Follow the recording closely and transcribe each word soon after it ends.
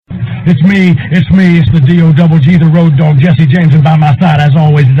It's me, it's the D-O-double-G, the road dog, Jesse James, and by my side, as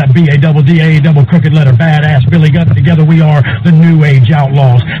always, is that B-A-double-D-A, double crooked letter, badass Billy Gunn. Together we are the New Age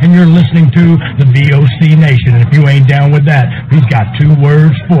Outlaws, and you're listening to the VOC Nation, and if you ain't down with that, he's got 2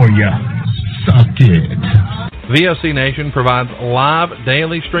 words for you. Suck it. VOC Nation provides live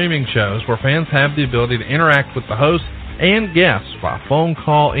daily streaming shows where fans have the ability to interact with the hosts and guests by phone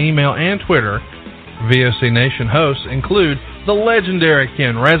call, email, and Twitter. VOC Nation hosts include the legendary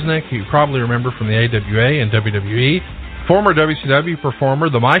Ken Resnick, who you probably remember from the AWA and WWE, former WCW performer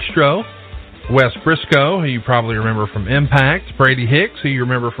The Maestro, Wes Briscoe, who you probably remember from Impact, Brady Hicks, who you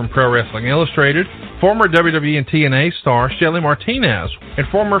remember from Pro Wrestling Illustrated, former WWE and TNA star Shelly Martinez, and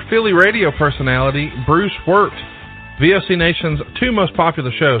former Philly radio personality Bruce Wirt. VOC Nation's 2 most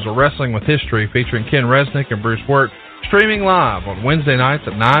popular shows are Wrestling with History, featuring Ken Resnick and Bruce Wirt, streaming live on Wednesday nights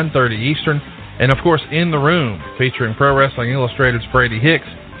at 9:30 Eastern, and of course In the Room, featuring Pro Wrestling Illustrated's Brady Hicks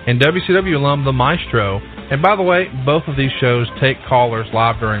and WCW alum The Maestro. And by the way, both of these shows take callers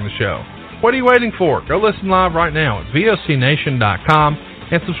live during the show. What are you waiting for? Go listen live right now at VOCNation.com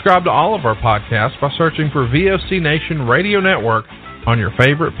and subscribe to all of our podcasts by searching for VOC Nation Radio Network on your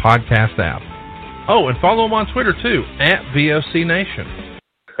favorite podcast app. Oh, and follow them on Twitter too, at VOC Nation.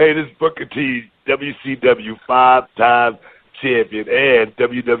 Hey, this is Booker T, WCW 5-time champion and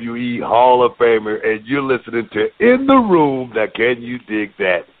WWE Hall of Famer, and you're listening to In the Room. Now, can you dig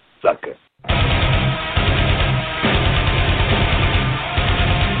that, sucker?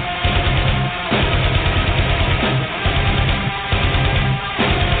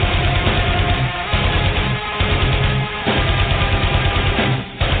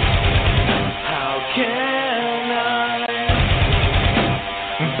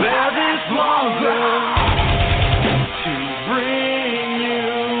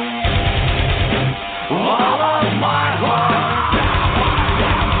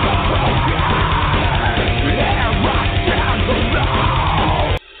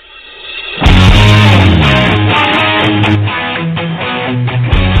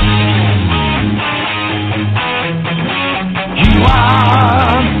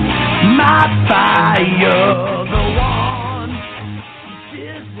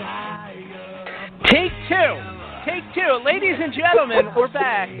 Ladies and gentlemen, we're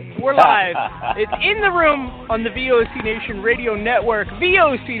back. We're live. It's In the Room on the VOC Nation Radio Network,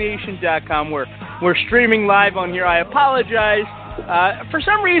 VOCNation.com. We're streaming live on here. I apologize. For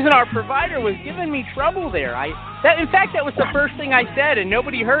some reason, our provider was giving me trouble there. In fact, that was the first thing I said, and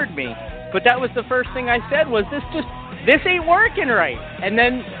nobody heard me. But that was the first thing I said was, this ain't working right. And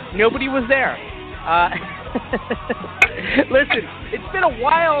then nobody was there. Listen, it's been a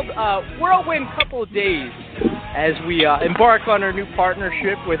wild whirlwind couple of days as we embark on our new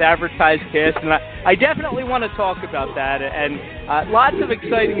partnership with AdvertiseCast, and I definitely want to talk about that, and lots of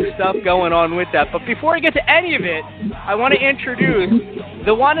exciting stuff going on with that. But before I get to any of it, I want to introduce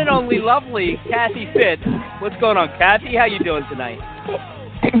the one and only lovely Kathy Fitz. What's going on, Kathy? How you doing tonight?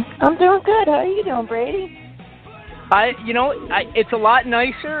 I'm doing good. How are you doing, Brady? It's a lot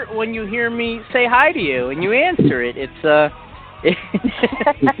nicer when you hear me say hi to you and you answer it. It's a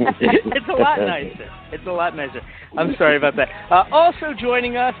lot nicer. It's a lot nicer. I'm sorry about that. Also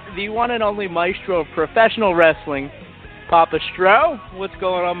joining us, the one and only maestro of professional wrestling, Papa Stro. What's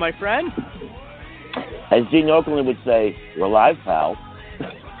going on, my friend? As Gene Okerlund would say, we're live, pal.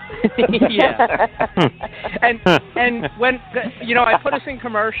 Yeah. And when, I put us in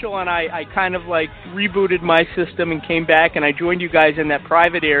commercial and I kind of like rebooted my system and came back and I joined you guys in that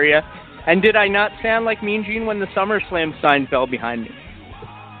private area. And did I not sound like Mean Gene when the SummerSlam sign fell behind me?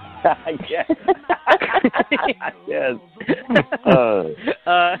 Yes. Yes.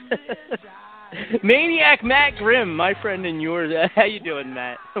 Maniac Matt Grimm, my friend and yours. How you doing,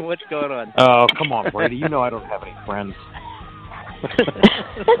 Matt? What's going on? Oh, come on, Brady. You know I don't have any friends.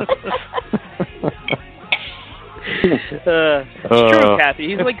 It's true, Kathy.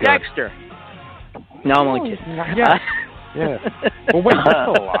 He's like Dexter. No, I'm only kidding. Yeah. Yeah. Well, wait,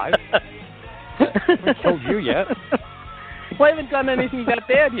 you're still alive. I haven't killed you yet. Well, I haven't done anything that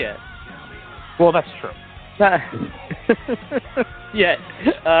bad yet. Well, that's true. Yeah.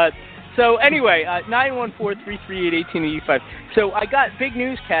 So anyway, 914-338-1885. So I got big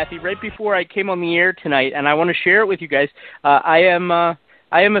news, Kathy, right before I came on the air tonight, and I want to share it with you guys. I am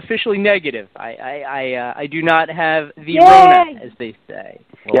officially negative. I do not have the Rona, as they say.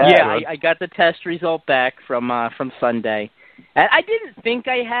 Well, yeah, I got the test result back from Sunday. And I didn't think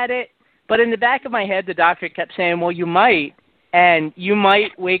I had it, but in the back of my head, the doctor kept saying, well, you might, and you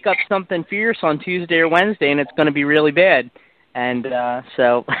might wake up something fierce on Tuesday or Wednesday, and it's going to be really bad. And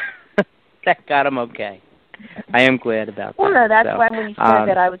so that got him okay. I am glad about that. Well, no, that's so, why when you said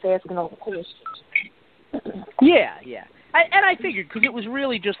that, I was asking all the questions. Yeah. I figured because it was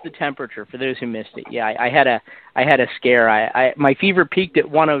really just the temperature. For those who missed it, yeah, I had a scare. My fever peaked at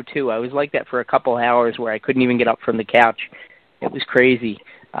 102. I was like that for a couple hours where I couldn't even get up from the couch. It was crazy,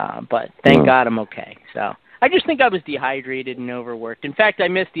 but thank God I'm okay. So I just think I was dehydrated and overworked. In fact, I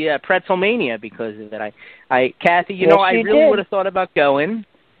missed the Pretzelmania because of it. Kathy, Yes, I really would have thought about going.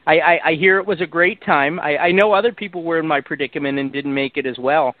 I hear it was a great time. I know other people were in my predicament and didn't make it as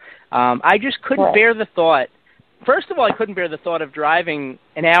well. I just couldn't bear the thought. First of all, I couldn't bear the thought of driving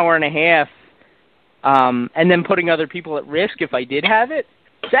an hour and a half and then putting other people at risk if I did have it.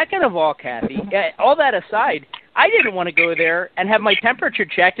 Second of all, Kathy, all that aside, I didn't want to go there and have my temperature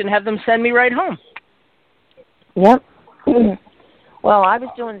checked and have them send me right home. Yep. Well, I was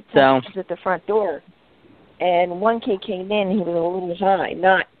doing temperatures at the front door, and one kid came in, he was a little high.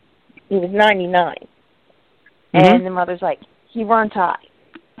 He was 99. And the mother's like, he runs high.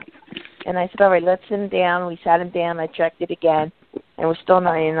 And I said, all right, let's sit him down. We sat him down. I checked it again, and it was still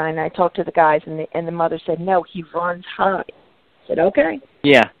 99. I talked to the guys, and the mother said, no, he runs high. I said, okay.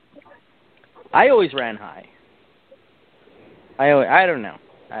 Yeah. I always ran high. I don't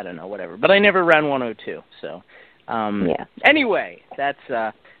know, whatever. But I never ran 102, so. Yeah. Anyway, that's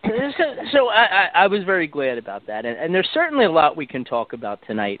so I was very glad about that, and there's certainly a lot we can talk about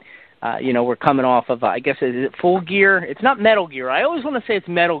tonight. We're coming off of I guess is it Full Gear? It's not Metal Gear. I always want to say it's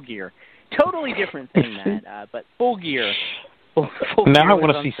Metal Gear. Totally different thing, Matt. But Full Gear. Full now Gear I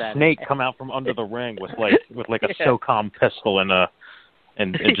want to see Saturday. Snake come out from under the ring with like a SOCOM pistol and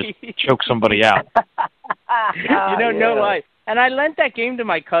just choke somebody out. No lie. And I lent that game to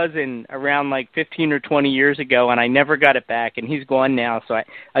my cousin around like 15 or 20 years ago, and I never got it back, and he's gone now, so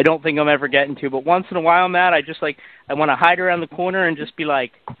I don't think I'm ever getting to. But once in a while, Matt, I want to hide around the corner and just be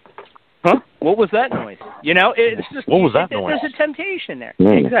like, huh? What was that noise? It's just... What was that noise? There's a temptation there.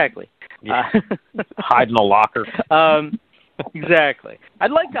 Exactly. Yeah. Hide in a locker. Exactly.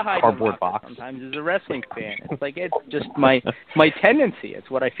 I'd like to hide cardboard in box sometimes as a wrestling fan. It's just my tendency. It's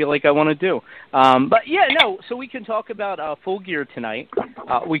what I feel like I want to do. But yeah, no. So we can talk about Full Gear tonight.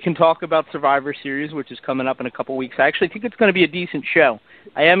 We can talk about Survivor Series, which is coming up in a couple weeks. I actually think it's going to be a decent show.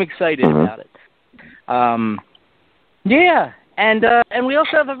 I am excited about it. Yeah. And we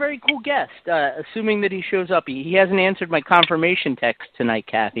also have a very cool guest, assuming that he shows up. He hasn't answered my confirmation text tonight,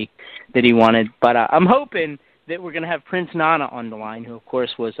 Kathy, that he wanted. But I'm hoping that we're going to have Prince Nana on the line, who, of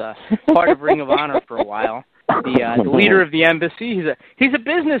course, was part of Ring of Honor for a while, the leader of the embassy. He's a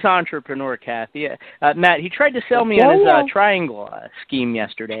business entrepreneur, Kathy. Matt, he tried to sell me on his triangle scheme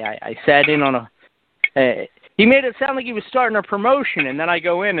yesterday. I sat in on he made it sound like he was starting a promotion, and then I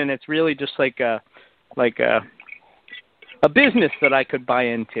go in, and it's really just like a business that I could buy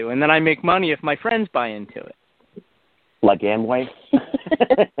into, and then I make money if my friends buy into it. Like Amway?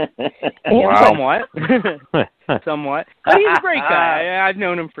 Wow. Somewhat. But he's a great guy. I've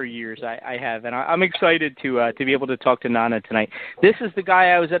known him for years. I have, and I'm excited to be able to talk to Nana tonight. This is the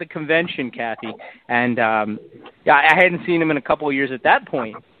guy I was at a convention, Kathy, and I hadn't seen him in a couple of years at that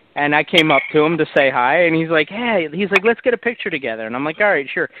point. And I came up to him to say hi, and he's like, let's get a picture together. And I'm like, all right,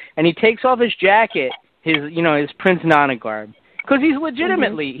 sure. And he takes off his jacket, his Prince Nana garb, because he's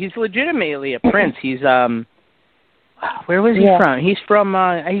legitimately a prince. He's where was he from? He's from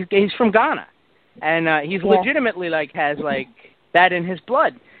Ghana, and he's legitimately has that in his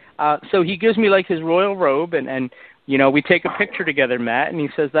blood. So he gives me his royal robe, and we take a picture together, Matt, and he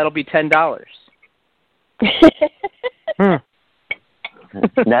says that'll be $10.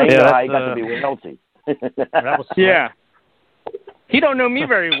 Now you know how you got to be royalty. Yeah. He don't know me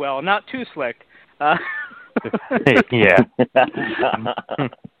very well. Not too slick. Yeah.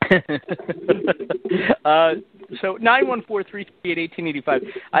 So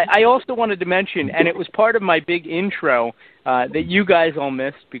 914-338-1885. I also wanted to mention, and it was part of my big intro that you guys all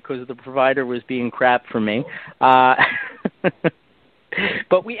missed because the provider was being crap for me.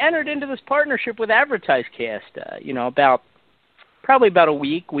 But we entered into this partnership with AdvertiseCast, probably about a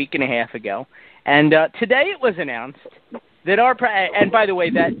week and a half ago. And today it was announced that and by the way,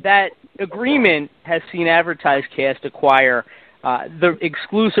 that agreement has seen AdvertiseCast acquire the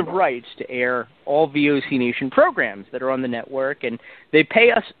exclusive rights to air all VOC Nation programs that are on the network, and they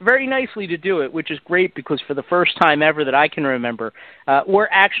pay us very nicely to do it, which is great because for the first time ever that I can remember, we're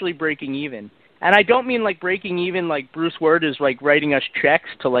actually breaking even. And I don't mean breaking even like Bruce Word is writing us checks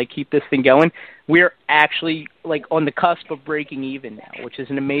to keep this thing going. We're actually on the cusp of breaking even now, which is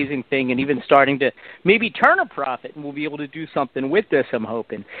an amazing thing, and even starting to maybe turn a profit, and we'll be able to do something with this, I'm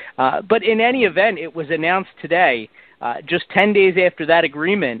hoping. But in any event, it was announced today, just 10 days after that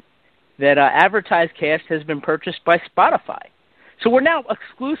agreement, that Advertised Cast has been purchased by Spotify. So we're now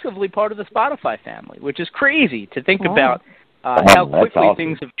exclusively part of the Spotify family, which is crazy to think about how quickly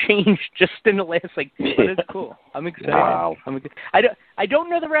things have changed just in the last, but it's cool. I'm excited. Wow. I don't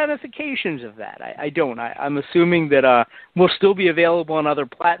know the ramifications of that. I don't. I'm assuming that we'll still be available on other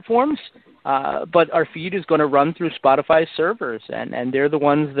platforms, but our feed is going to run through Spotify's servers, and they're the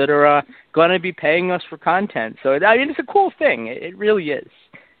ones that are going to be paying us for content. So it's a cool thing. It really is.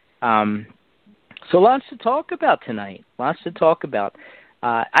 So lots to talk about tonight. Lots to talk about.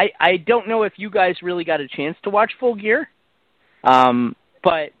 I don't know if you guys really got a chance to watch Full Gear,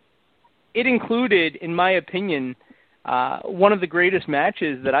 but it included, in my opinion, one of the greatest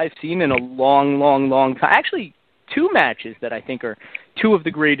matches that I've seen in a long, long, long time. Actually, two matches that I think are two of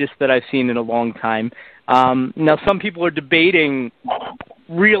the greatest that I've seen in a long time. Now, some people are debating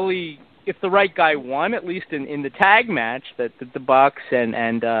really if the right guy won, at least in the tag match, that the Bucks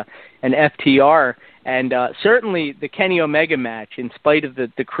and FTR, and certainly the Kenny Omega match, in spite of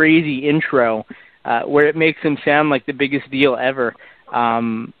the crazy intro where it makes him sound like the biggest deal ever.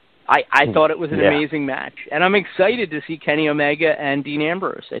 I thought it was an amazing match, and I'm excited to see Kenny Omega and Dean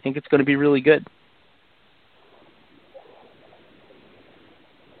Ambrose. I think it's going to be really good.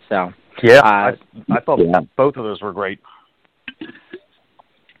 So yeah, I thought both of those were great.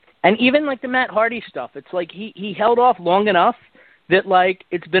 And even the Matt Hardy stuff, it's like he held off long enough that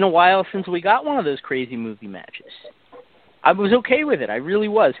it's been a while since we got one of those crazy movie matches. I was okay with it. I really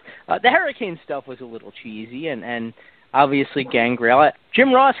was. The Hurricane stuff was a little cheesy, and obviously Gangrel.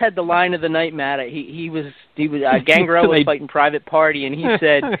 Jim Ross had the line of the night, Matt. He was Gangrel was fighting Private Party, and he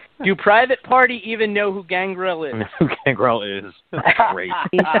said, "Do Private Party even know who Gangrel is?" Who Gangrel is? Great.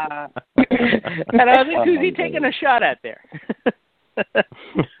 And I was like, "Who's he taking a shot at there?"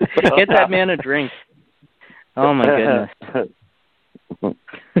 Get that man a drink. Oh my goodness.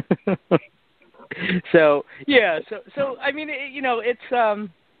 So I mean,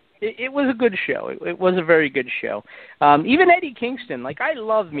 it was a good show. It was a very good show. Even Eddie Kingston, I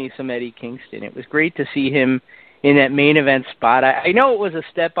love me some Eddie Kingston. It was great to see him in that main event spot. I know it was a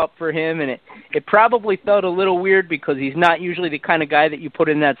step up for him, and it probably felt a little weird because he's not usually the kind of guy that you put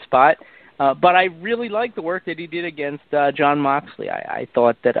in that spot. But I really liked the work that he did against Jon Moxley. I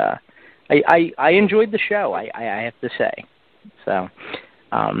thought that I enjoyed the show, I have to say. So,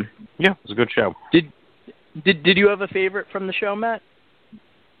 yeah, it was a good show. Did you have a favorite from the show, Matt?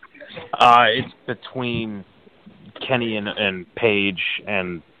 It's between Kenny and Paige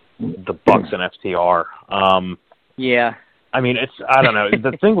and the Bucks and FTR. Yeah. I mean, I don't know.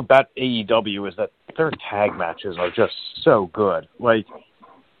 The thing about AEW is that their tag matches are just so good.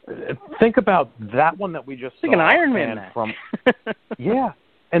 Think about that one that we just saw. Like an Iron Man match. Yeah.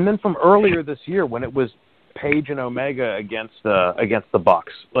 And then from earlier this year when it was Paige and Omega against the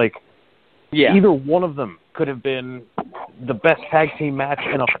Bucks. Either one of them could have been the best tag team match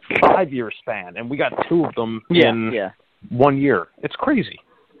in a 5-year span, and we got two of them in 1 year. It's crazy.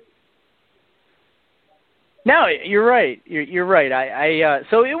 No, you're right. You're right.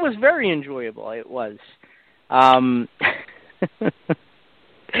 So it was very enjoyable. It was. And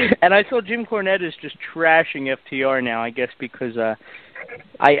I saw Jim Cornette is just trashing FTR now. I guess because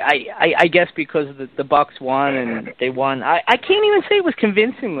I guess because the Bucks won and they won. I can't even say it was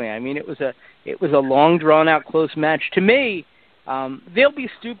convincingly. I mean, it was a long drawn out close match. To me, they'll be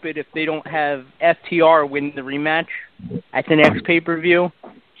stupid if they don't have FTR win the rematch at the next pay-per-view.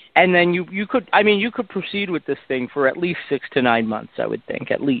 And then you could proceed with this thing for at least 6 to 9 months, I would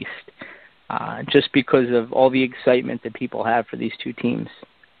think, at least, just because of all the excitement that people have for these two teams.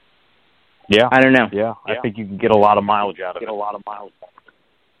 Yeah, I don't know. Yeah, I think you can get a lot of mileage out of it.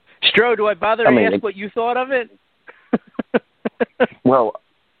 Stro, do I bother to ask what you thought of it? Well,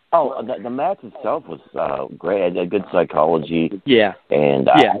 the match itself was great. It had good psychology. Yeah. And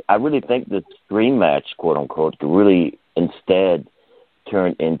I really think the dream match, quote unquote, could really instead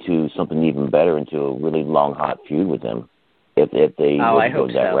turn into something even better, into a really long, hot feud with them if they go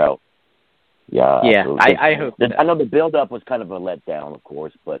that route. Yeah. Yeah, I hope so. I know the build-up was kind of a letdown, of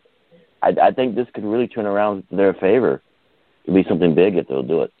course, but I think this could really turn around to their favor. It'd be something big if they'll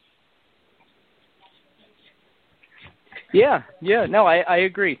do it. Yeah, no, I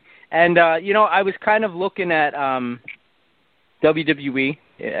agree. And, I was kind of looking at WWE,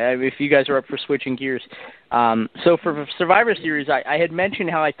 if you guys are up for switching gears. So for Survivor Series, I had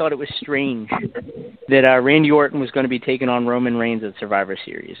mentioned how I thought it was strange that Randy Orton was going to be taking on Roman Reigns at Survivor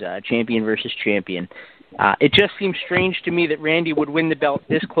Series, champion versus champion. It just seems strange to me that Randy would win the belt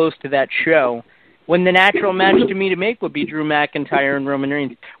this close to that show, when the natural match to me to make would be Drew McIntyre and Roman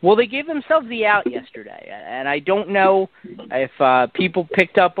Reigns. Well, they gave themselves the out yesterday, and I don't know if people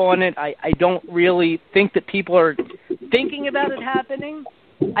picked up on it. I don't really think that people are thinking about it happening.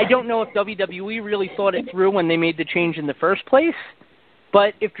 I don't know if WWE really thought it through when they made the change in the first place,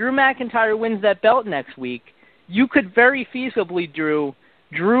 but if Drew McIntyre wins that belt next week, you could very feasibly do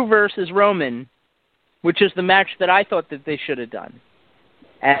Drew versus Roman, which is the match that I thought that they should have done.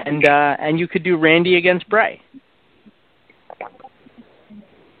 And you could do Randy against Bray.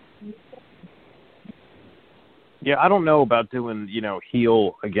 Yeah, I don't know about doing,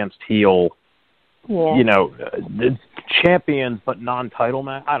 heel against heel, the champions but non-title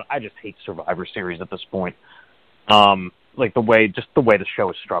match. I just hate Survivor Series at this point. Like the way the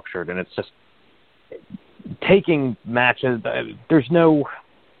show is structured, and it's just taking matches. There's no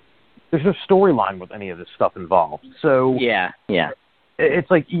storyline with any of this stuff involved. So yeah.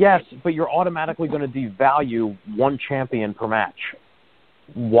 It's like, yes, but you're automatically going to devalue one champion per match.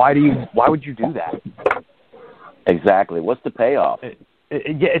 Why would you do that? Exactly. What's the payoff?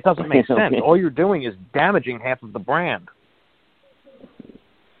 It doesn't make sense. All you're doing is damaging half of the brand.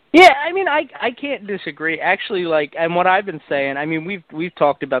 Yeah, I mean, I can't disagree. Actually, and what I've been saying, I mean, we've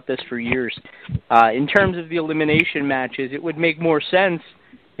talked about this for years. In terms of the elimination matches, it would make more sense,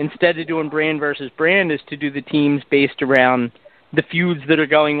 instead of doing brand versus brand, is to do the teams based around the feuds that are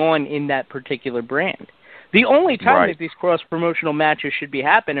going on in that particular brand. The only time that these cross-promotional matches should be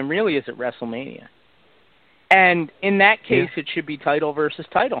happening really is at WrestleMania. And in that case, it should be title versus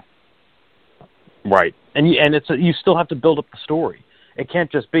title. Right. And you still have to build up the story. It can't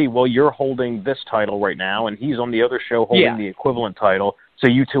just be, well, you're holding this title right now, and he's on the other show holding the equivalent title, so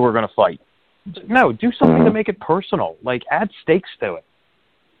you two are going to fight. No, do something to make it personal. Like, add stakes to it.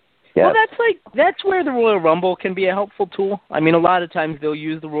 Yes. Well, that's where the Royal Rumble can be a helpful tool. I mean, a lot of times they'll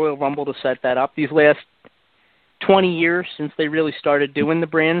use the Royal Rumble to set that up. These last 20 years since they really started doing the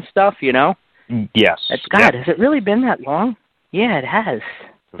brand stuff, Yes. God, has it really been that long? Yeah, it has.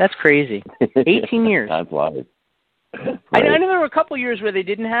 That's crazy. 18 years. Time flies. I know there were a couple years where they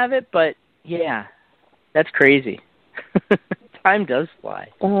didn't have it, but yeah, that's crazy. Time does fly.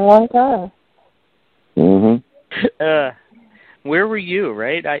 A long time. Mm-hmm. Where were you,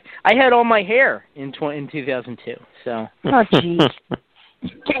 right? I had all my hair in 2002, so. Oh, jeez.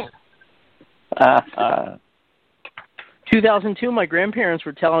 2002, my grandparents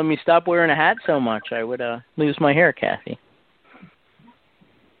were telling me stop wearing a hat so much. I would lose my hair, Kathy.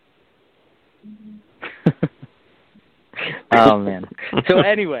 Oh, man. So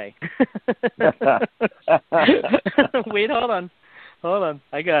anyway. Wait, hold on.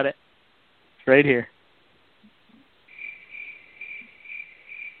 I got it. It's right here.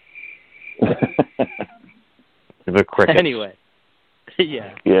 The crickets. Anyway.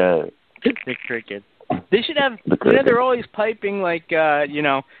 Yeah. The crickets. They should have, they're always piping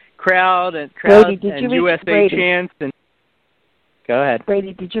crowd and USA chants. And go ahead.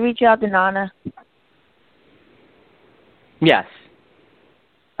 Brady, did you reach out to Nana? Yes.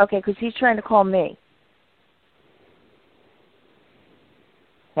 Okay, because he's trying to call me.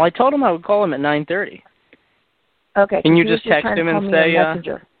 Well, I told him I would call him at 9:30. Okay. Can you just text him and say,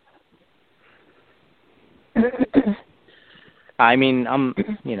 I mean,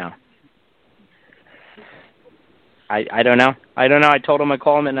 I don't know. I told him I'd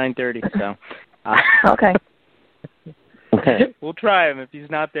call him at 9:30, so. Okay. We'll try him. If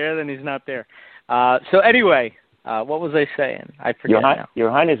he's not there, then he's not there. So anyway, what was I saying? I forget now. Your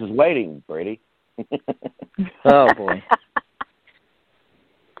Highness is waiting, Brady. Oh, boy.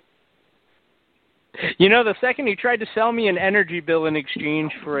 The second he tried to sell me an energy bill in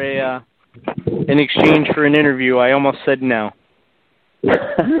exchange for an interview, I almost said no.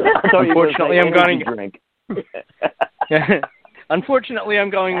 Unfortunately, I'm going. Unfortunately, I'm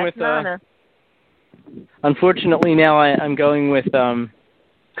going with. Unfortunately, now I'm going with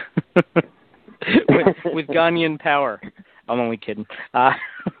with Ghanaian Power. I'm only kidding.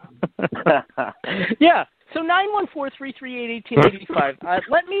 Yeah. So 914-338-1885.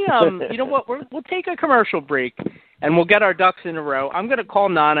 Let me. You know what? We'll take a commercial break, and we'll get our ducks in a row. I'm going to call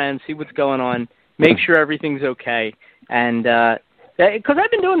Nana and see what's going on. Make sure everything's okay, and. Because I've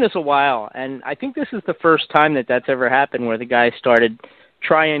been doing this a while, and I think this is the first time that's ever happened where the guy started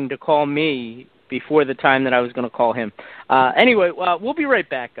trying to call me before the time that I was going to call him. Anyway, we'll be right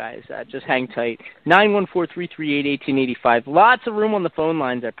back, guys. Just hang tight. 914-338-1885. Lots of room on the phone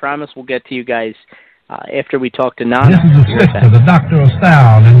lines. I promise we'll get to you guys after we talk to Nana. This is the Slicker, the Doctor of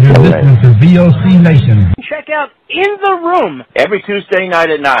Style, and you're listening to VOC Nation. Check out In the Room every Tuesday night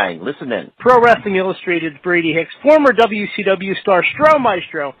at 9. Listen in. Pro Wrestling Illustrated's Brady Hicks, former WCW star Stro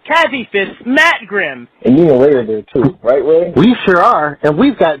Maestro, Kathy Fitz, Matt Grimm. And you and Ray are there too, right, Ray? We sure are, and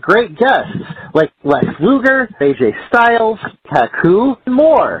we've got great guests like Lex Luger, AJ Styles, Taku, and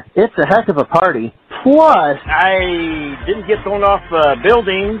more. It's a heck of a party. Plus, I didn't get thrown off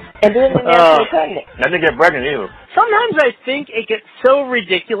buildings. And didn't get pregnant. I didn't get pregnant either. Sometimes I think it gets so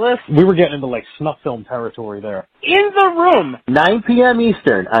ridiculous. We were getting into like snuff film territory there. In the Room. 9 p.m.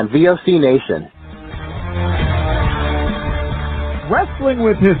 Eastern on VOC Nation. Wrestling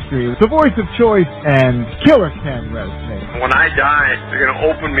with History, the voice of choice, and Killer Ken Resnick. When I die, they're going to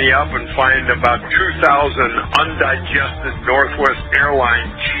open me up and find about 2,000 undigested Northwest Airlines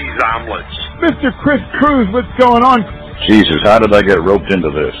cheese omelets. Mr. Chris Cruz, what's going on? Jesus, how did I get roped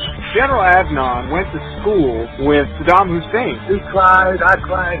into this? General Adnan went to school with Saddam Hussein. He cried, I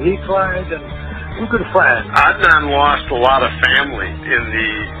cried, he cried, and we could friends. Adnan lost a lot of family in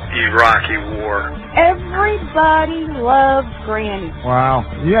the Iraqi war. Everybody loves Granny. Wow.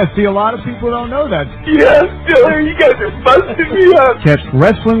 Yeah, see, a lot of people don't know that. Yes, Diller, you guys are busting me up. Catch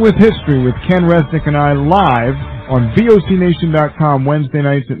Wrestling with History with Ken Resnick and I live on VOCNation.com Wednesday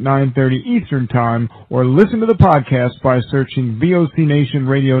nights at 9:30 Eastern Time, or listen to the podcast by searching VOC Nation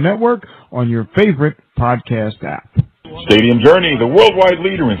Radio Network on your favorite podcast app. Stadium Journey, the worldwide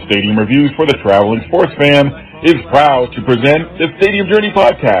leader in stadium reviews for the traveling sports fan, is proud to present the Stadium Journey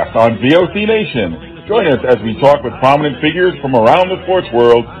podcast on VOC Nation. Join us as we talk with prominent figures from around the sports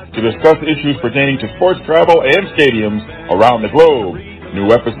world to discuss issues pertaining to sports travel and stadiums around the globe. New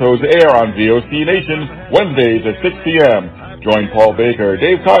episodes air on VOC Nation Wednesdays at 6 p.m. Join Paul Baker,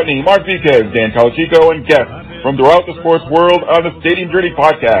 Dave Cotney, Mark Viquez, Dan Calachico, and guests from throughout the sports world on the Stadium Journey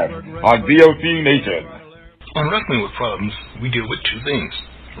podcast on VOC Nation. On Wrestling with Problems, we deal with two things,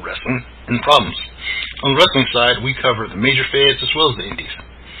 wrestling and problems. On the wrestling side, we cover the major feds as well as the indies.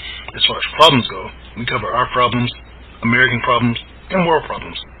 As far as problems go, we cover our problems, American problems, and world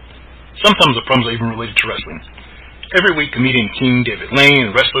problems. Sometimes the problems are even related to wrestling. Every week, comedian King David Lane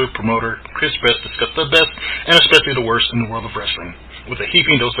and wrestler promoter Chris Best discuss the best and especially the worst in the world of wrestling with a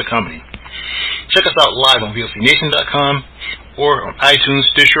heaping dose of comedy. Check us out live on VOCNation.com or on iTunes,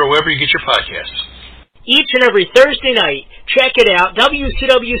 Stitcher, or wherever you get your podcasts. Each and every Thursday night, check it out,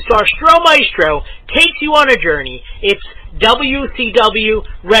 WCW star Stro Maestro takes you on a journey. It's WCW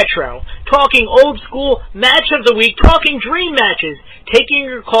Retro, talking old school match of the week, talking dream matches, taking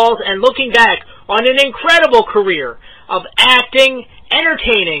your calls and looking back on an incredible career of acting,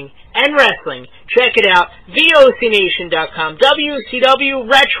 entertaining, and wrestling. Check it out, VOCNation.com,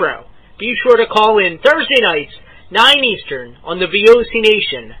 WCW Retro. Be sure to call in Thursday nights, 9 Eastern, on the VOC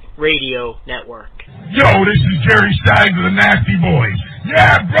Nation Radio Network. Yo, this is Jerry Stein of the Nasty Boys.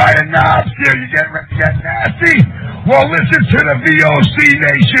 Yeah, Brian Knobs here. You getting ready to get nasty? Well, listen to the VOC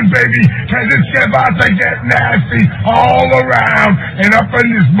Nation, baby, because it's about to get nasty all around and up in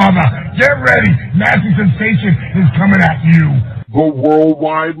this mother. Get ready. Nasty Sensation is coming at you. The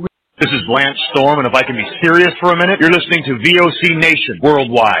worldwide. This is Lance Storm, and if I can be serious for a minute, you're listening to VOC Nation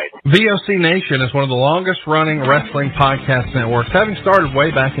worldwide. VOC Nation is one of the longest-running wrestling podcast networks, having started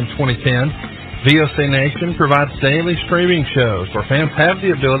way back in 2010. VOC Nation provides daily streaming shows where fans have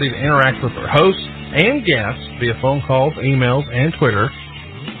the ability to interact with their hosts and guests via phone calls, emails, and Twitter.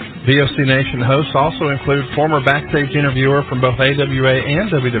 VOC Nation hosts also include former backstage interviewer from both AWA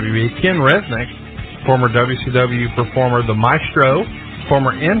and WWE, Ken Resnick, former WCW performer The Maestro,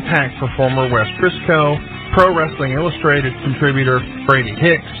 former Impact performer Wes Briscoe, Pro Wrestling Illustrated contributor Brady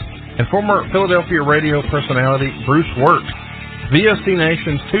Hicks, and former Philadelphia radio personality Bruce Wirt. VOC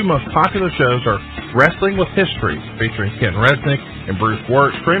Nation's two most popular shows are Wrestling with History, featuring Ken Resnick and Bruce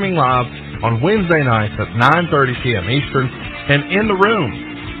Wirt, streaming live on Wednesday nights at 9:30 p.m. Eastern, and In the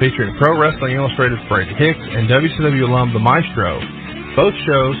Room, featuring Pro Wrestling Illustrated's Brady Hicks and WCW alum The Maestro. Both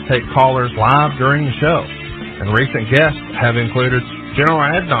shows take callers live during the show, and recent guests have included General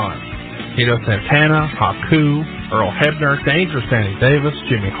Adnan, Tito Santana, Haku, Earl Hebner, Dangerous Danny Davis,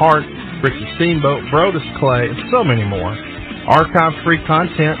 Jimmy Hart, Ricky Steamboat, Brodus Clay, and so many more. Archive-free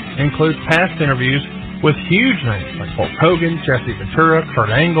content includes past interviews with huge names like Hulk Hogan, Jesse Ventura, Kurt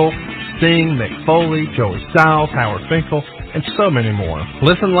Angle, Sting, Mick Foley, Joey Styles, Howard Finkel, and so many more.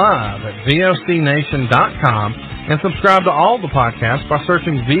 Listen live at VOCNation.com and subscribe to all the podcasts by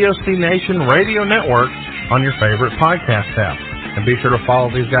searching VOC Nation Radio Network on your favorite podcast app. And be sure to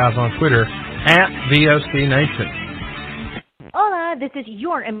follow these guys on Twitter at VOC Nation. Hola. This is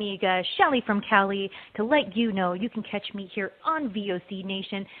your amiga, Shelly from Cali, to let you know you can catch me here on VOC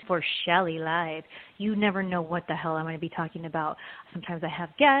Nation for Shelly Live. You never know what the hell I'm going to be talking about. Sometimes I have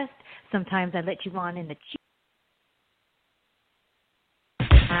guests. Sometimes I let you on in the chat.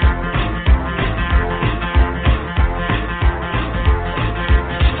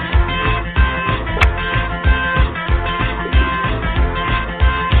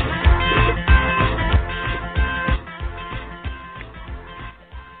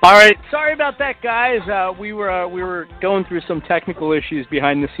 All right, sorry about that, guys. We were going through some technical issues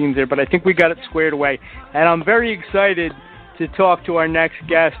behind the scenes there, but I think we got it squared away. And I'm very excited to talk to our next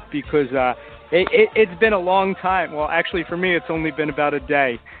guest because it's been a long time. Well, actually, for me, it's only been about a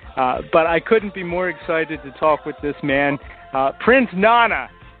day. But I couldn't be more excited to talk with this man, Prince Nana.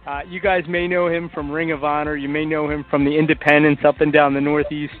 You guys may know him from Ring of Honor. You may know him from the Independents up and down the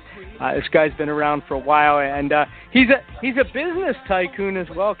Northeast. This guy's been around for a while, and he's a business tycoon as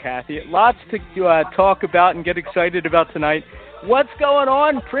well, Kathy. Lots to talk about and get excited about tonight. What's going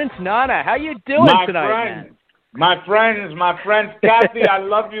on, Prince Nana? How you doing tonight, man? My friends, Kathy, I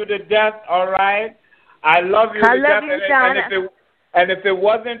love you to death, all right? I love you to death. And if it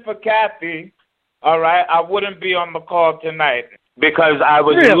wasn't for Kathy, all right, I wouldn't be on the call tonight because I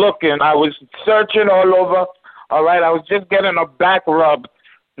was looking, I was searching all over, all right? I was just getting a back rub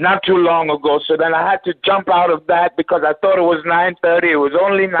not too long ago, so then I had to jump out of that because I thought it was 9:30. It was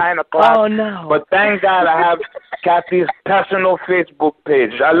only 9 o'clock. Oh, no. But thank God I have Kathy's personal Facebook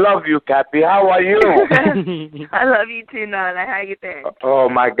page. I love you, Kathy. How are you? I love you too, Nana. How you been? Oh,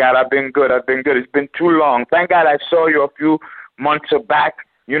 my God. I've been good. It's been too long. Thank God I saw you a few months back,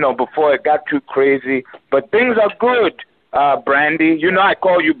 before it got too crazy. But things are good. Brandy, I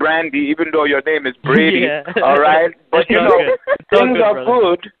call you Brandy, even though your name is Brady. Yeah. All right, but things are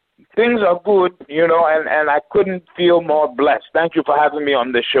good. Things are good, and I couldn't feel more blessed. Thank you for having me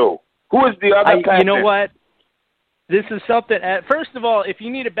on the show. Who is the other guy? You know what? This is something. First of all, if you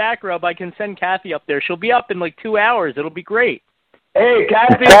need a back rub, I can send Kathy up there. She'll be up in like 2 hours. It'll be great. Hey,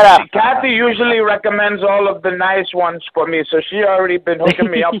 Kathy usually recommends all of the nice ones for me, so she already been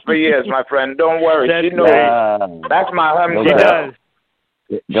hooking me up for years, my friend. Don't worry. She knows. That's my home. She does.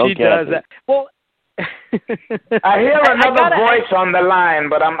 She does that. Well, I hear another voice on the line,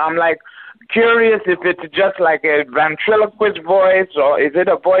 but I'm like curious if it's just like a ventriloquist voice or is it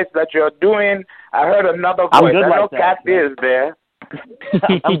a voice that you're doing? I heard another voice. I know Kathy is there.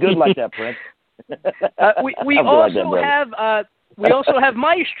 I'm good like that, Prince. We also have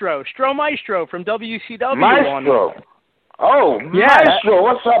Maestro, Stro Maestro from WCW. Maestro. Oh, yeah. Maestro.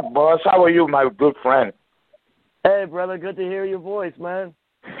 What's up, boss? How are you, my good friend? Hey, brother. Good to hear your voice, man.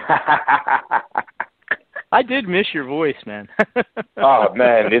 I did miss your voice, man. Oh,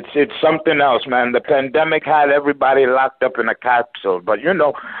 man. It's something else, man. The pandemic had everybody locked up in a capsule. But,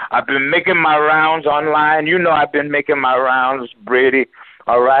 I've been making my rounds online. I've been making my rounds, Brady.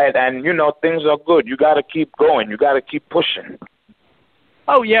 All right? And, things are good. You got to keep going. You got to keep pushing.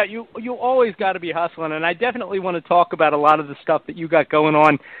 Oh, yeah, you always got to be hustling, and I definitely want to talk about a lot of the stuff that you got going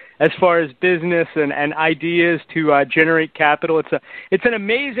on as far as business and ideas to generate capital. It's an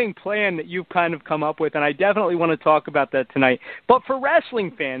amazing plan that you've kind of come up with, and I definitely want to talk about that tonight. But for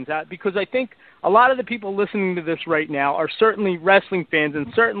wrestling fans, because I think a lot of the people listening to this right now are certainly wrestling fans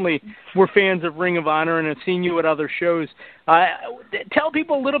and certainly were fans of Ring of Honor and have seen you at other shows. Tell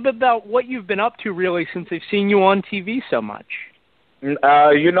people a little bit about what you've been up to, really, since they've seen you on TV so much.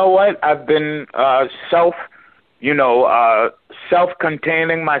 You know what? I've been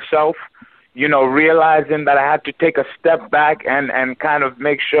self-containing myself, realizing that I had to take a step back and kind of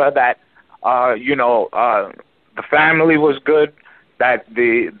make sure that, the family was good, that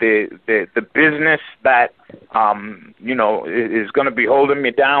the business that, is going to be holding me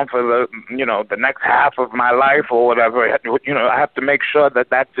down for the next half of my life or whatever, I have to make sure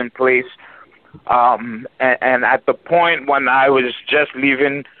that that's in place. And at the point when I was just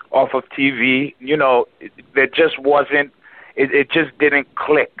leaving off of TV, there just wasn't, it just didn't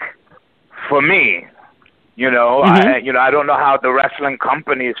click for me, Mm-hmm. I don't know how the wrestling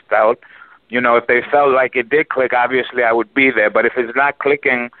companies felt, if they felt like it did click, obviously I would be there, but if it's not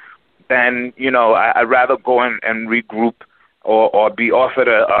clicking, then, I'd rather go and regroup or be offered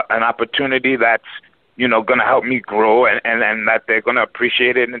an opportunity that's, going to help me grow and that they're going to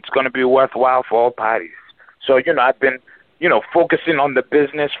appreciate it and it's going to be worthwhile for all parties. So, I've been, focusing on the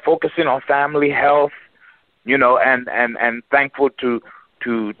business, focusing on family health, and thankful to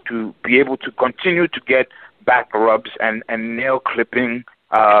be able to continue to get back rubs and nail clipping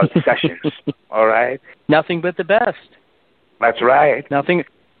sessions. All right. Nothing but the best. That's right. Nothing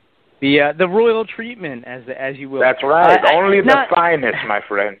the royal treatment, as you will. That's right. Only the finest, my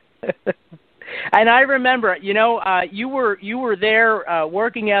friend. And I remember, you were there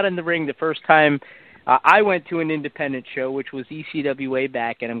working out in the ring the first time I went to an independent show, which was ECWA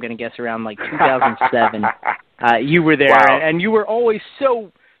back, and I'm going to guess around like 2007. You were there, wow. and you were always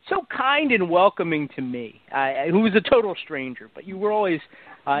so kind and welcoming to me, who was a total stranger, but you were always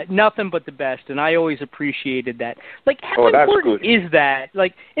nothing but the best, and I always appreciated that. Like, how important is that?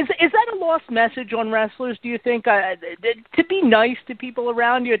 Like, is that a lost message on wrestlers, do you think? To be nice to people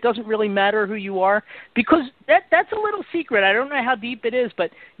around you, it doesn't really matter who you are? Because that's a little secret. I don't know how deep it is, but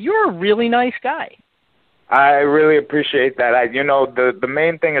you're a really nice guy. I really appreciate that. The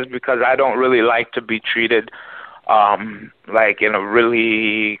main thing is because I don't really like to be treated like in a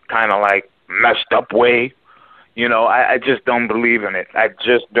really kind of like messed up way. I just don't believe in it. I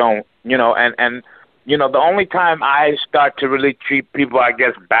just don't, and the only time I start to really treat people, I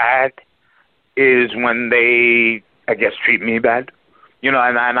guess, bad is when they, I guess, treat me bad. And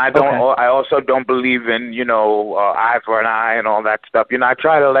I don't, I also don't believe in, eye for an eye and all that stuff. I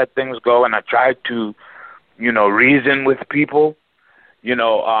try to let things go, and I try to, reason with people,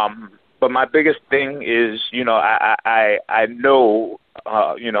 but my biggest thing is, I know,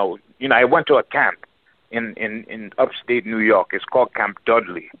 I went to a camp in upstate New York. It's called Camp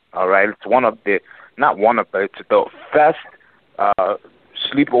Dudley. All right. It's it's the best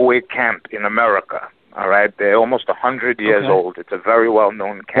sleepaway camp in America. All right. They're almost 100 years old. It's a very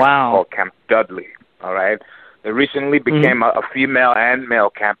well-known camp called Camp Dudley. All right. They recently became a female and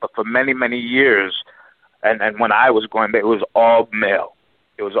male camp, but for many, many years, and when I was going there, it was all male.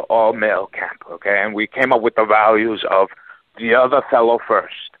 It was an all-male camp, okay? And we came up with the values of the other fellow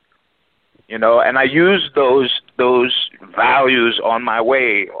first, and I used those values on my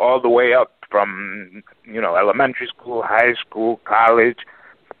way all the way up from, elementary school, high school, college,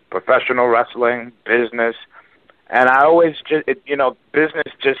 professional wrestling, business, and I always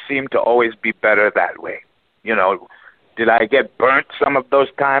business just seemed to always be better that way, Did I get burnt some of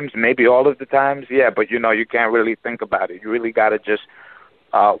those times? Maybe all of the times, yeah, but you can't really think about it. You really got to just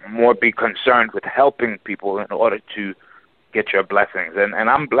more be concerned with helping people in order to get your blessings. And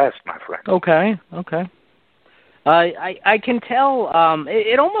I'm blessed, my friend. Okay. I can tell.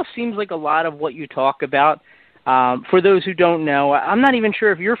 It almost seems like a lot of what you talk about, for those who don't know, I'm not even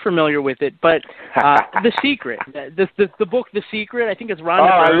sure if you're familiar with it, but The Secret, the book The Secret, I think it's Ronda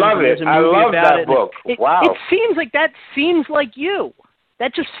Burns. I love it. I love that book. Wow. It seems like you.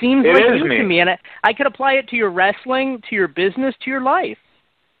 That just seems like you to me. And I could apply it to your wrestling, to your business, to your life.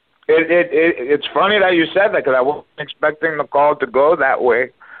 It's funny that you said that because I wasn't expecting the call to go that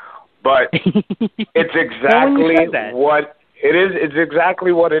way, but it's exactly what it is. It's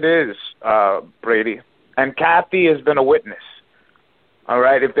exactly what it is, Brady. And Kathy has been a witness. All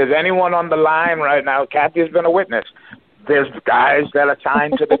right, if there's anyone on the line right now, Kathy has been a witness. There's guys that are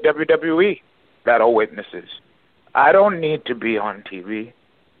signed to the WWE that are witnesses. I don't need to be on TV.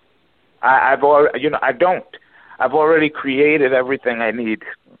 I don't. I've already created everything I need.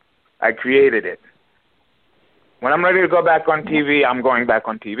 I created it. When I'm ready to go back on TV, I'm going back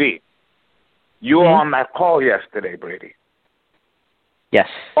on TV. You were on that call yesterday, Brady. Yes.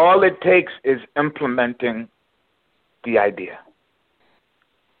 All it takes is implementing the idea.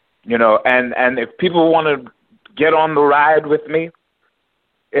 And if people want to get on the ride with me,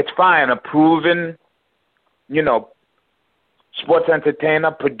 it's fine. A proven, sports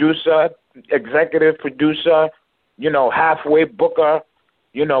entertainer, producer, executive producer, halfway booker,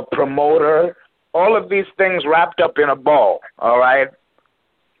 promoter, all of these things wrapped up in a ball, all right?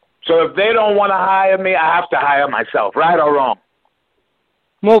 So if they don't want to hire me, I have to hire myself, right or wrong?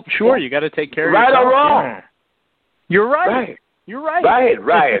 Well, sure, you got to take care of yourself. Right or wrong? Yeah. You're right. You're right.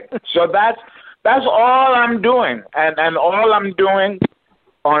 Right. So that's all I'm doing. And all I'm doing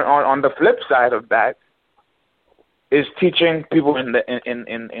on the flip side of that is teaching people in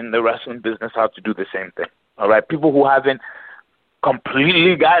the wrestling business how to do the same thing. All right? People who haven't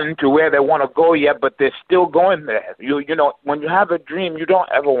completely gotten to where they want to go yet, but they're still going there. When you have a dream, you don't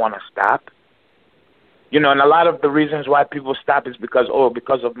ever want to stop. And a lot of the reasons why people stop is because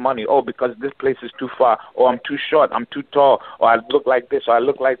of money, because this place is too far, or I'm too short, I'm too tall, or I look like this, or I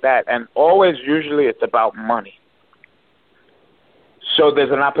look like that. And usually it's about money. So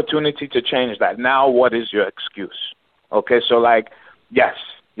there's an opportunity to change that. Now what is your excuse? Okay, so yes,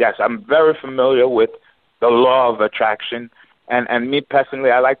 I'm very familiar with the law of attraction. And me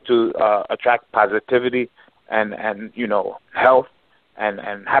personally, I like to attract positivity and health and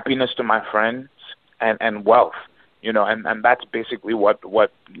happiness to my friends and wealth, and that's basically what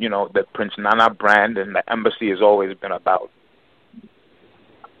the Prince Nana brand and the embassy has always been about.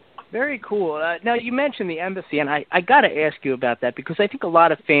 Very cool. Now, you mentioned the Embassy, and I got to ask you about that because I think a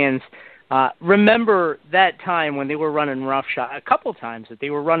lot of fans remember that time when they were running Roughshod, a couple times that they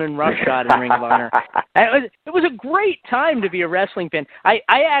were running Roughshod in Ring of Honor. It was a great time to be a wrestling fan.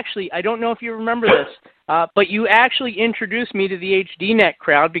 I don't know if you remember this, but you actually introduced me to the HDNet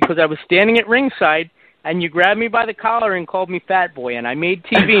crowd because I was standing at ringside, and you grabbed me by the collar and called me Fat Boy, and I made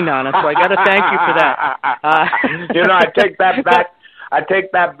TV, Nana, so I got to thank you for that. I take that back. I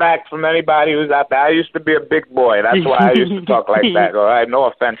take that back from anybody who's out there. I used to be a big boy. That's why I used to talk like that. All right, no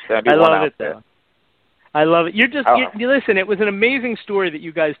offense to anyone out there. I love it. You listen, it was an amazing story that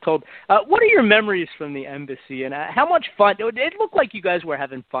you guys told. What are your memories from the Embassy, and how much fun? It looked like you guys were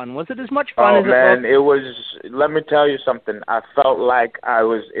having fun. Was it as much fun as it was? Let me tell you something. I felt like I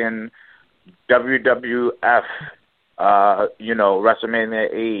was in WWF,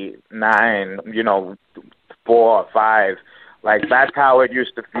 WrestleMania 8, 9, 4 or 5. Like, that's how it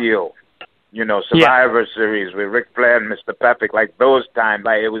used to feel. Survivor Series with Ric Flair and Mr. Perfect, like those times.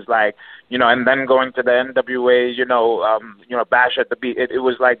 Like, it was like, and then going to the NWA, Bash at the Beat. It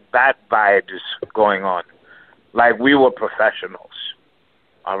was like that vibes going on. Like, we were professionals.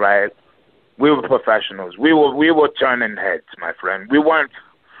 All right? We were professionals. We were turning heads, my friend. We weren't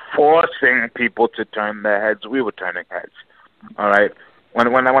forcing people to turn their heads. We were turning heads. All right? When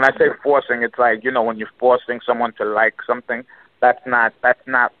I say forcing, it's like, when you're forcing someone to like something, that's not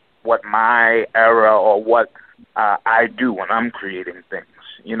what my era or what I do when I'm creating things.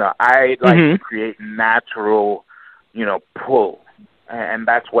 I like to create natural, pull, and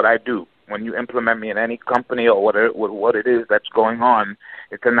that's what I do. When you implement me in any company or what it is that's going on,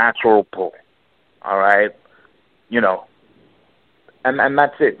 it's a natural pull. All right? And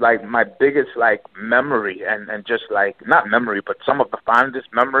that's it. Like, my biggest, memory and just, not memory, but some of the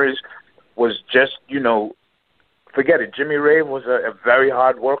fondest memories was just, forget it. Jimmy Rave was a very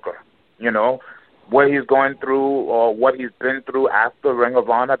hard worker. What he's going through or what he's been through after Ring of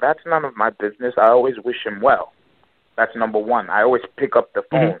Honor, that's none of my business. I always wish him well. That's number one. I always pick up the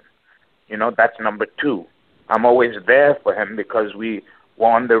phone. That's number two. I'm always there for him because we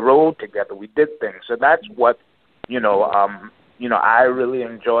were on the road together. We did things. So that's what, I really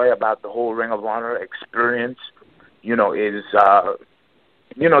enjoy about the whole Ring of Honor experience, is,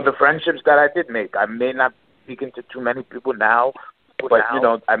 the friendships that I did make. I may not speak into too many people now, but,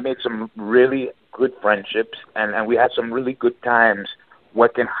 I made some really good friendships, and we had some really good times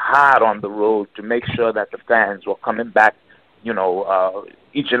working hard on the road to make sure that the fans were coming back,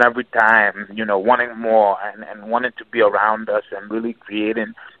 each and every time, wanting more and wanting to be around us and really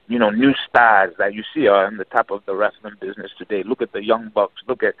creating, new stars that you see are on the top of the wrestling business today. Look at the Young Bucks.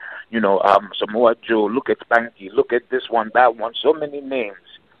 Look at, Samoa Joe. Look at Spanky. Look at this one, that one. So many names.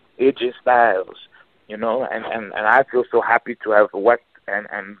 AJ Styles, and I feel so happy to have worked and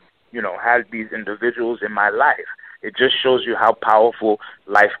had these individuals in my life. It just shows you how powerful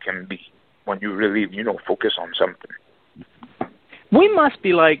life can be when you really, focus on something. We must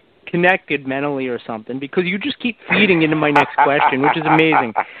be connected mentally or something because you just keep feeding into my next question, which is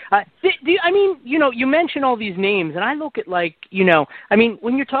amazing. You mention all these names, and I look at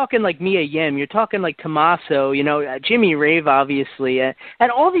when you're talking Mia Yim, you're talking Tommaso, Jimmy Rave, obviously,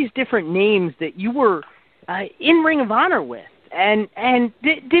 and all these different names that you were in Ring of Honor with, and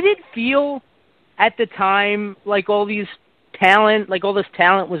did it feel at the time like all this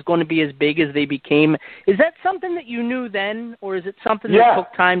talent was going to be as big as they became? Is that something that you knew then, or is it something that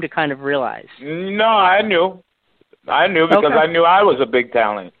took time to kind of realize? No, I knew because I knew I was a big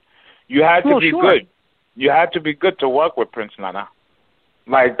talent. You had to be good. You had to be good to work with Prince Nana.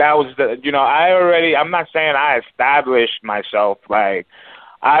 That was I'm not saying I established myself. I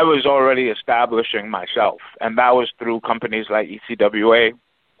was already establishing myself, and that was through companies like ECWA,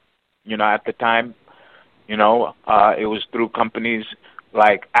 at the time. It was through companies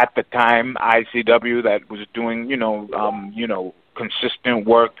like, at the time, ICW that was doing, consistent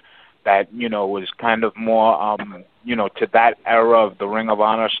work that, was kind of more, to that era of the Ring of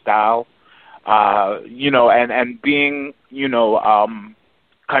Honor style, and being,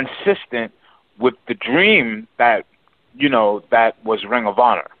 consistent with the dream that, that was Ring of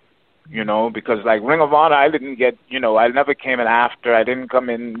Honor. Because Ring of Honor, I didn't get, I never came in after. I didn't come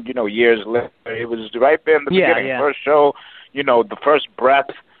in, years later. It was right there in the beginning. First show, the first breath,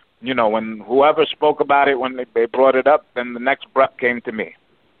 when whoever spoke about it, when they brought it up, then the next breath came to me.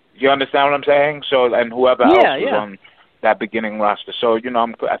 You understand what I'm saying? So, and whoever else was on that beginning roster. So,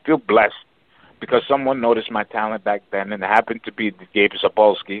 I feel blessed because someone noticed my talent back then, and it happened to be Gabe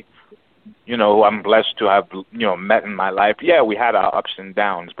Sapolsky. Who I'm blessed to have, met in my life. Yeah, we had our ups and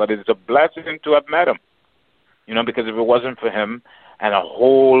downs, but it's a blessing to have met him. because if it wasn't for him and a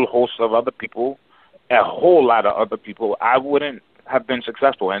whole host of other people, a whole lot of other people, I wouldn't have been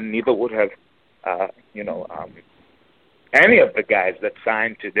successful, and neither would have, any of the guys that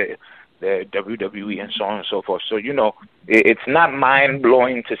signed to the WWE and so on and so forth. So, it's not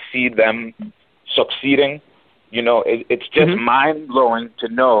mind-blowing to see them succeeding. It's just mind-blowing to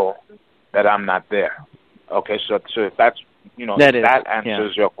know that I'm not there. Okay, so if that's, that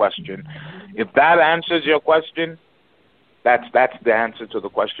answers your question. If that answers your question, that's the answer to the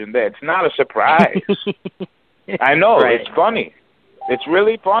question there. It's not a surprise. I know, right. It's funny. It's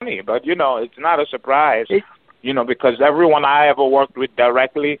really funny, but, it's not a surprise, because everyone I ever worked with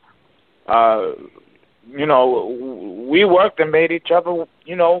directly, we worked and made each other,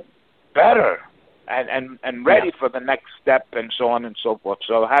 better and ready for the next step and so on and so forth.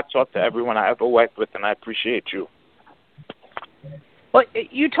 So hats off to everyone I ever worked with, and I appreciate you. Well,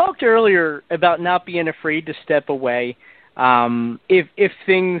 you talked earlier about not being afraid to step away if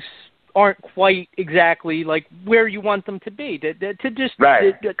things aren't quite exactly like where you want them to be, to just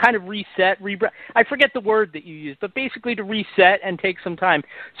right. to kind of reset, I forget the word that you used, but basically to reset and take some time.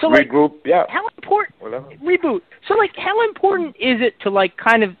 So regroup, yeah. How important reboot? So how important is it to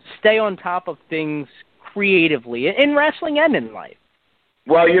kind of stay on top of things creatively in wrestling and in life?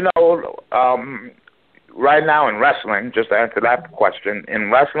 Well, right now in wrestling, just to answer that question, in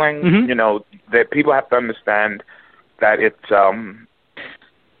wrestling, that people have to understand that it's a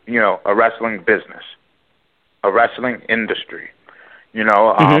wrestling business, a wrestling industry. You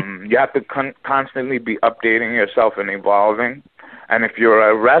have to constantly be updating yourself and evolving. And if you're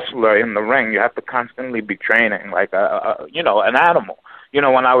a wrestler in the ring, you have to constantly be training like an animal.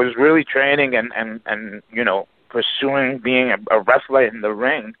 When I was really training and pursuing being a wrestler in the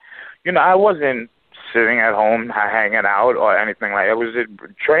ring, I wasn't sitting at home hanging out or anything like that. I was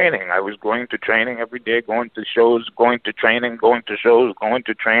training. I was going to training every day, going to shows, going to training, going to shows, going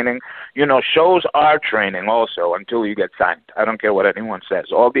to training. Shows are training also until you get signed. I don't care what anyone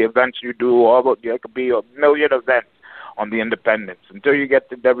says. All the events you do, there could be a million events on the independents. Until you get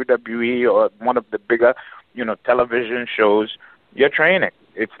to WWE or one of the bigger, television shows, you're training.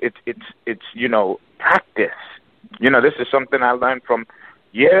 It's practice. This is something I learned from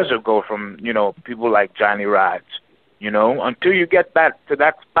years ago from, people like Johnny Rods, until you get to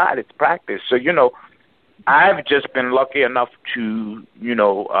that spot, it's practice. So, I've just been lucky enough to,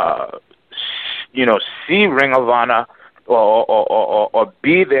 see Ring of Honor or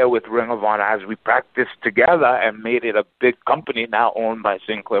be there with Ring of Honor as we practiced together and made it a big company now owned by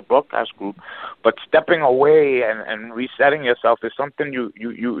Sinclair Broadcast Group. But stepping away and resetting yourself is something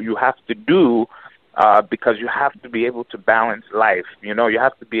you have to do. Because you have to be able to balance life. You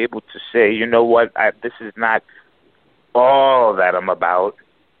have to be able to say, this is not all that I'm about.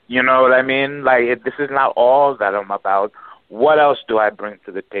 You know what I mean? This is not all that I'm about. What else do I bring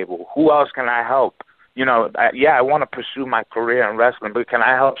to the table? Who else can I help? I want to pursue my career in wrestling, but can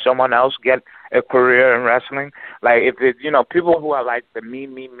I help someone else get a career in wrestling? If it's, people who are like the me,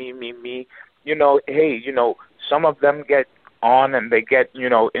 hey, some of them get on and they get,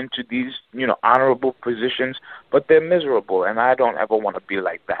 into these, honorable positions, but they're miserable, and I don't ever want to be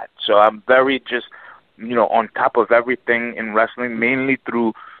like that. So I'm very just, on top of everything in wrestling, mainly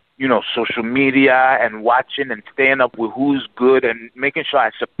through, social media and watching and staying up with who's good and making sure I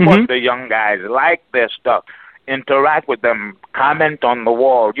support the young guys, like their stuff, interact with them, comment on the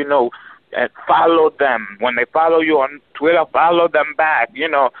wall, and follow them. When they follow you on Twitter, follow them back,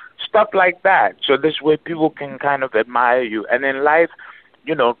 stuff like that. So this way people can kind of admire you. And in life,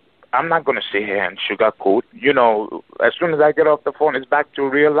 I'm not going to sit here and sugarcoat. As soon as I get off the phone, it's back to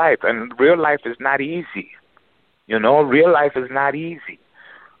real life. And real life is not easy. Real life is not easy.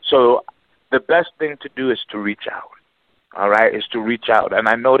 So the best thing to do is to reach out. All right, is to reach out. And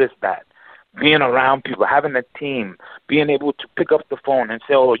I noticed that. Being around people, having a team, being able to pick up the phone and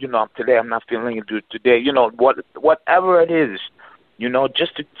say, today I'm not feeling it today. Whatever it is,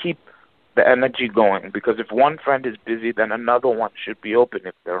 just to keep the energy going. Because if one friend is busy, then another one should be open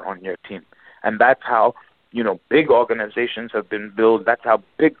if they're on your team. And that's how, big organizations have been built. That's how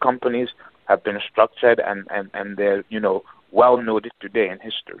big companies have been structured, and they're, well noted today in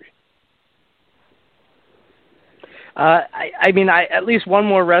history. At least one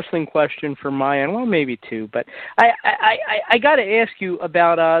more wrestling question for Mayan, well, maybe two, but I got to ask you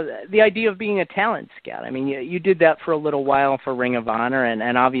about the idea of being a talent scout. You did that for a little while for Ring of Honor,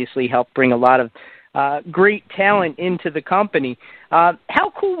 and obviously helped bring a lot of great talent into the company.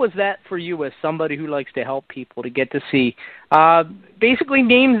 How cool was that for you as somebody who likes to help people to get to see basically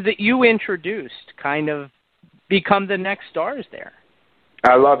names that you introduced kind of become the next stars there?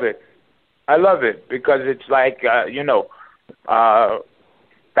 I love it. I love it because it's like,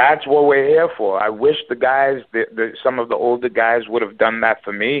 that's what we're here for. I wish the guys, some of the older guys would have done that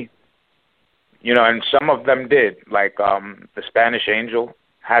for me. And some of them did, like the Spanish Angel.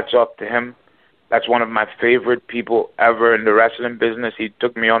 Hats off to him. That's one of my favorite people ever in the wrestling business. He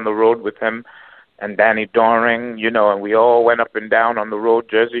took me on the road with him and Danny Doring, and we all went up and down on the road,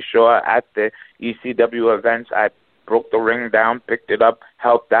 Jersey Shore, at the ECW events. I broke the ring down, picked it up,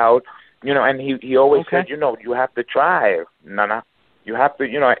 helped out, and he always said, you have to try, Nana. You have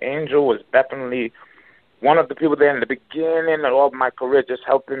to, Angel was definitely one of the people there in the beginning of all my career, just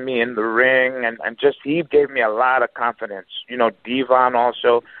helping me in the ring, and just he gave me a lot of confidence. Devon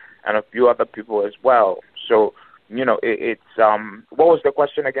also, and a few other people as well. So, it's what was the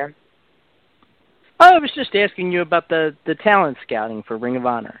question again? I was just asking you about the talent scouting for Ring of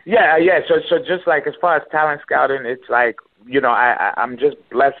Honor. Yeah. So just like as far as talent scouting, it's like, I'm just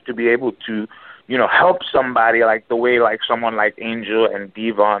blessed to be able to, help somebody like the way like someone like Angel and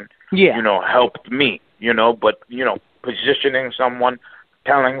Devon, helped me. But, positioning someone,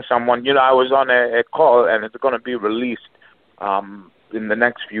 telling someone, I was on a call and it's going to be released in the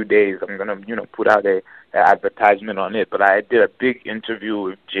next few days. I'm going to, put out a advertisement on it. But I did a big interview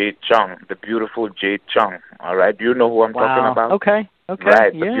with Jade Chung, the beautiful Jade Chung. All right. Do you know who I'm talking about? Okay.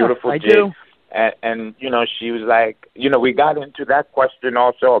 Right. Yeah, the beautiful I Jade. do. And, she was like, we got into that question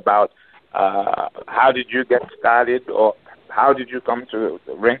also about how did you get started or how did you come to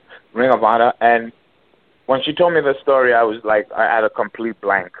the Ring of Honor? And when she told me the story, I was like, I had a complete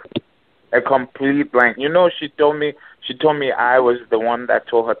blank. A complete blank. She told me I was the one that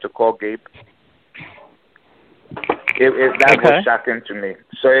told her to call Gabe. That was shocking to me.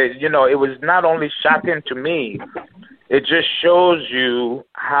 So, it was not only shocking to me, it just shows you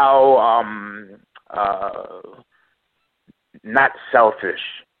how not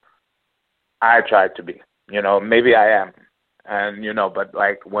selfish I tried to be. Maybe I am. And, but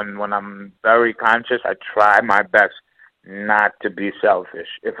like when I'm very conscious, I try my best not to be selfish.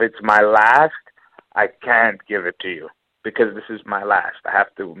 If it's my last, I can't give it to you because this is my last. I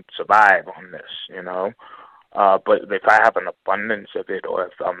have to survive on this, But if I have an abundance of it or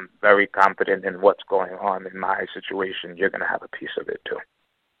if I'm very confident in what's going on in my situation, you're going to have a piece of it too.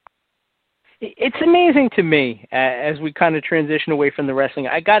 It's amazing to me as we kind of transition away from the wrestling.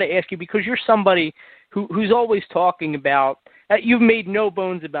 I got to ask you, because you're somebody who's always talking about, you've made no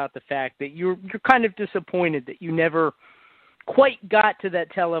bones about the fact that you're kind of disappointed that you never quite got to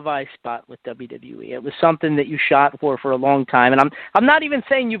that televised spot with WWE. It was something that you shot for a long time, and I'm not even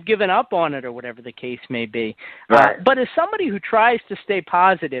saying you've given up on it or whatever the case may be. Right. But as somebody who tries to stay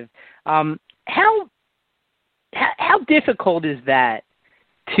positive, how difficult is that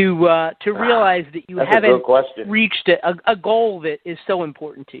to realize that you haven't reached a goal that is so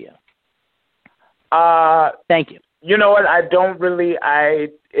important to you? Thank you. You know what? I don't really.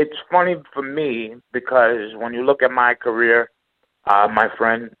 It's funny for me because when you look at my career, my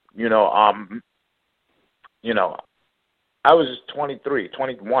friend, I was 23,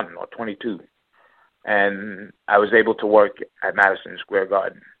 21, or 22, and I was able to work at Madison Square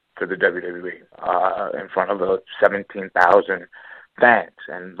Garden for the WWE in front of 17,000 fans,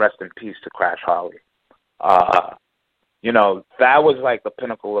 and rest in peace to Crash Holly. That was like the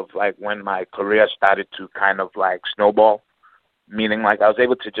pinnacle of like when my career started to kind of like snowball, meaning like I was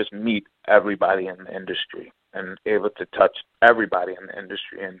able to just meet everybody in the industry and able to touch everybody in the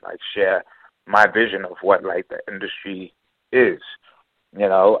industry and like share my vision of what like the industry is,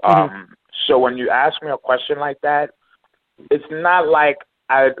 So when you ask me a question like that, it's not like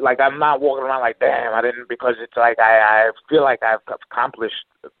I'm not walking around like, damn, I didn't, because it's like I feel like I've accomplished,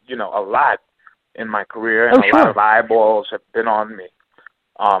 a lot in my career, and a lot of eyeballs have been on me.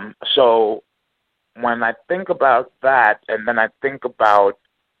 So when I think about that, and then I think about,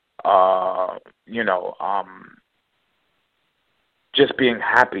 just being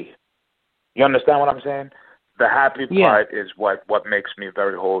happy. You understand what I'm saying? The happy part is what makes me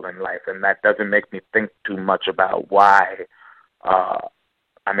very whole in life, and that doesn't make me think too much about why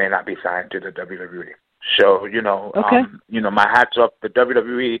I may not be signed to the WWE. So, my hats off to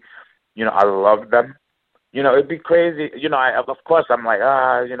WWE. I love them. It'd be crazy. Of course I'm like,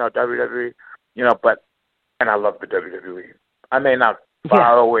 WWE, and I love the WWE. I may not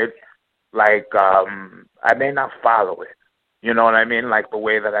follow it I may not follow it. You know what I mean? Like the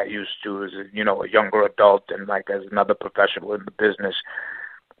way that I used to as, a younger adult and like as another professional in the business.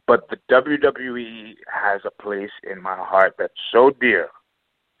 But the WWE has a place in my heart that's so dear.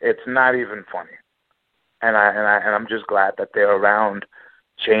 It's not even funny. And I'm just glad that they're around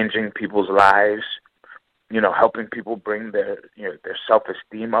changing people's lives, helping people bring their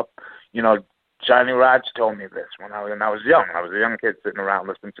self-esteem up. Johnny Rods told me this when I was young. I was a young kid sitting around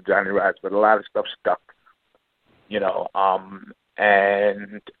listening to Johnny Rods, but a lot of stuff stuck.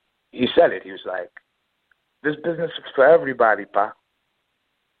 And he said it. He was like, "This business is for everybody, pa."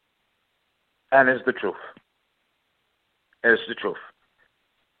 And it's the truth. It's the truth.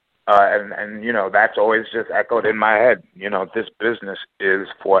 And that's always just echoed in my head. This business is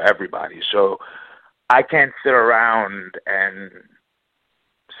for everybody. So I can't sit around and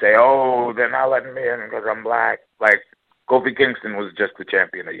say, "Oh, they're not letting me in because I'm black." Like Kofi Kingston was just the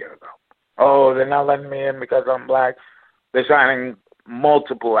champion a year ago. "Oh, they're not letting me in because I'm black." They're signing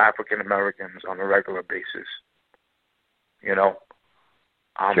multiple African Americans on a regular basis.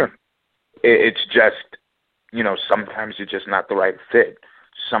 Sure. It's just, sometimes you're just not the right fit.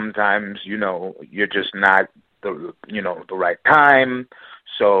 Sometimes, you're just not the right time.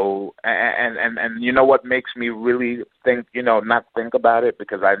 So, and what makes me really think, not think about it,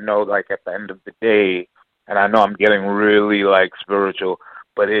 because I know, like, at the end of the day, and I know I'm getting really, like, spiritual,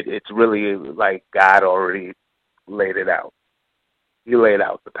 but it's really like God already laid it out. He laid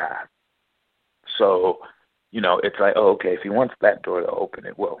out the path. So, it's like, oh, okay, if he wants that door to open,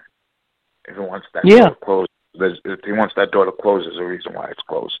 it will. If he wants that door to close, if he wants that door to close, there's a reason why it's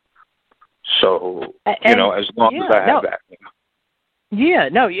closed. So, as long as I have that. Yeah,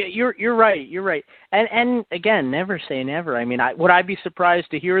 no, you're right. You're right. And again, never say never. I mean, would I be surprised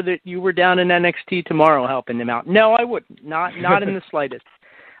to hear that you were down in NXT tomorrow helping them out? No, I wouldn't. Not in the slightest.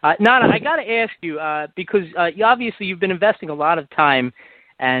 Nana, I got to ask you, because obviously you've been investing a lot of time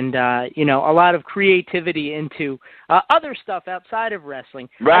and, a lot of creativity into other stuff outside of wrestling.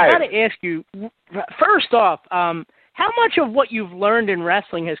 Right. I got to ask you, first off, how much of what you've learned in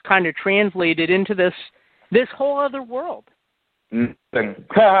wrestling has kind of translated into this whole other world? Nothing.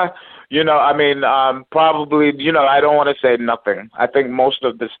 Probably, I don't want to say nothing. I think most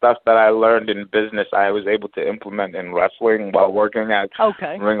of the stuff that I learned in business, I was able to implement in wrestling while working at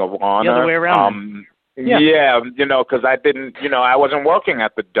Ring of Honor. The other way around. Because I didn't, I wasn't working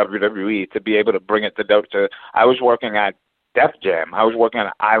at the WWE to be able to bring it to I was working at Def Jam. I was working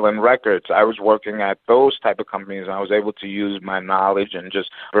at Island Records. I was working at those type of companies, and I was able to use my knowledge and just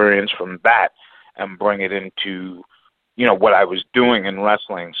experience from that and bring it into what I was doing in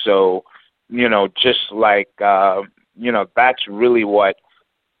wrestling. So, just like, that's really what,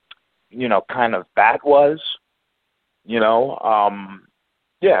 kind of that was,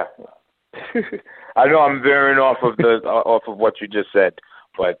 yeah. I know I'm veering off of what you just said,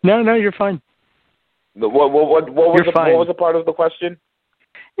 but no, you're fine. What was the part of the question?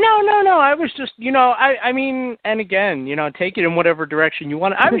 No. I was just, I mean, and again, take it in whatever direction you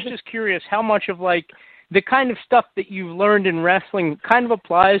want. I was just curious how much of like the kind of stuff that you've learned in wrestling kind of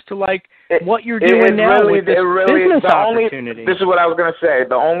applies to like what you're doing now with this business opportunity. This is what I was going to say.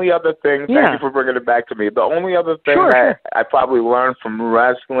 The only other thing, thank you for bringing it back to me. The only other thing that I probably learned from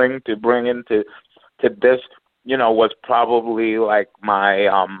wrestling to bring into this, was probably like my,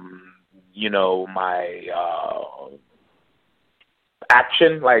 my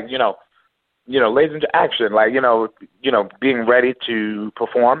action, like, ladies and action, like, being ready to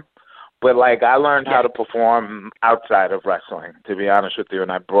perform. But, like, I learned how to perform outside of wrestling, to be honest with you,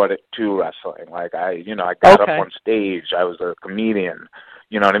 and I brought it to wrestling. Like, I got up on stage. I was a comedian.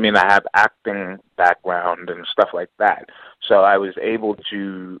 You know what I mean? I have acting background and stuff like that. So I was able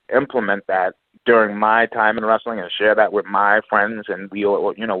to implement that during my time in wrestling and share that with my friends, and we,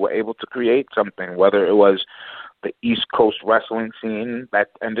 were able to create something, whether it was the East Coast wrestling scene that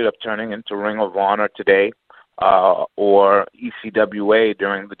ended up turning into Ring of Honor today, or ECWA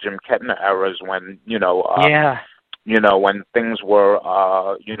during the Jim Kettner eras when, when things were,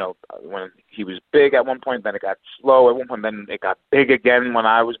 when he was big at one point, then it got slow at one point, then it got big again when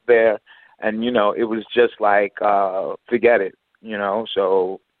I was there. And, it was just like, forget it,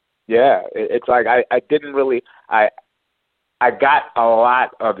 so yeah, it's like, I didn't really, I got a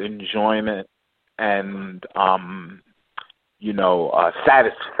lot of enjoyment and,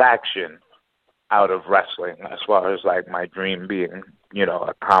 satisfaction out of wrestling, as far as like my dream being,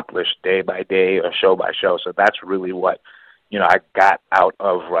 accomplished day by day or show by show. So that's really what, I got out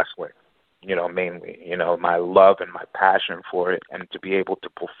of wrestling, mainly, my love and my passion for it, and to be able to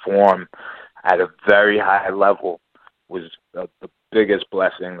perform at a very high level was the biggest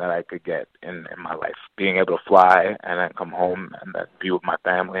blessing that I could get in my life. Being able to fly and then come home and then be with my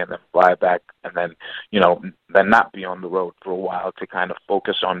family and then fly back and then, then not be on the road for a while to kind of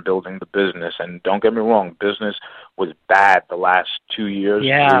focus on building the business. And don't get me wrong, business was bad the last 2 years.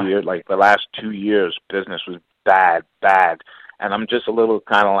 3 years, like the last 2 years, business was bad. And I'm just a little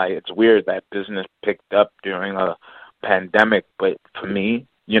kind of like, it's weird that business picked up during a pandemic, but for me,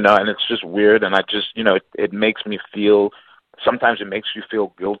 and it's just weird, and I just, it makes me feel, sometimes it makes you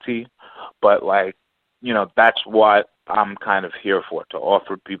feel guilty, but like, that's what I'm kind of here for, to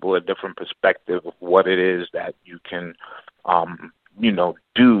offer people a different perspective of what it is that you can,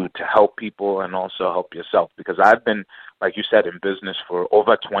 do to help people and also help yourself. Because I've been, like you said, in business for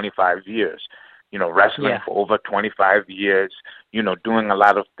over 25 years, wrestling for over 25 years, doing a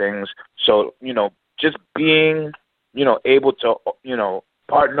lot of things. So, just being, able to,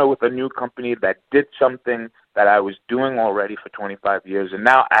 partner with a new company that did something that I was doing already for 25 years, and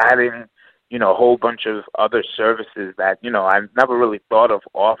now adding, a whole bunch of other services that, I never really thought of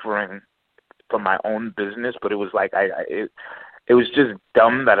offering for my own business, but it was like, it was just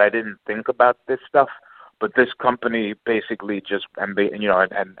dumb that I didn't think about this stuff. But this company basically just, and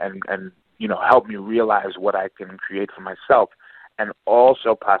help me realize what I can create for myself and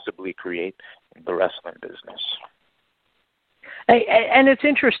also possibly create the wrestling business. And it's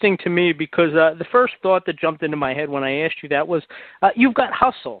interesting to me because the first thought that jumped into my head when I asked you that was, you've got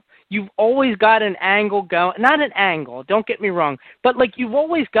hustle. You've always got an angle going, not an angle, don't get me wrong, but like you've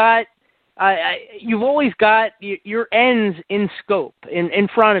always got your ends in scope, in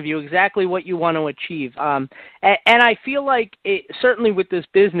front of you, exactly what you want to achieve. And I feel like, certainly with this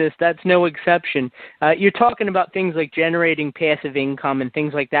business, that's no exception. You're talking about things like generating passive income and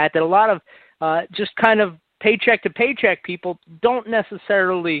things like that a lot of just kind of paycheck to paycheck people don't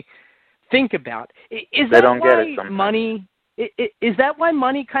necessarily think about. Is that why money? Is that why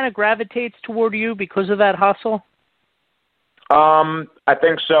money kind of gravitates toward you, because of that hustle? I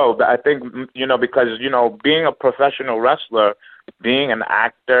think so. I think, because, being a professional wrestler, being an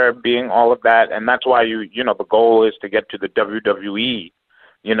actor, being all of that, and that's why the goal is to get to the WWE,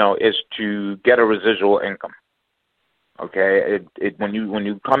 is to get a residual income. Okay? When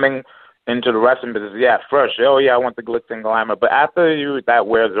you coming into the wrestling business, first, I want the glitz and glamour, but after that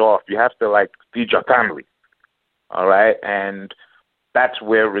wears off, you have to, like, feed your family. All right? And that's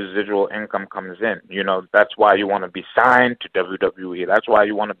where residual income comes in. That's why you want to be signed to WWE. That's why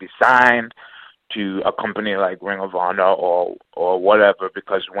you want to be signed to a company like Ring of Honor or whatever,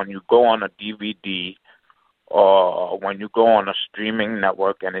 because when you go on a DVD or when you go on a streaming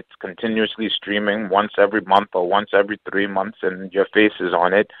network and it's continuously streaming once every month or once every 3 months and your face is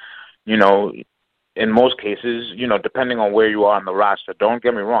on it, in most cases, depending on where you are on the roster, don't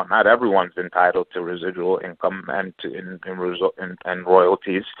get me wrong, not everyone's entitled to residual income and and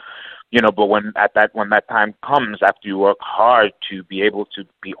royalties, but when that time comes, after you work hard to be able to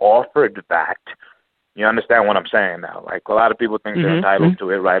be offered that, you understand what I'm saying now? Like, a lot of people think they're entitled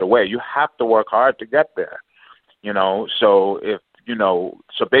to it right away. You have to work hard to get there, so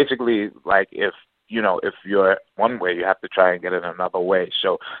so basically, like, if you're one way, you have to try and get it another way.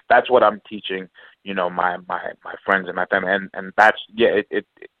 So that's what I'm teaching, my friends and my family. And that's, it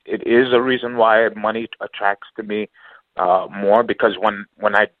is a reason why money attracts to me more, because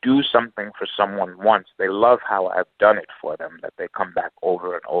when I do something for someone once, they love how I've done it for them, that they come back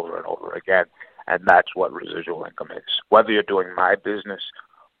over and over and over again. And that's what residual income is, whether you're doing my business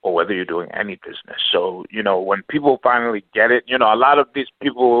or whether you're doing any business. So, when people finally get it, a lot of these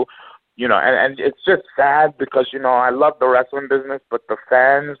people, and it's just sad because, I love the wrestling business, but the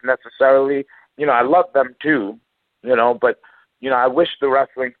fans necessarily, I love them too, but, I wish the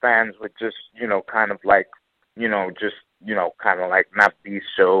wrestling fans would just, kind of like, just, kind of like not be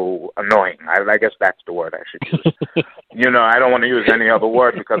so annoying. I guess that's the word I should use. I don't want to use any other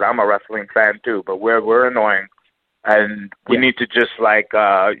word because I'm a wrestling fan too, but we're annoying, and we need to just like,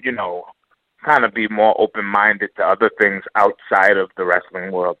 kind of be more open-minded to other things outside of the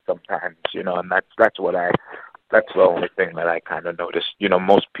wrestling world sometimes, and that's the only thing that I kind of noticed.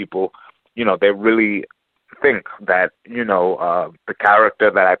 Most people, they really think that, the character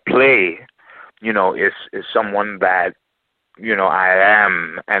that I play, is someone that, I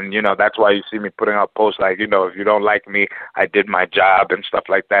am, and, that's why you see me putting out posts like, if you don't like me, I did my job and stuff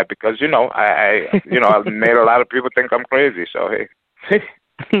like that, because, I I've made a lot of people think I'm crazy, so hey.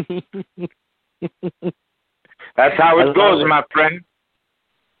 That's how it goes, my friend.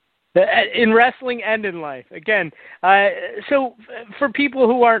 In wrestling and in life. Again, so for people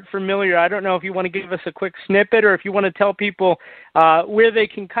who aren't familiar, I don't know if you want to give us a quick snippet or if you want to tell people where they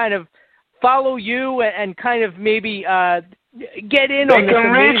can kind of follow you and kind of maybe get in on this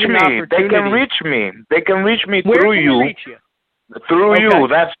amazing opportunity. They can reach me Where through can you. We reach you? Through you,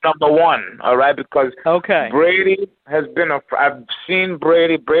 that's number one, all right? Because Brady has been I've seen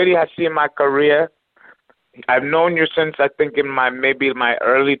Brady. Brady has seen my career I've known you since I think in my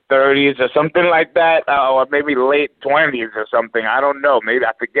early 30s or something like that, or maybe late 20s or something. I don't know. Maybe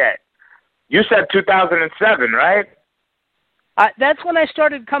I forget. You said 2007, right? That's when I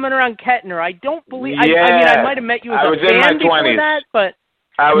started coming around Kettner. I don't believe. Yeah. I mean, I might have met you as a fan before that, but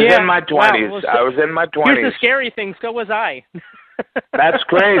I was in my 20s. Wow. I was in my 20s. Here's the scary thing. So was I. That's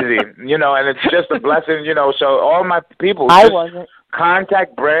crazy, and it's just a blessing, So all my people, I wasn't.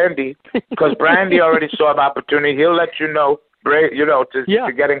 Contact Brandy, because Brandy already saw the opportunity. He'll let you know,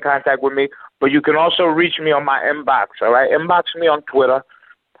 to get in contact with me. But you can also reach me on my inbox. All right, inbox me on Twitter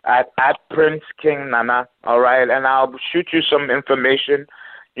at Prince King Nana. All right, and I'll shoot you some information.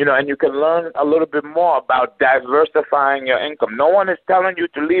 And you can learn a little bit more about diversifying your income. No one is telling you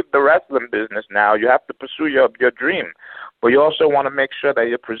to leave the wrestling business now. You have to pursue your dream. But you also want to make sure that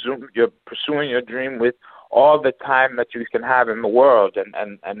you're pursuing your dream with all the time that you can have in the world.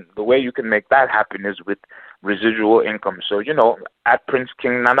 And the way you can make that happen is with residual income. So, at Prince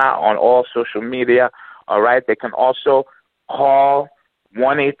King Nana on all social media, all right? They can also call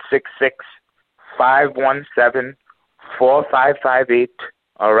 1-866-517-4558,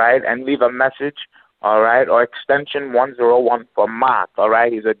 all right, and leave a message, all right, or extension 101 for Mark, all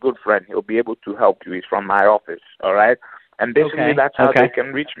right? He's a good friend. He'll be able to help you. He's from my office, all right? And basically that's how they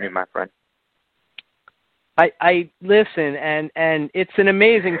can reach me, my friend. I listen, and it's an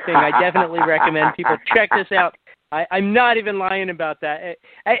amazing thing. I definitely recommend people check this out. I'm not even lying about that.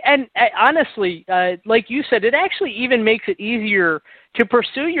 And honestly, like you said, it actually even makes it easier to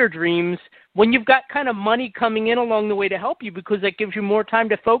pursue your dreams when you've got kind of money coming in along the way to help you, because that gives you more time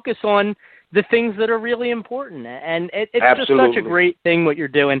to focus on the things that are really important. And it's just such a great thing what you're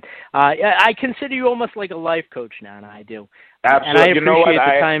doing. I consider you almost like a life coach now, and I do. Absolutely. And I appreciate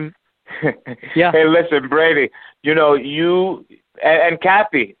the time. Yeah. Hey, listen, Brady, you and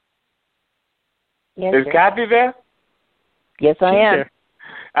Kathy. Yes, Is Kathy there? Yes, I am.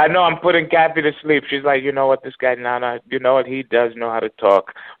 I know I'm putting Kathy to sleep. She's like, you know what, this guy, Nana, you know what, he does know how to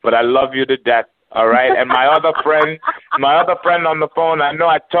talk. But I love you to death, all right? And my other friend on the phone, I know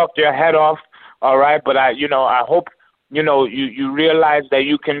I talked your head off, all right? But I hope, you realize that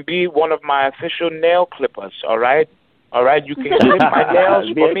you can be one of my official nail clippers, all right? All right, you can clip my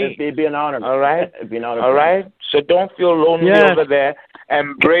nails for me. It'd be an honor. All right? It'd be an honor. All right? So don't feel lonely over there.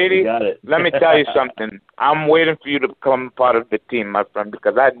 And Brady, let me tell you something. I'm waiting for you to become part of the team, my friend,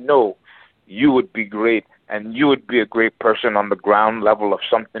 because I know you would be great, and you would be a great person on the ground level of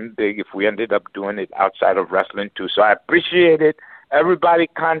something big if we ended up doing it outside of wrestling, too. So I appreciate it. Everybody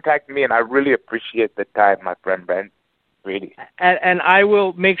contact me, and I really appreciate the time, my friend, Brady. And I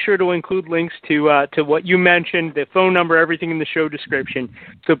will make sure to include links to what you mentioned, the phone number, everything in the show description,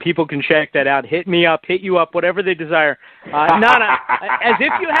 so people can check that out. Hit me up, hit you up, whatever they desire. Nana, as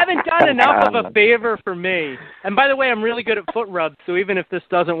if you haven't done enough of a favor for me. And by the way, I'm really good at foot rubs, so even if this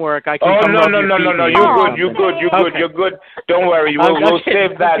doesn't work, I can. Oh no! You're good. Don't worry, we'll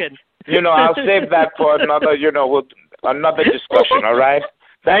save that. I'll save that for another. Another discussion. All right.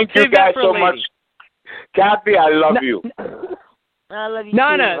 Thank you guys so much. Kathy, I love you. I love you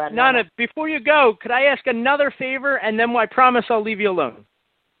Nana, too. Nana, before you go, could I ask another favor, and then I promise I'll leave you alone?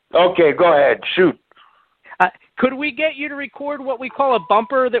 Okay, go ahead. Shoot. Could we get you to record what we call a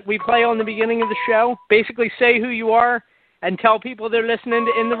bumper that we play on the beginning of the show? Basically say who you are and tell people they're listening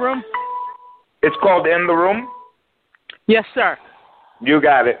to In the Room? It's called In the Room? Yes, sir. You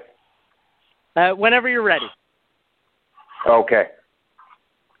got it. Whenever you're ready. Okay.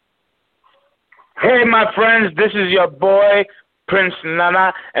 Hey, my friends, this is your boy, Prince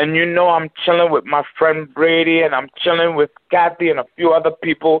Nana, and I'm chilling with my friend Brady, and I'm chilling with Kathy and a few other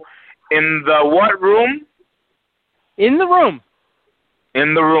people in the what room? In the room.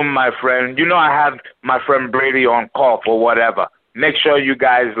 In the room, my friend. I have my friend Brady on call for whatever. Make sure you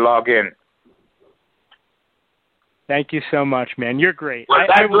guys log in. Thank you so much, man. You're great.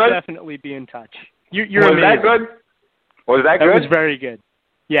 I will definitely be in touch. You're Was amazing. that good? Was that good? That was very good.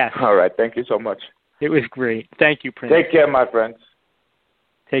 Yes. All right. Thank you so much. It was great. Thank you, Prince. Take care, my friends.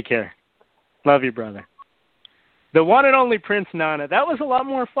 Take care. Love you, brother. The one and only Prince Nana. That was a lot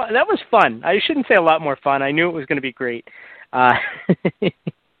more fun. That was fun. I shouldn't say a lot more fun. I knew it was going to be great. And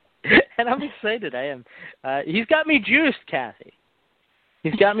I'm excited. I am. He's got me juiced, Kathy.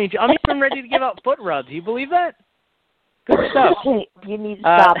 He's got me. I'm even ready to give out foot rubs. You believe that? Good stuff. You need to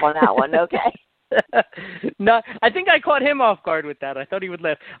stop on that one, okay? No, I think I caught him off guard with that. I thought he would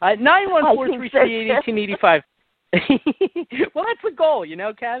laugh. 914-338-1885. Well, that's the goal,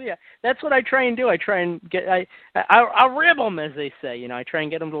 Cav. That's what I try and do. I try and I'll rib them, as they say. I try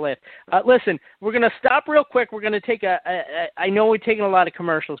and get them to laugh. Listen, we're going to stop real quick. We're going to take I know we're taking a lot of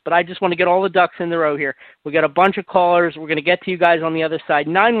commercials, but I just want to get all the ducks in the row here. We got a bunch of callers. We're going to get to you guys on the other side.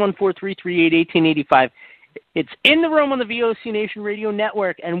 914-338-1885. It's In the Room on the VOC Nation Radio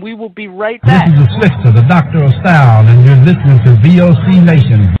Network, and we will be right back. This is the Slickster, the Doctor of Style, and you're listening to VOC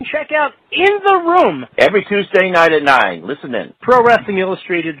Nation. Check out In the Room every Tuesday night at 9. Listen in. Pro Wrestling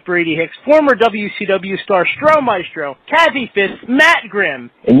Illustrated's Brady Hicks, former WCW star Stro Maestro, Kathy Fitz, Matt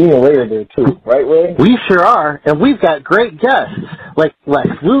Grimm. And you and Ray are there too, right, Ray? We sure are, and we've got great guests like Lex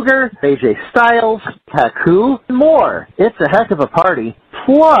Luger, AJ Styles, Haku, and more. It's a heck of a party.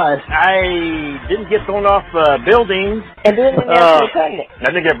 Plus, I didn't get thrown off buildings. And didn't I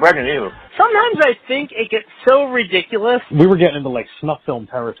didn't get pregnant either. Sometimes I think it gets so ridiculous. We were getting into like snuff film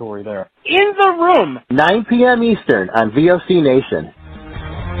territory there. In the Room. 9 p.m. Eastern on VOC Nation.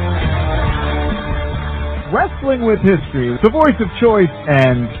 Wrestling with History, the voice of choice,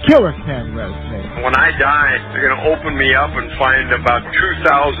 and Killer Ken Resnick. When I die, they're going to open me up and find about 2,000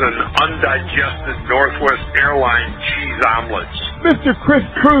 undigested Northwest Airlines cheese omelets. Mr. Chris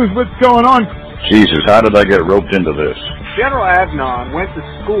Cruz, what's going on? Jesus, how did I get roped into this? General Adnan went to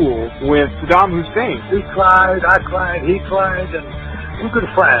school with Saddam Hussein. He cried, I cried, he cried, and we're good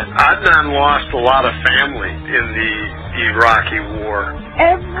friends. Adnan lost a lot of family in the Iraqi war.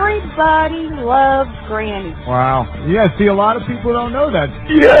 Everybody loves Granny. Wow. Yeah, see, a lot of people don't know that.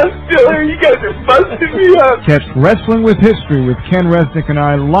 Yes, Diller, you guys are busting me up. Catch Wrestling with History with Ken Resnick and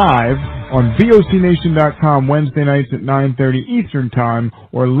I live on VOCNation.com Wednesday nights at 9:30 Eastern Time,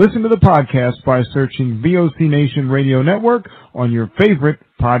 or listen to the podcast by searching VOC Nation Radio Network on your favorite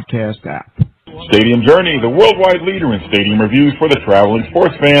podcast app. Stadium Journey, the worldwide leader in stadium reviews for the traveling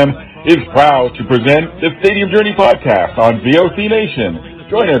sports fan, is proud to present the Stadium Journey podcast on VOC Nation.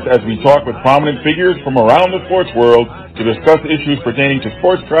 Join us as we talk with prominent figures from around the sports world to discuss issues pertaining to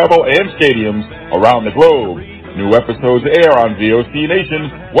sports travel and stadiums around the globe. New episodes air on VOC Nation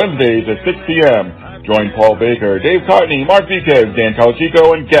Wednesdays at 6 p.m. Join Paul Baker, Dave Cotney, Mark Viquez, Dan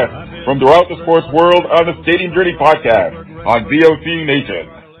Calachico, and guests from throughout the sports world on the Stadium Journey podcast on VOC Nation.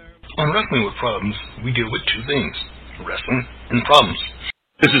 On Wrestling with Problems, we deal with two things: wrestling and problems.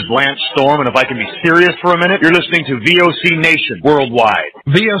 This is Lance Storm, and if I can be serious for a minute, you're listening to VOC Nation Worldwide.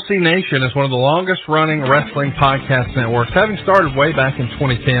 VOC Nation is one of the longest-running wrestling podcast networks, having started way back in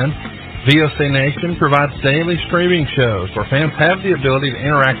 2010. VOC Nation provides daily streaming shows where fans have the ability to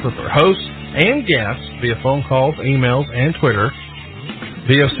interact with their hosts and guests via phone calls, emails, and Twitter.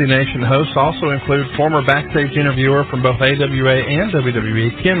 VOC Nation hosts also include former backstage interviewer from both AWA and WWE,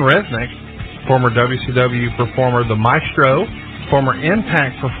 Ken Resnick, former WCW performer The Maestro, former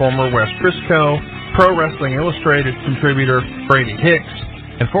Impact performer Wes Briscoe, Pro Wrestling Illustrated contributor Brady Hicks,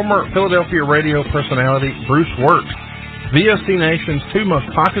 and former Philadelphia radio personality Bruce Wirt. VOC Nation's two most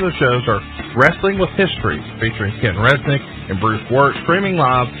popular shows are Wrestling with History, featuring Ken Resnick and Bruce Wirt, streaming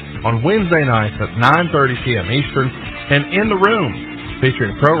live on Wednesday nights at 9:30 p.m. Eastern, and In the Room,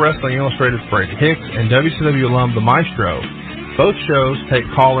 featuring Pro Wrestling Illustrated's Brady Hicks and WCW alum The Maestro. Both shows take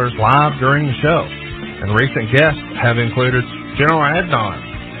callers live during the show, and recent guests have included General Adnan,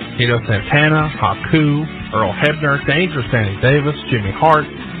 Tito Santana, Haku, Earl Hebner, Dangerous Danny Davis, Jimmy Hart,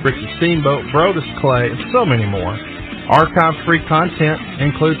 Ricky Steamboat, Brodus Clay, and so many more. Archive-free content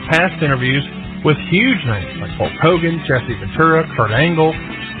includes past interviews with huge names like Hulk Hogan, Jesse Ventura, Kurt Angle,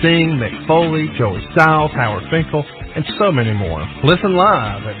 Sting, Mick Foley, Joey Styles, Howard Finkel, and so many more. Listen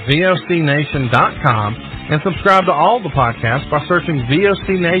live at VOCNation.com and subscribe to all the podcasts by searching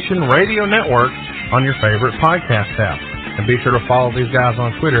VOC Nation Radio Network on your favorite podcast app. And be sure to follow these guys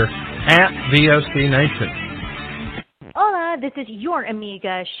on Twitter at VOC Nation. Hola, this is your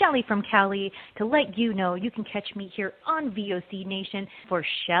amiga, Shelly from Cali, to let you know you can catch me here on VOC Nation for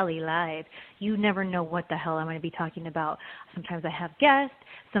Shelly Live. You never know what the hell I'm going to be talking about. Sometimes I have guests.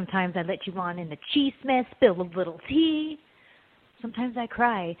 Sometimes I let you on in the cheese-mess, spill a little tea. Sometimes I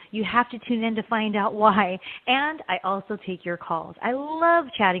cry. You have to tune in to find out why. And I also take your calls. I love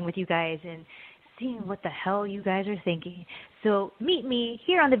chatting with you guys and seeing what the hell you guys are thinking. So meet me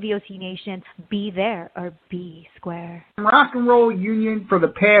here on the VOC Nation. Be there or be square. Rock and Roll Union for the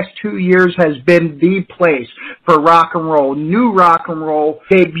past 2 years has been the place for rock and roll, new rock and roll,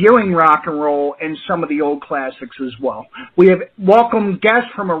 debuting rock and roll, and some of the old classics as well. We have welcomed guests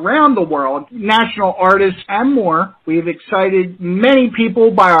from around the world, national artists, and more. We have excited many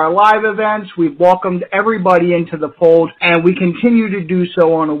people by our live events. We've welcomed everybody into the fold, and we continue to do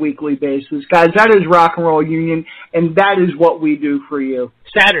so on a weekly basis. Guys, that is Rock and Roll Union, and that is what what we do for you.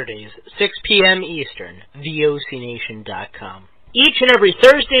 Saturdays, 6 p.m. Eastern, VOCNation.com. Each and every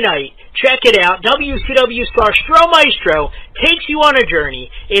Thursday night, check it out, WCW star Stro Maestro takes you on a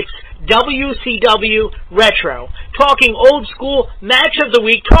journey. It's WCW Retro, talking old school match of the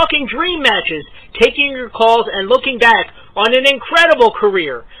week, talking dream matches, taking your calls and looking back on an incredible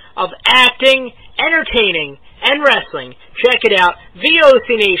career of acting, entertaining, and wrestling. Check it out,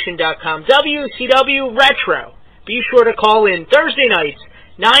 VOCNation.com, WCW Retro. Be sure to call in Thursday nights,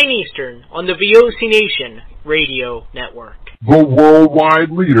 9 Eastern, on the VOC Nation Radio Network. The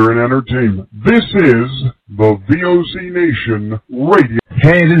worldwide leader in entertainment. This is the VOC Nation Radio.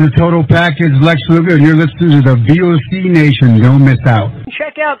 Hey, this is Total Package, Lex Luger, and you're listening to the VOC Nation. Don't miss out.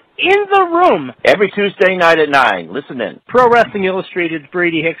 Check out In the Room every Tuesday night at 9. Listen in. Pro Wrestling Illustrated's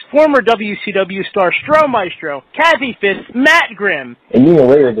Brady Hicks, former WCW star Stro Maestro, Kathy Fitz, Matt Grimm. And you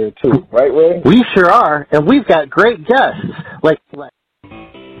and Ray are there too, right, Ray? We sure are, and we've got great guests like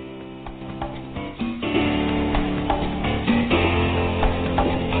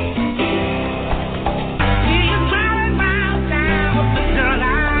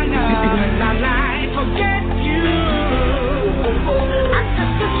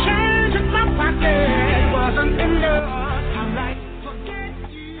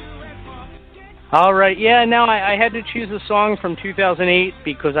All right, yeah, now I had to choose a song from 2008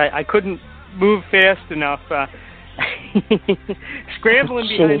 because I couldn't move fast enough. Scrambling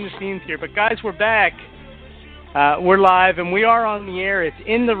behind the scenes here. But, guys, we're back. We're live, and we are on the air. It's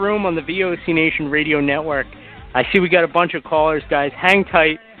In the Room on the VOC Nation Radio Network. I see we got a bunch of callers, guys. Hang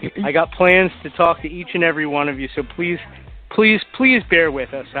tight. I got plans to talk to each and every one of you, so please bear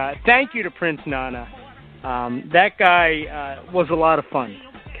with us. Thank you to Prince Nana. That guy was a lot of fun.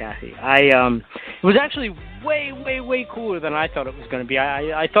 Kathy. It was actually way cooler than I thought it was going to be.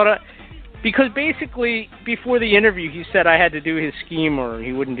 I thought because basically before the interview he said I had to do his scheme or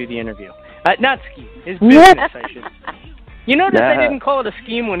he wouldn't do the interview. Not scheme, his business. I should. You noticed I didn't call it a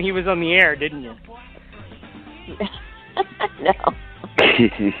scheme when he was on the air, didn't you? No.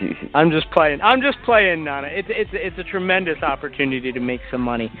 I'm just playing, Nana. It's a tremendous opportunity to make some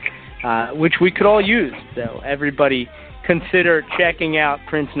money, which we could all use. So everybody, consider checking out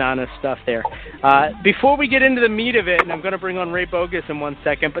Prince Nana's stuff there. Before we get into the meat of it, and I'm going to bring on Ray Bogus in 1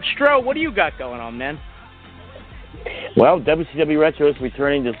 second, but Stro, what do you got going on, man? Well, WCW Retro is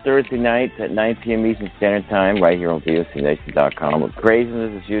returning this Thursday night at 9 p.m. Eastern Standard Time right here on VOCNation.com with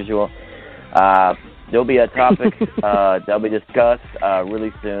craziness as usual. There'll be a topic that'll be discussed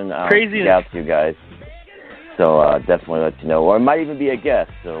really soon. Craziness. Out to you guys. So definitely let you know. Or it might even be a guest,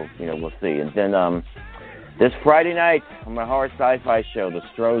 so, we'll see. And then this Friday night on my horror sci-fi show, The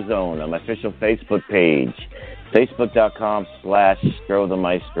Stro Zone, on my official Facebook page, facebook.com/Stro the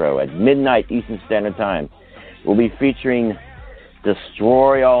Maestro, at midnight Eastern Standard Time. We'll be featuring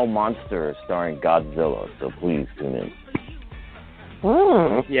Destroy All Monsters starring Godzilla, so please tune in.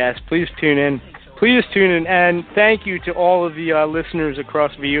 Yes, please tune in. Please tune in, and thank you to all of the listeners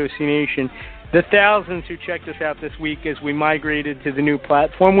across VOC Nation, the thousands who checked us out this week as we migrated to the new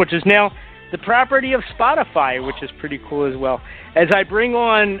platform, which is now the property of Spotify, which is pretty cool as well. As I bring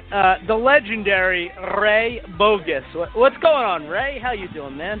on the legendary Ray Bogus. What's going on, Ray? How you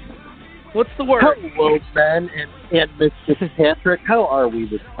doing, man? What's the word? Hello, Ben and Mr. Patrick. How are we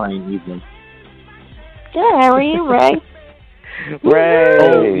this fine evening? Good. How are you, Ray?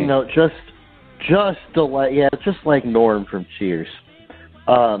 Ray. Oh, just like Norm from Cheers.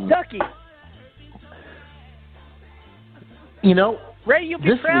 Ducky. Ray, you'll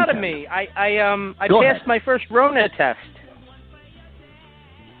be proud of me. I passed my first Rona test.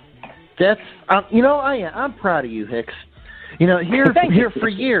 That's I'm proud of you, Hicks. Here for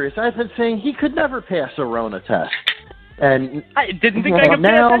years I've been saying he could never pass a Rona test, and I didn't think I could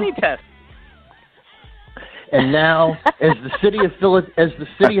pass any test. And now, as the city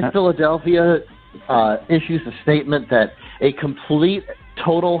of Philadelphia issues a statement that a complete,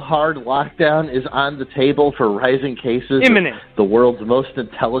 total hard lockdown is on the table for rising cases imminent. Of the world's most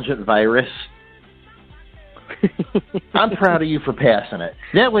intelligent virus, I'm proud of you for passing it.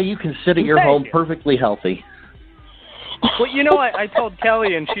 That way you can sit at your home perfectly healthy. Well, I told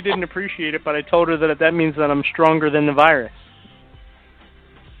Kelly, and she didn't appreciate it, but I told her that means that I'm stronger than the virus.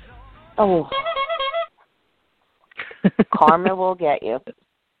 Oh. Karma will get you.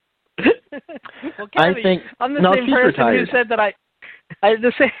 Well, Kelly, I'm the same person who said that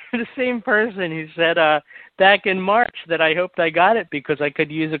the same person who said back in March that I hoped I got it because I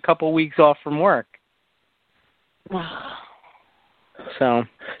could use a couple weeks off from work. So,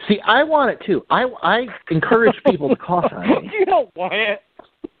 see, I want it too. I encourage people to cough on me. You don't want it.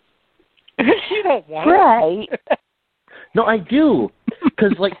 You don't want right. it. No, I do.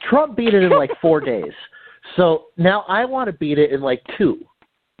 Because, like, Trump beat it in, like, 4 days. So now I want to beat it in, like, 2.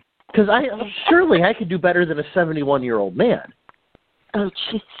 Because surely I could do better than a 71-year-old man. Oh,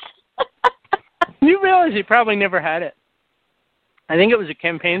 jeez. You realize he probably never had it. I think it was a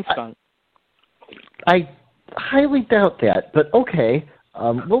campaign stunt. I highly doubt that, but okay.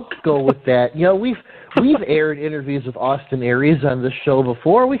 We'll go with that. You know, we've aired interviews with Austin Aries on this show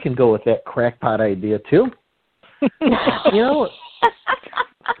before. We can go with that crackpot idea, too. You know...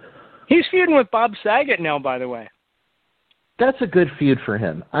 He's feuding with Bob Saget now, by the way. That's a good feud for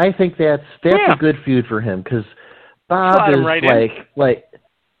him. I think that's a good feud for him because Bob is like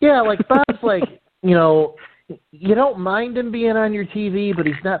Bob's like, you know, you don't mind him being on your TV, but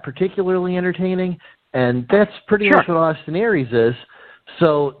he's not particularly entertaining, and that's pretty much what Austin Aries is.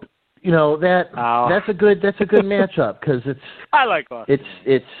 So, you know, that's a good matchup because I like Austin.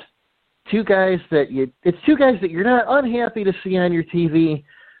 It's two guys that you're not unhappy to see on your TV.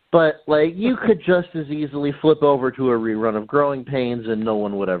 But, like, you could just as easily flip over to a rerun of Growing Pains and no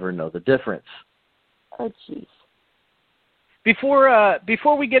one would ever know the difference. Oh, jeez.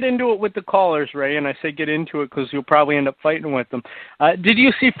 Before we get into it with the callers, Ray, and I say get into it because you'll probably end up fighting with them, did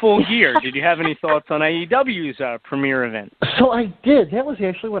you see Full Gear? Did you have any thoughts on AEW's premiere event? So I did. That was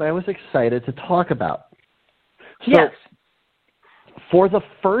actually what I was excited to talk about. So, yes. For the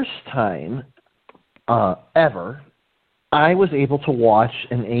first time ever, I was able to watch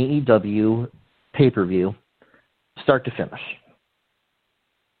an AEW pay-per-view start to finish.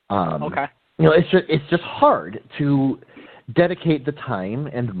 Okay. You know, it's just hard to dedicate the time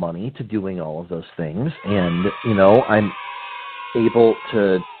and money to doing all of those things, and you know, I'm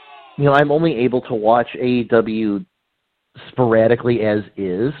only able to watch AEW sporadically as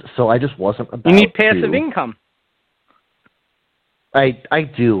is, so I just wasn't about. You need passive income. I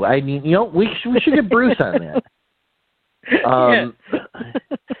do. I mean, you know, we should get Bruce on that.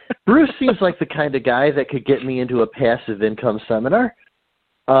 Bruce seems like the kind of guy that could get me into a passive income seminar.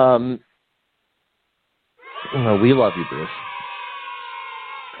 We love you, Bruce.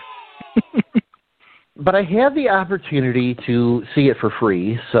 But I had the opportunity to see it for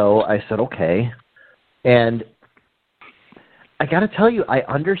free, so I said okay. And I got to tell you, I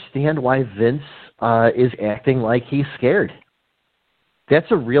understand why Vince is acting like he's scared. That's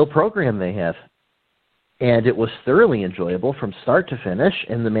a real program they have. And it was thoroughly enjoyable from start to finish,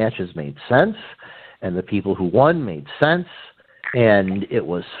 and the matches made sense, and the people who won made sense, and it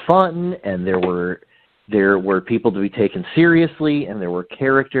was fun, and there were people to be taken seriously, and there were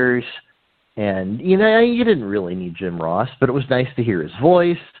characters, and you know, you didn't really need Jim Ross, but it was nice to hear his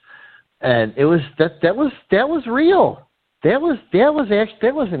voice, and it was that was real. That was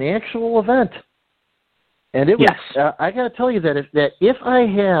an actual event, and it was. I got to tell you that if I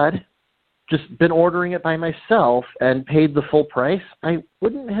had just been ordering it by myself and paid the full price, I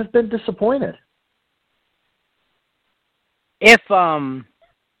wouldn't have been disappointed.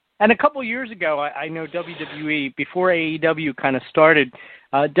 And a couple years ago, I know WWE, before AEW kind of started,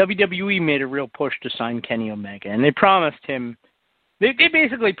 WWE made a real push to sign Kenny Omega, and they promised him, they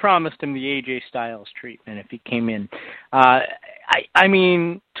basically promised him the AJ Styles treatment if he came in. I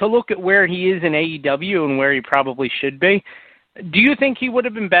mean, to look at where he is in AEW and where he probably should be, do you think he would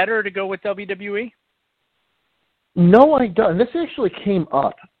have been better to go with WWE? No, I don't. This actually came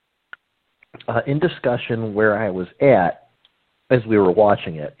up in discussion where I was at as we were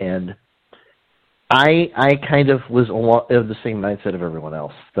watching it, and I kind of was of the same mindset of everyone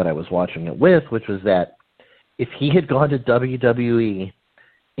else that I was watching it with, which was that if he had gone to WWE,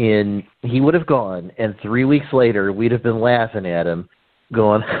 he would have gone, and 3 weeks later we'd have been laughing at him,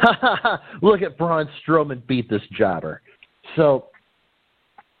 going, "Ha ha ha! Look at Braun Strowman beat this jobber." So,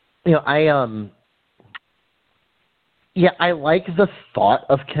 you know, I like the thought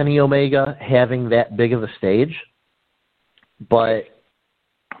of Kenny Omega having that big of a stage, but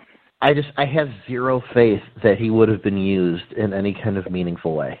I have zero faith that he would have been used in any kind of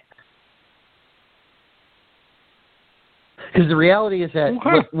meaningful way. Because the reality is that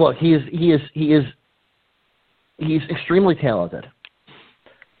look, he's extremely talented,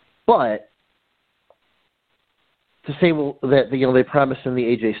 but to say that they promised him the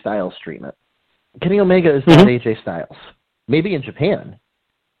AJ Styles treatment. Kenny Omega is not AJ Styles. Maybe in Japan,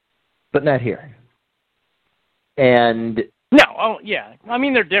 but not here. And no, I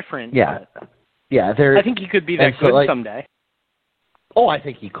mean they're different. Yeah. I think he could be that good someday. Oh, I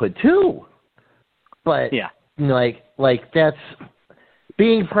think he could too. But like that's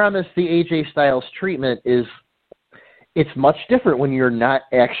being promised the AJ Styles treatment it's much different when you're not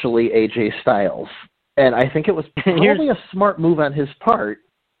actually AJ Styles. And I think it was probably a smart move on his part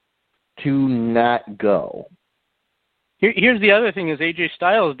to not go. Here's the other thing: is AJ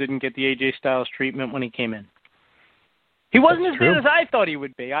Styles didn't get the AJ Styles treatment when he came in. He wasn't as good as I thought he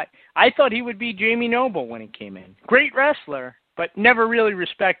would be. I thought he would be Jamie Noble when he came in. Great wrestler, but never really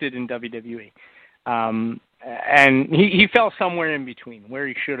respected in WWE. And he fell somewhere in between where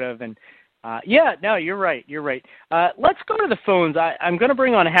he should have. And you're right. Let's go to the phones. I'm going to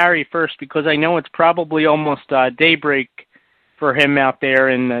bring on Harry first because I know it's probably almost daybreak for him out there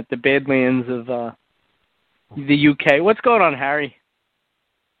in the Badlands of the UK. What's going on, Harry?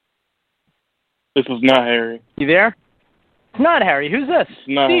 This is not Harry. You there? It's not Harry. Who's this?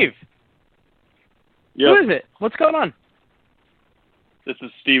 No. Steve. Yep. Who is it? What's going on? This is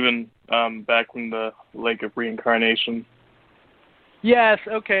Steven, back from the Lake of Reincarnation. Yes,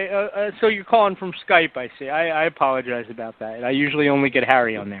 okay. So you're calling from Skype, I see. I apologize about that. I usually only get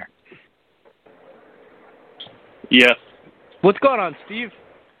Harry on there. Yes. What's going on, Steve?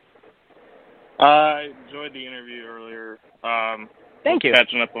 I enjoyed the interview earlier. Thank you.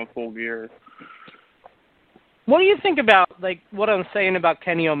 Catching up on Full Gear. What do you think about, what I'm saying about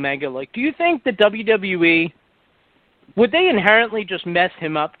Kenny Omega? Do you think the WWE, would they inherently just mess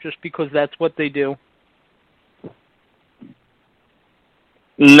him up just because that's what they do?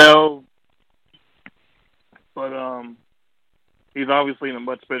 No. But, he's obviously in a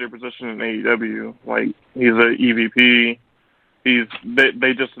much better position in AEW. He's an EVP.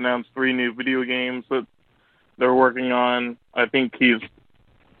 They just announced 3 new video games that they're working on. I think he's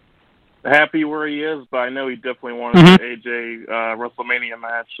happy where he is, but I know he definitely wanted the AJ WrestleMania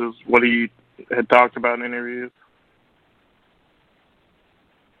match, is what he had talked about in interviews.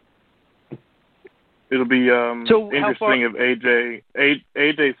 It'll be interesting if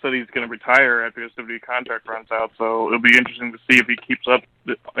AJ said he's going to retire after his WWE contract runs out, so it'll be interesting to see if he keeps up,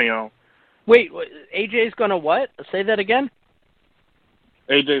 Wait, AJ's going to what? Say that again?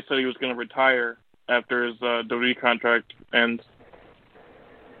 AJ said he was going to retire after his WWE contract ends.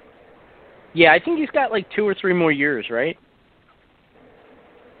 Yeah, I think he's got 2 or 3 more years, right?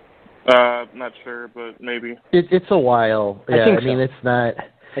 Not sure, but maybe. It's a while. Yeah, I mean, it's not.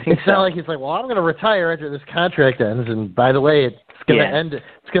 It's not like he's like, well, I'm going to retire after this contract ends, and by the way, it's going to end.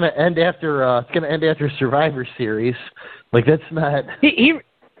 It's going to end after Survivor Series. That's not. He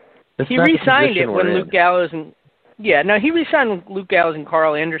re-signed it when Luke Gallows and he re-signed when Luke Gallows and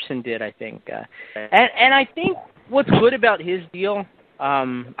Carl Anderson did, I think. And I think what's good about his deal.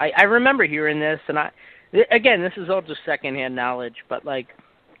 I remember hearing this, and again, this is all just secondhand knowledge, but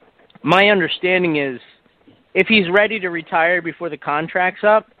my understanding is if he's ready to retire before the contract's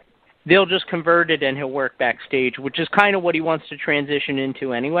up, they'll just convert it and he'll work backstage, which is kind of what he wants to transition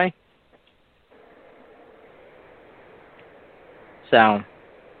into anyway. So,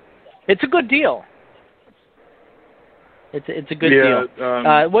 it's a good deal. It's a good deal.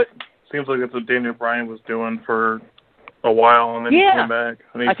 What seems like that's what Daniel Bryan was doing for a while, and then he came back.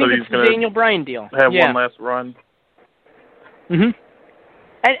 And he I think it's the Daniel Bryan deal. Have one last run. Mhm.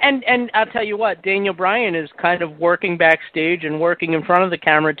 And I'll tell you what, Daniel Bryan is kind of working backstage and working in front of the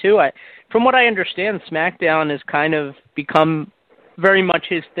camera too. From what I understand, SmackDown has kind of become very much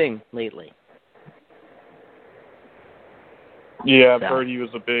his thing lately. Yeah, I've heard he was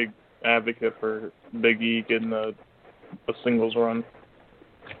a big advocate for Big E getting a singles run.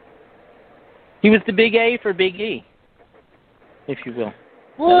 He was the big A for Big E, if you will.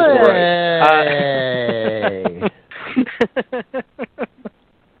 Way.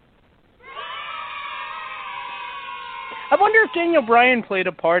 I wonder if Daniel Bryan played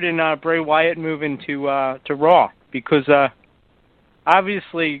a part in Bray Wyatt moving to Raw, because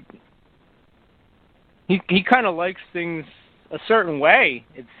obviously he kind of likes things a certain way,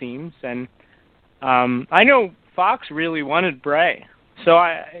 it seems, and I know Fox really wanted Bray, so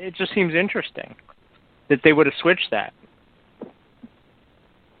it just seems interesting that they would have switched that.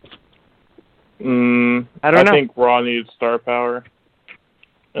 I don't know. I think Raw needs star power,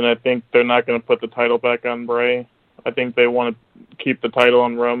 and I think they're not going to put the title back on Bray. I think they want to keep the title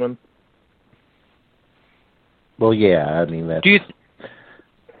on Roman. Well, yeah, I mean that's.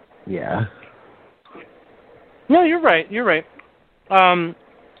 Yeah. No, you're right. And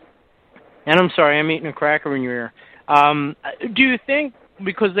I'm sorry, I'm eating a cracker in your ear. Do you think,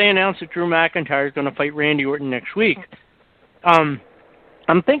 because they announced that Drew McIntyre is going to fight Randy Orton next week, I'm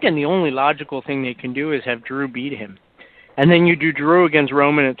thinking the only logical thing they can do is have Drew beat him. And then you do Drew against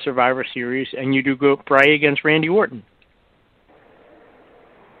Roman at Survivor Series, and you do Bray against Randy Orton.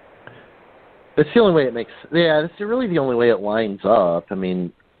 That's the only way it makes. Yeah, that's really the only way it lines up. I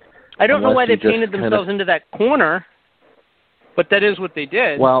mean, I don't know why they painted themselves into that corner, but that is what they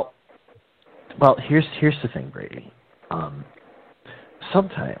did. Well, here's the thing, Brady.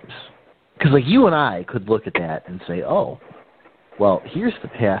 Sometimes Because like you and I could look at that and say, oh, well, here's the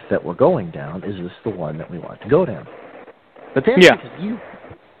path that we're going down. Is this the one that we want to go down? But that's because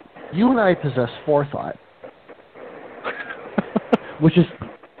you and I possess forethought, which is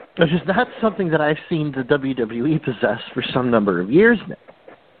not something that I've seen the WWE possess for some number of years now.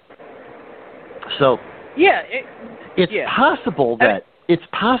 So it's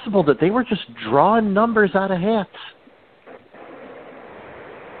possible that they were just drawing numbers out of hats.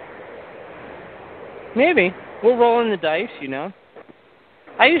 Maybe. We're rolling the dice, you know.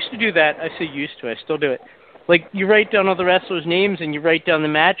 I used to do that. I say used to. I still do it. Like, you write down all the wrestlers' names and you write down the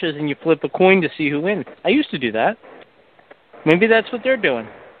matches and you flip a coin to see who wins. I used to do that. Maybe that's what they're doing.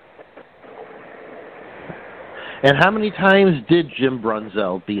 And how many times did Jim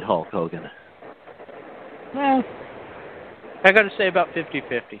Brunzell beat Hulk Hogan? Well, I got to say about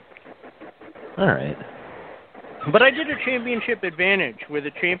 50-50. All right. But I did a championship advantage where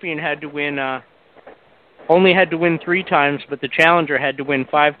the champion had to win, only had to win 3 times, but the challenger had to win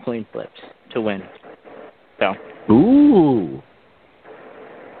 5 clean flips to win. So. Ooh.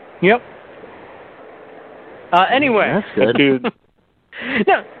 Yep. Anyway. That's good. Dude.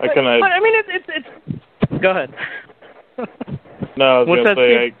 No, but I mean, it's Go ahead. No, I was gonna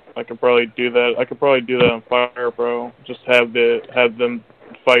say I could probably do that. I could probably do that on Fire Pro. Just have them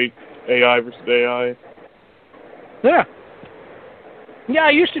fight AI versus AI. Yeah. Yeah,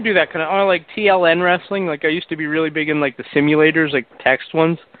 I used to do that kind of, or like TLN wrestling. Like I used to be really big in like the simulators, like text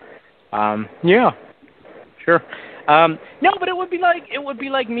ones. Yeah. Sure. No, but it would be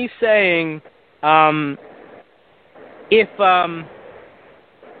like me saying, it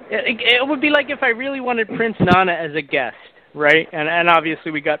would be like if I really wanted Prince Nana as a guest, right? And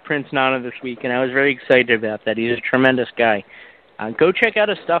obviously we got Prince Nana this week, and I was very excited about that. He's a tremendous guy. Go check out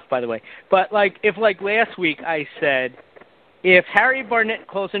his stuff, by the way. But like if like last week I said, if Harry Barnett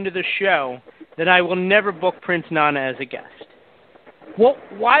calls into the show, then I will never book Prince Nana as a guest. Well,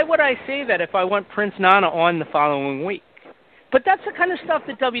 why would I say that if I want Prince Nana on the following week? But that's the kind of stuff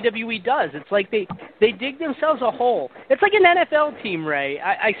that WWE does. It's like they dig themselves a hole. It's like an NFL team, Ray.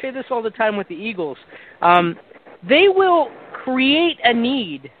 I say this all the time with the Eagles. They will create a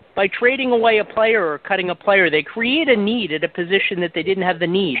need by trading away a player or cutting a player. They create a need at a position that they didn't have the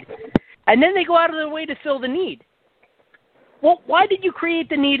need. And then they go out of their way to fill the need. Well, why did you create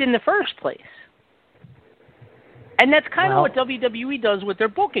the need in the first place? And that's kind of what WWE does with their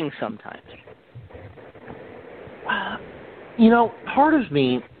bookings sometimes. You know, part of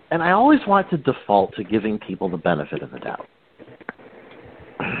me, and I always want to default to giving people the benefit of the doubt.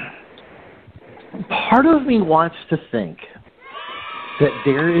 Part of me wants to think that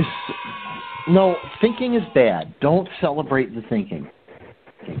there is... No, thinking is bad. Don't celebrate the thinking.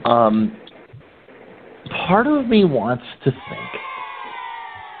 Part of me wants to think...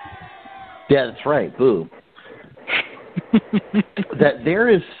 Yeah, that's right, boo. That there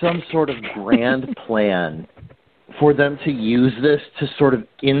is some sort of grand plan for them to use this to sort of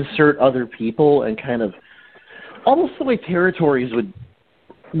insert other people and kind of almost the way territories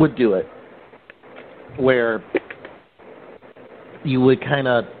would do it, where you would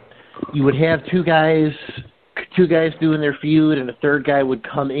have two guys doing their feud, and a third guy would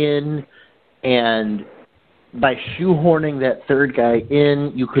come in, and by shoehorning that third guy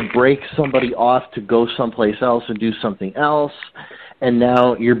in, you could break somebody off to go someplace else and do something else. And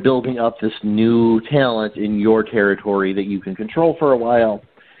now you're building up this new talent in your territory that you can control for a while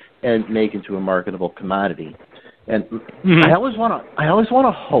and make into a marketable commodity. And I always want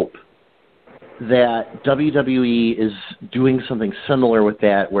to hope that WWE is doing something similar with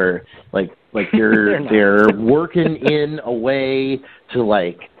that, where like they're working in a way to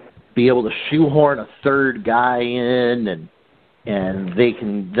like be able to shoehorn a third guy in, and they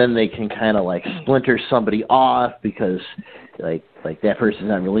can kind of like splinter somebody off because like that person's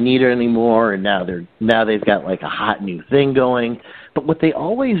not really needed anymore, and now they've got like a hot new thing going. But what they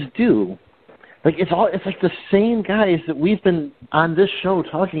always do, like it's like the same guys that we've been on this show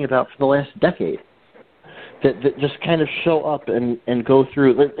talking about for the last decade, that just kind of show up and go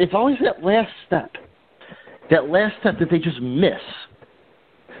through. It's always that last step that they just miss.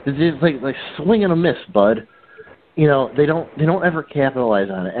 It's like swing and a miss, bud. You know, they don't ever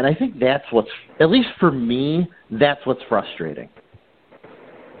capitalize on it, and I think that's what's, at least for me, that's what's frustrating.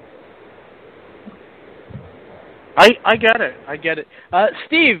 I get it.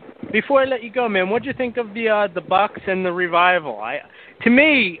 Steve, before I let you go, man, what'd you think of the Bucks and the Revival? To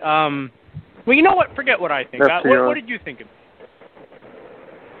me, well, you know what? Forget what I think. What did you think of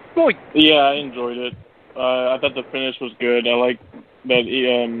it? Yeah, I enjoyed it. I thought the finish was good. I like that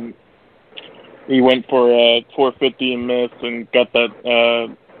he went for 450 and missed and got that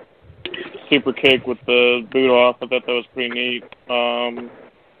super kick with the boot off. I thought that was pretty neat.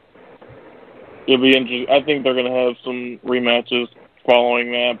 It'll be interesting. I think they're going to have some rematches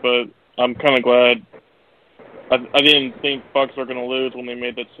following that, but I'm kind of glad. I didn't think Bucks were going to lose when they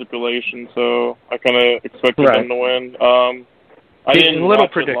made that stipulation, so I kind of expected them to win. I didn't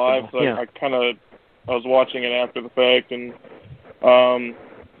watch it live, so I was watching it after the fact, and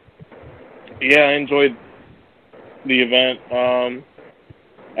I enjoyed the event.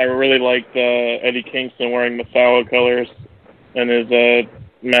 I really liked Eddie Kingston wearing the Sawa colors in his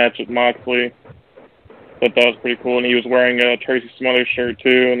match at Moxley. Thought that was pretty cool, and he was wearing a Tracy Smothers shirt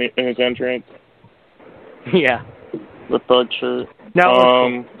too in his entrance. Yeah, the Thug shirt.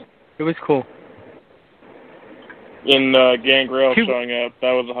 No, it was cool. And Gangrel showing up,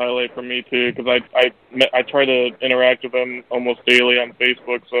 that was a highlight for me too, because I try to interact with him almost daily on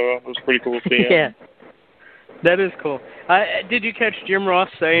Facebook, so it was pretty cool seeing him. Yeah, that is cool. Did you catch Jim Ross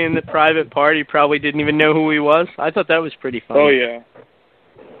saying that Private Party probably didn't even know who he was? I thought that was pretty funny. Oh yeah.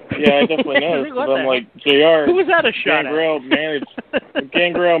 Yeah, I definitely noticed. Because I'm like, JR. Who was that a shot at?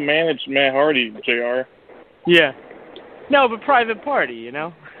 Gangrel managed Matt Hardy, JR. Yeah. No, but Private Party, you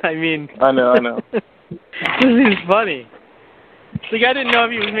know? I mean. I know. This is funny. Like, I didn't know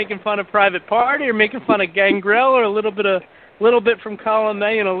if he was making fun of Private Party or making fun of Gangrel or a little bit from column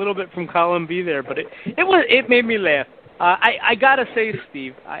A and a little bit from column B there, but it made me laugh. I gotta say,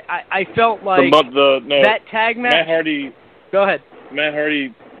 Steve, I felt like that tag match. Matt Hardy. Go ahead. Matt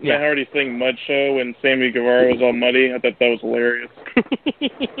Hardy sang Mud Show and Sammy Guevara was all muddy. I thought that was hilarious.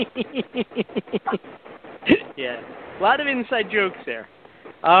 Yeah, a lot of inside jokes there.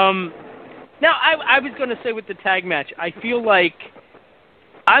 Now, I was going to say with the tag match, I feel like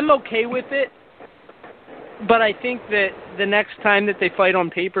I'm okay with it, but I think that the next time that they fight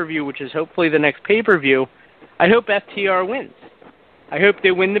on pay-per-view, which is hopefully the next pay-per-view, I hope FTR wins. I hope they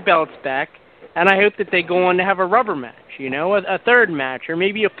win the belts back, and I hope that they go on to have a rubber match, you know, a third match, or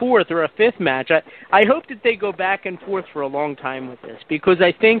maybe a fourth or a fifth match. I hope that they go back and forth for a long time with this, because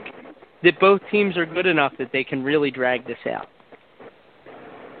I think that both teams are good enough that they can really drag this out.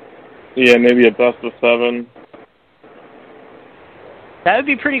 Yeah, maybe a best of 7. That would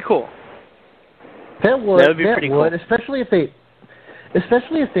be pretty cool. That would be pretty cool. Especially if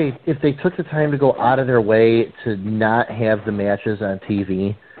they took the time to go out of their way to not have the matches on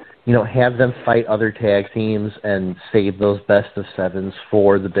TV. You know, have them fight other tag teams and save those best of 7s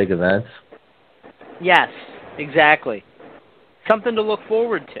for the big events. Yes, exactly. Something to look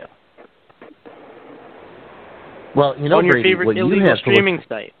forward to. Well, you know, on your Brady, favorite what illegal you have streaming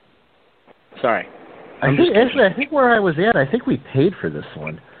site. Sorry. I think where I was at, I think we paid for this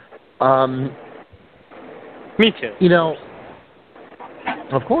one. Me too. You know,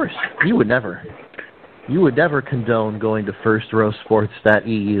 of course, you would never condone going to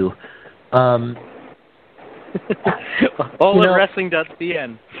firstrowsports.eu. All at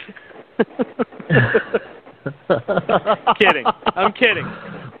wrestling.cn. I'm kidding.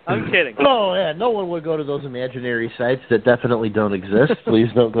 Oh, yeah, no one would go to those imaginary sites that definitely don't exist. Please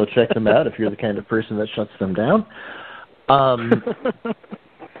don't go check them out if you're the kind of person that shuts them down. I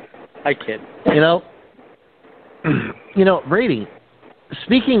kid. You know, Brady,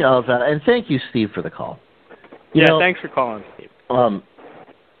 speaking of, and thank you, Steve, for the call. You know, thanks for calling, Steve. Follow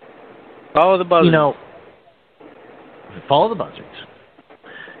the buzzards. You know, follow the buzzards.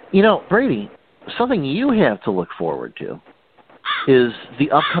 You know, Brady, something you have to look forward to is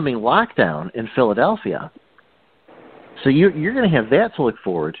the upcoming lockdown in Philadelphia. So you're going to have that to look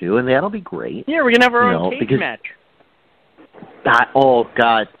forward to, and that'll be great. Yeah, we're going to have our own cage match. Oh,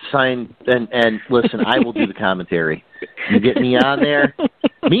 God, sign, and listen, I will do the commentary. You get me on there,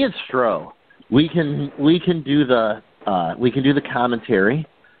 me and Stro, we can do the commentary,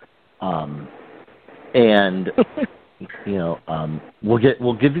 and you know,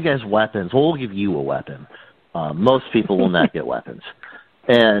 we'll give you guys weapons. We'll give you a weapon. Most people will not get weapons,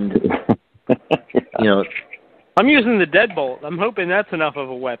 and you know, I'm using the deadbolt. I'm hoping that's enough of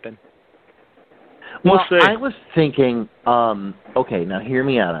a weapon. Well, I was thinking, okay, now hear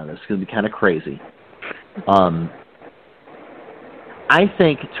me out on this. It's going to be kind of crazy. I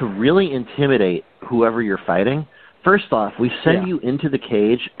think to really intimidate whoever you're fighting, first off, we send you into the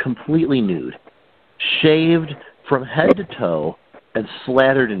cage completely nude, shaved from head to toe, and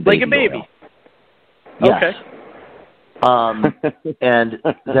slathered in baby like a baby. Oil. Yes. Okay. And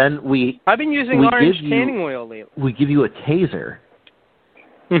then I've been using orange tanning oil lately. We give you a taser.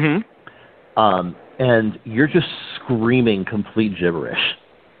 Mm-hmm. And you're just screaming complete gibberish.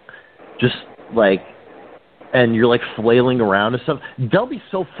 Just like, and you're like flailing around and stuff. They'll be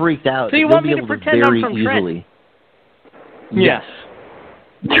so freaked out. So you want me to pretend I'm from Trent? Yes.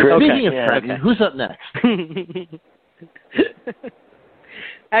 Speaking of Trenton, who's up next?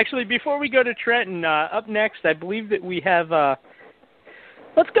 Actually, before we go to Trenton, up next, I believe that we have.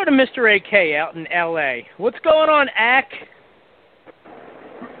 Let's go to Mr. AK out in L.A. What's going on, AK?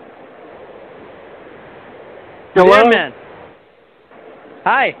 Hello? Yeah, man.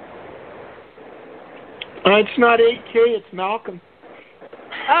 Hi. It's not AK, it's Malcolm.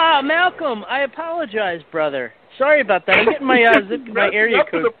 Ah, Malcolm, I apologize, brother. Sorry about that. I'm getting my my area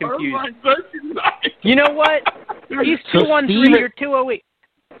code confused. You know what? He's 213, you're 208.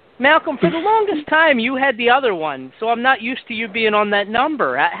 Malcolm, for the longest time, you had the other one, so I'm not used to you being on that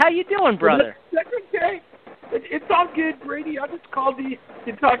number. How you doing, brother? That's okay. It's all good, Brady. I just called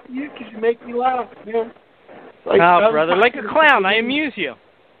to talk to you because you make me laugh, man. Brother, like a clown, I amuse you.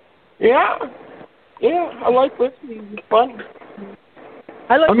 Yeah, I like listening. It's funny.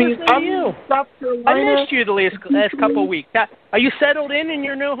 I like listening to you. South Carolina. I missed you the last couple of weeks. Are you settled in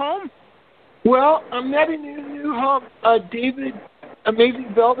your new home? Well, I'm at a new home. David,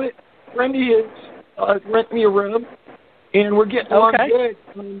 Amazing Velvet, friend of his, rent me a room, and we're getting along good.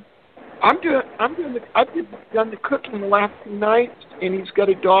 I've done the cooking the last 2 nights, and he's got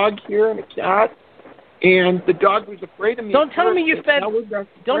a dog here and a cat, and the dog was afraid of me. Don't tell me you fed.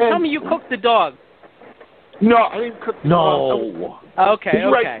 Don't tell me you cooked the dog. No, I didn't cook the dog. No. Okay.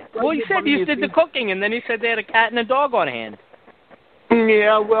 Well, you said you did the cooking, and then you said they had a cat and a dog on hand.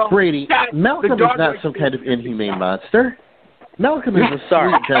 Yeah, well... Brady, Malcolm is not some kind of inhumane monster. Malcolm is a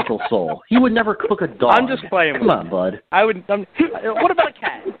sweet, gentle soul. He would never cook a dog. I'm just playing with you. Come on, bud. What about a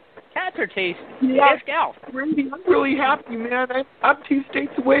cat? Cats are tasty. Yeah, ask Al. Brady, I'm really happy, man. I'm 2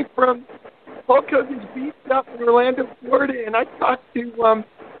 states away from Hulk Hogan's beach up in Orlando, Florida, and I talked to,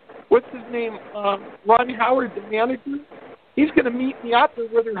 what's his name, Ron Howard, the manager. He's going to meet me out there,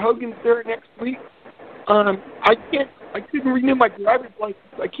 whether Hogan's there next week. I couldn't renew my driver's license.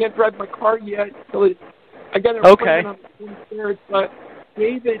 I can't drive my car yet. So I got an appointment on the 23rd. But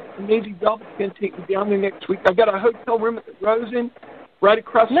David, Amazing Velvet's going to take me down there next week. I got a hotel room at the Rosen, right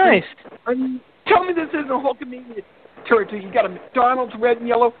across the street. Nice. Tell me this isn't a Hulkamania territory. You got a McDonald's red and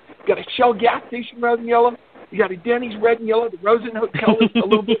yellow. You got a Shell gas station red and yellow. You got a Denny's red and yellow. The Rosen Hotel is a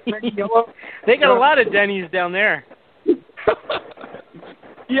little bit red and yellow. They got a lot of Denny's down there.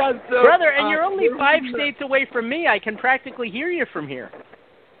 Yeah, so, brother, and you're only 5 states away from me. I can practically hear you from here.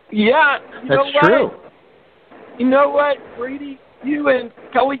 Yeah, that's true. You know what, Brady? You and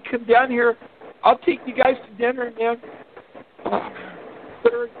Kelly come down here. I'll take you guys to dinner, man.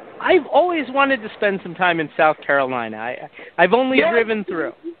 I've always wanted to spend some time in South Carolina. I've only driven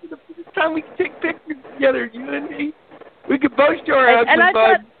through. The first time we can take pictures together, you and me, we could both show our husband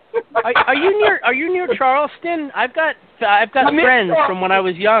buds. Are you near Charleston? I've got friends from when I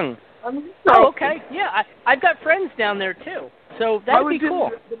was young. Oh, okay. Yeah, I've got friends down there too. So that'd be cool. I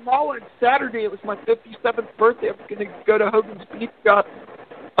was in the mall on Saturday. It was my 57th birthday. I was going to go to Hogan's Beach Shop,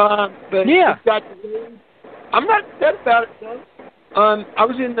 but it got delayed. I'm not upset about it though. I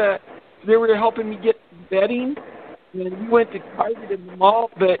was they were helping me get bedding, and we went to Target in the mall,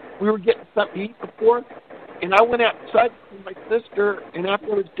 but we were getting something to eat before. And I went outside with my sister, and after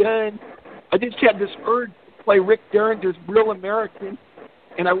I was done, I just had this urge to play Rick Derringer's Real American.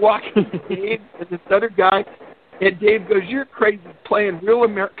 And I walked into Dave and this other guy, and Dave goes, "You're crazy playing Real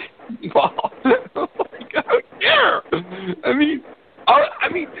American ball." I'm like, "Oh, yeah." I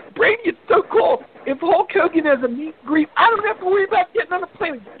mean, Brady, it's so cool. If Hulk Hogan has a meet and greet, I don't have to worry about getting on a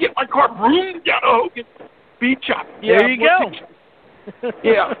plane and get my car room down to Hogan's Beach Shop. There you go.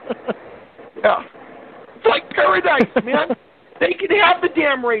 Yeah. It's like paradise, man. They can have the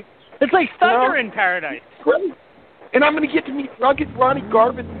damn race. It's like thunder in paradise. Great. And I'm going to get to meet Rugged Ronnie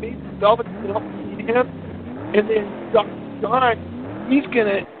Garvin, Amazing Velvet, and help meet him. And then Dr. John, he's going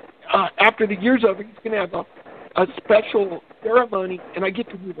to, after the year's over, he's going to have a special ceremony, and I get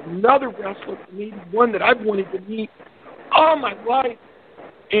to meet another wrestler, maybe one that I've wanted to meet all my life.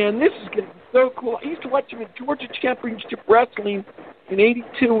 And this is going to be so cool. I used to watch him in Georgia Championship Wrestling in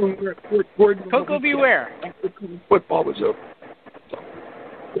 '82 when we were at Fort Gordon. Coco Beware. After football was over.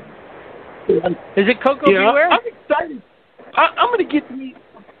 Is it Coco Beware? I'm excited. I'm going to get to meet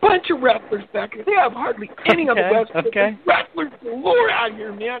a bunch of wrestlers back here. They have hardly any on the West Coast. Wrestlers galore out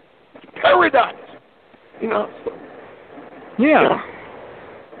here, man. It's paradise. You know. Yeah.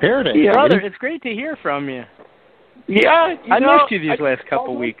 Paradise. Yeah, brother, it's great to hear from you. Yeah, I missed you these last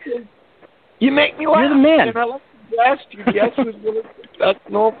couple weeks. You make me laugh. You're the man. And I like the guest. Your guest was really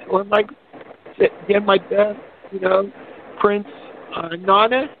professional. And I did my best, Prince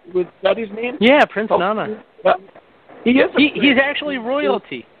Nana, was that his name? Yeah, Prince Nana. He is. He's actually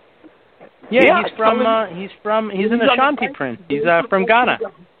royalty. Yeah, he's an Ashanti prince. He's from Ghana.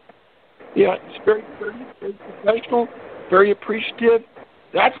 Yeah, he's very, very professional, very appreciative.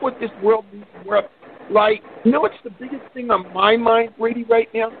 That's what this world needs more of. Like, you know what's the biggest thing on my mind, Brady, right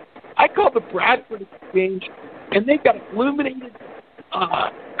now? I call the Bradford Exchange, and they've got illuminated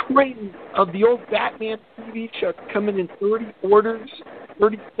print of the old Batman TV show coming in 30 orders,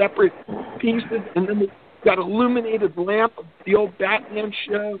 30 separate pieces, and then they've got illuminated lamp of the old Batman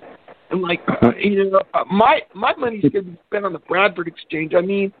show. And, like, my money's going to be spent on the Bradford Exchange. I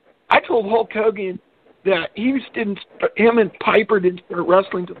mean, I told Hulk Hogan that him and Piper didn't start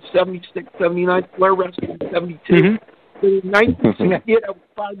wrestling until 76, 79, Flair wrestling in 72. So in 1968, I was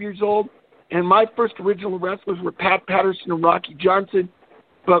 5 years old, and my first original wrestlers were Pat Patterson and Rocky Johnson.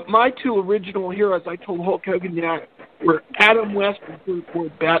 But my two original heroes, I told Hulk Hogan that, were Adam West and Third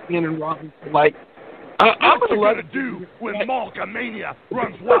Ward Batman and Robin. Like, I'm going to do when Malkamania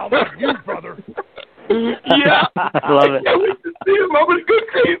runs wild on you, brother? Yeah. I love it. I can't wait to see him. I'm going to go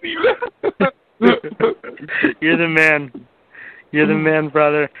crazy. You're the man. You're the man,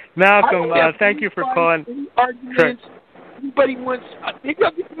 brother. Malcolm, thank you for calling. Arguments. Anybody wants, maybe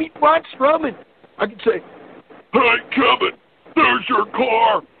I'll get to meet Braun Strowman. I can say, "Hey, Kevin, there's your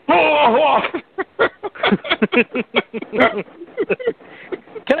car."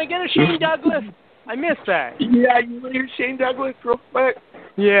 Can I get a Shane Douglas? I missed that. Yeah, you want to hear Shane Douglas real quick?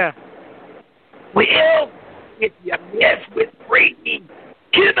 Yeah. Well, if you mess with Brady,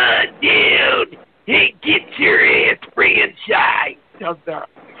 come on down and get your ass franchised. How's that?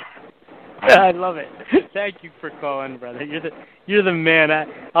 I love it. Thank you for calling, brother. You're the man.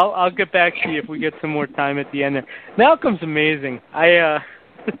 I'll get back to you if we get some more time at the end there. Malcolm's amazing.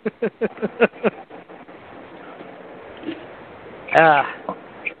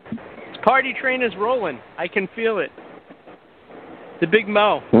 Party train is rolling. I can feel it. The Big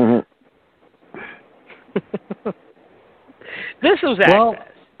Mo. This was Access.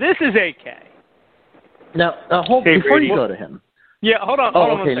 This is AK. Now, before you go to him. Yeah, hold on.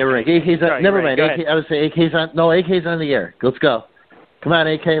 Okay, never mind. AK's on, never mind. AK, I would say AK's on. No, AK's on the air. Let's go. Come on,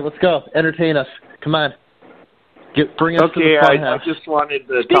 AK. Let's go. Entertain us. Come on. Bring us to the fun house. I just wanted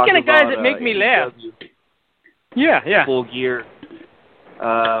to Speaking talk of guys about, that make me laugh. Yeah. Full Gear.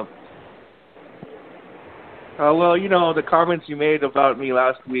 Well, the comments you made about me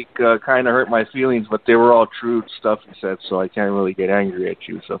last week kind of hurt my feelings, but they were all true stuff you said, so I can't really get angry at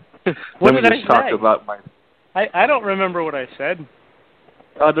you. So what let me just talk about my. I don't remember what I said.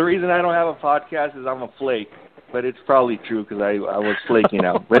 The reason I don't have a podcast is I'm a flake, but it's probably true because I was flaking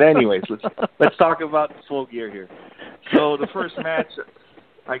out. But anyways, let's talk about Full Gear here. So the first match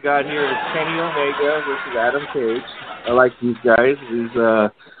I got here is Kenny Omega versus Adam Page. I like these guys.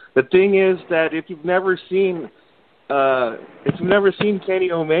 The thing is that if you've never seen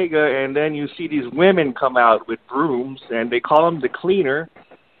Kenny Omega and then you see these women come out with brooms and they call him the cleaner,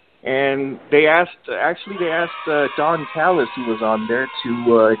 and they asked Don Callis, who was on there,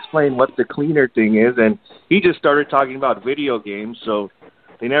 to explain what the cleaner thing is, and he just started talking about video games, so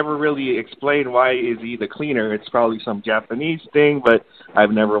they never really explained why is he the cleaner. It's probably some Japanese thing, but I've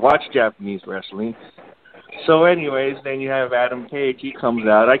never watched Japanese wrestling. So anyways, then you have Adam Page. He comes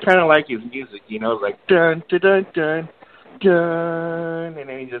out. I kind of like his music, like dun, dun, dun, dun, dun, and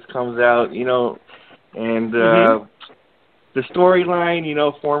then he just comes out, and the storyline,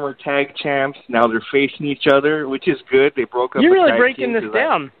 former tag champs, now they're facing each other, which is good. They broke up. You're really breaking this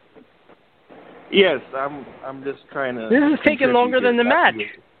down. Yes, I'm just trying to. This is taking longer than the match.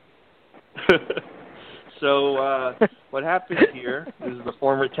 So what happened here is the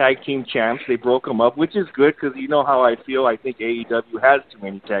former tag team champs, they broke them up, which is good because you know how I feel. I think AEW has too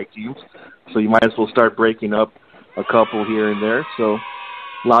many tag teams, so you might as well start breaking up a couple here and there. So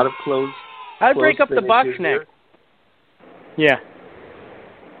a lot of close. I'd break up the box neck. Yeah.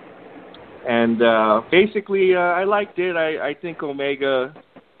 And basically, I liked it. I think Omega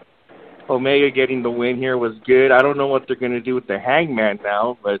getting the win here was good. I don't know what they're going to do with the Hangman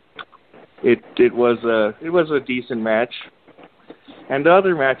now, but it was a decent match. And the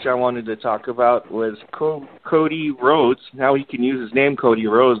other match I wanted to talk about was Cody Rhodes. Now he can use his name, Cody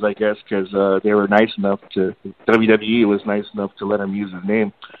Rhodes, I guess, because they were nice enough to WWE was nice enough to let him use his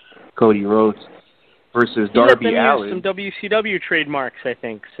name, Cody Rhodes, versus Darby Allin. Use some WCW trademarks, I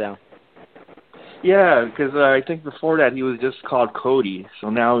think. So. Yeah, because I think before that he was just called Cody. So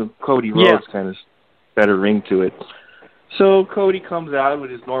now Cody Rhodes kind of better ring to it. So Cody comes out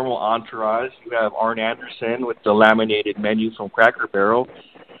with his normal entourage. You have Arn Anderson with the laminated menu from Cracker Barrel.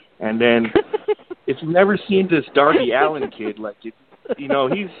 And then if you've never seen this Darby Allin kid,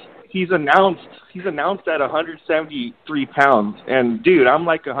 he's announced at 173 pounds, and dude, I'm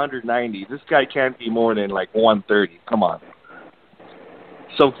like 190. This guy can't be more than like 130. Come on,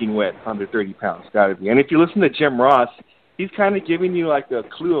 soaking wet, 130 pounds, gotta be. And if you listen to Jim Ross, he's kind of giving you like a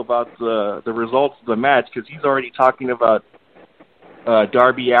clue about the results of the match, because he's already talking about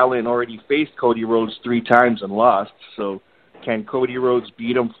Darby Allin already faced Cody Rhodes 3 times and lost. So can Cody Rhodes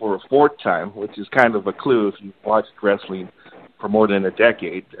beat him for a 4th time, which is kind of a clue if you've watched wrestling for more than a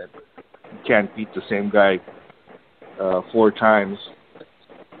decade, that you can't beat the same guy 4 times.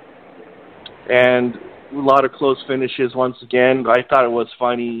 And a lot of close finishes once again. I thought it was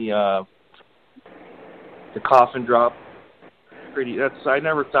funny, the coffin drop. I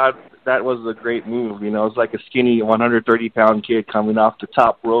never thought that was a great move. You know, it's like a skinny 130-pound kid coming off the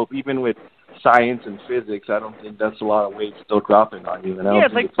top rope. Even with science and physics, I don't think that's a lot of weight still dropping on you. Yeah,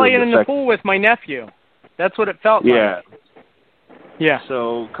 it's like playing in the pool with my nephew. That's what it felt like. Yeah.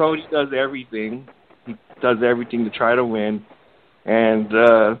 So Cody does everything. He does everything to try to win. And,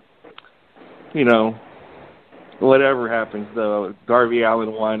 you know, whatever happens, Darby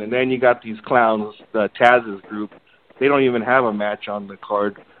Allin won. And then you got these clowns, the Taz's group. They don't even have a match on the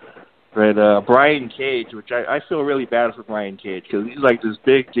card. But Brian Cage, which I feel really bad for Brian Cage, because he's like this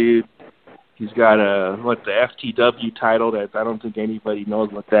big dude. He's got the FTW title that I don't think anybody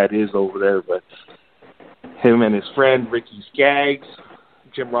knows what that is over there, but him and his friend Ricky Skaggs.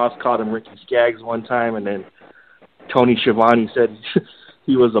 Jim Ross called him Ricky Skaggs one time, and then Tony Schiavone said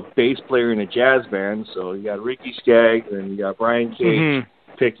he was a bass player in a jazz band. So you got Ricky Skaggs and you got Brian Cage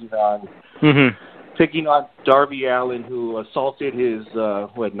picking on Darby Allin, who assaulted his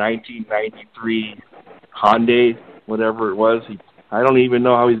 1993 Hyundai, whatever it was. I don't even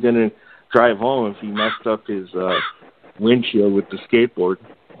know how he's going to drive home if he messed up his windshield with the skateboard.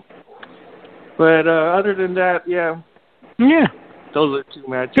 But other than that, yeah, those are 2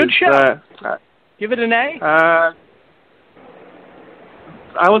 matches. Good show. Give it an A.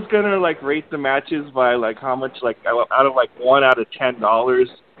 I was gonna rate the matches by how much out of 1 out of $10.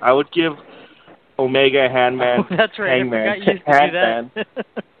 I would give Omega Hangman. Oh, that's right. Hangman. I forgot you used to do that.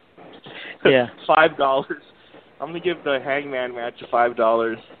 Yeah. $5. I'm gonna give the Hangman match a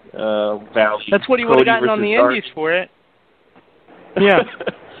 $5 value. That's what he would have gotten on the Indies for it. Yeah.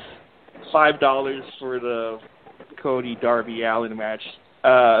 $5 for the Cody Darby Allin match.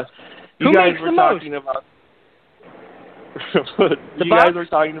 You guys were talking about. You guys were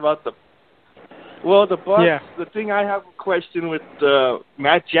talking about the Bucks. Yeah. The thing I have a question with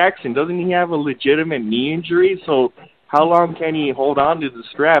Matt Jackson, doesn't he have a legitimate knee injury? So how long can he hold on to the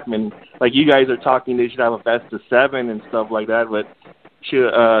strap? And you guys are talking, they should have a best of 7 and stuff like that. But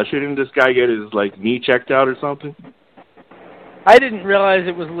shouldn't this guy get his knee checked out or something? I didn't realize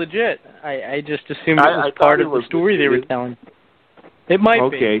it was legit. I just assumed it was part of the story they were telling. It might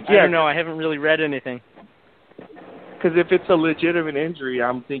be. Yeah. I don't know. I haven't really read anything. Because if it's a legitimate injury,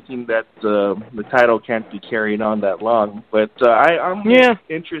 I'm thinking that the title can't be carried on that long. But I'm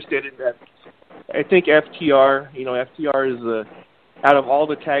interested in that. I think FTR, FTR is out of all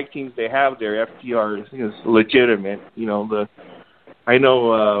the tag teams they have there, FTR is legitimate. I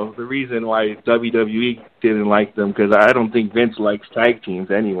know the reason why WWE didn't like them, because I don't think Vince likes tag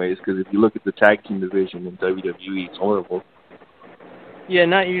teams anyways, because if you look at the tag team division in WWE, it's horrible. Yeah,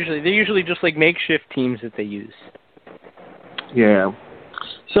 not usually. They're usually just makeshift teams that they use. Yeah.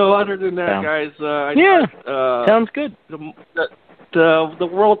 So other than that, guys, sounds good. The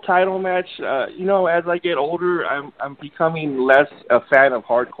world title match, as I get older, I'm becoming less a fan of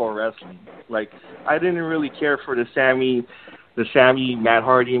hardcore wrestling. I didn't really care for the Sammy Matt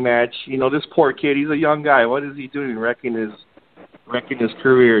Hardy match. This poor kid, he's a young guy. What is he doing? Wrecking his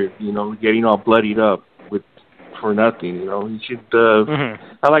career, getting all bloodied up for nothing. He should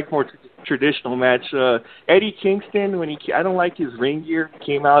I like more traditional match. Eddie Kingston, I don't like his ring gear.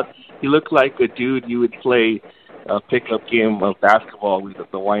 Came out, he looked like a dude you would play a pickup game of basketball with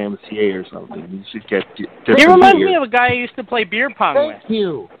the YMCA or something. You should get different He reminds gear. me of a guy I used to play beer pong with. Thank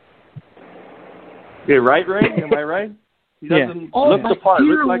you. Yeah, right, Ray? Am I right? He doesn't look the part.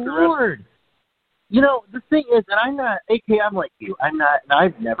 Dear Look like a Lord. The thing is, and I'm not, I'm like you.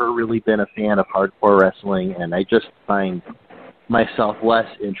 I've never really been a fan of hardcore wrestling, and I just find myself less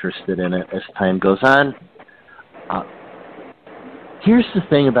interested in it as time goes on. Here's the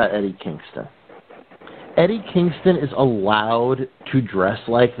thing about Eddie Kingston. Eddie Kingston is allowed to dress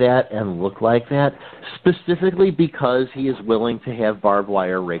like that and look like that specifically because he is willing to have barbed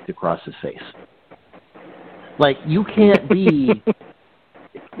wire raked across his face. You can't be...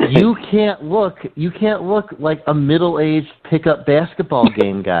 You can't look like a middle-aged pickup basketball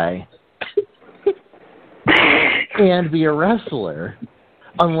game guy and be a wrestler.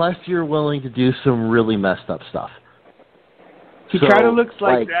 unless you're willing to do some really messed up stuff. He kind of looks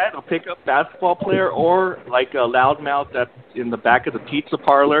like that, a pickup basketball player, or like a loudmouth that's in the back of the pizza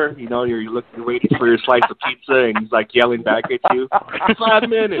parlor. You know, you're waiting for your slice of pizza, and he's like yelling back at you. 5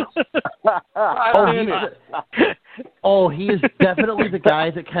 minutes. 5 minutes. He is definitely the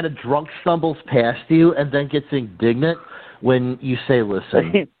guy that kind of drunk stumbles past you and then gets indignant when you say,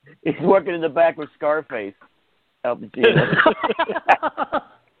 listen. He's working in the back with Scarface. Al Pacino.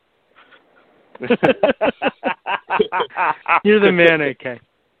 You're the man, AK.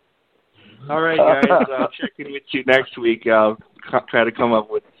 All right, guys. I'll check in with you next week. I'll try to come up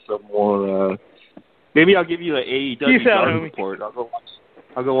with some more. Maybe I'll give you an AEW Dark report. I'll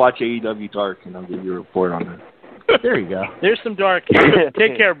go watch AEW Dark, and I'll give you a report on it. There you go. There's some Dark.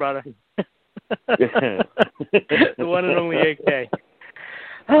 Take care, brother. The one and only AK.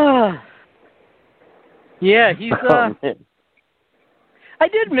 Yeah, he's. I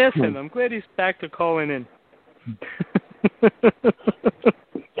did miss him. I'm glad he's back to calling in.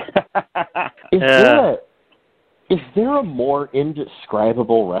 Is there a more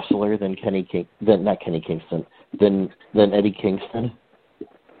indescribable wrestler than Eddie Kingston?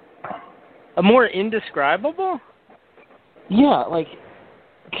 A more indescribable? Yeah,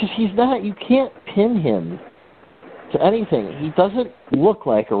 because he's not. You can't pin him to anything. He doesn't look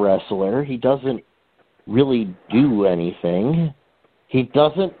like a wrestler. He doesn't really do anything. He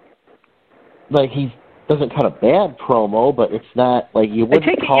doesn't he doesn't cut a bad promo, but it's not like you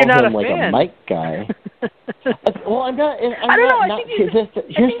wouldn't call him like a mic guy. Well, I'm not. I don't know. I think he's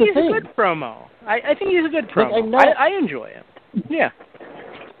thing. a good promo. I think he's a good promo. I enjoy him. Yeah.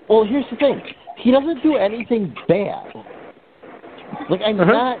 Well, here's the thing. He doesn't do anything bad. I'm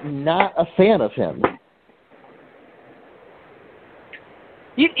not a fan of him.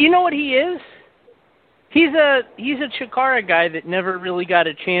 You know what he is? He's a Chikara guy that never really got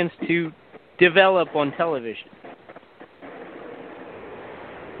a chance to develop on television.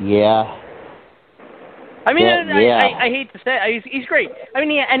 Yeah. I mean, I hate to say it, he's great. I mean,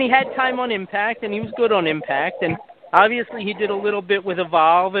 he had time on Impact, and he was good on Impact, and obviously he did a little bit with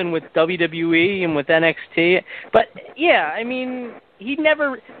Evolve and with WWE and with NXT. But, yeah, I mean,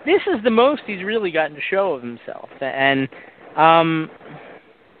 this is the most he's really gotten to show of himself. And, I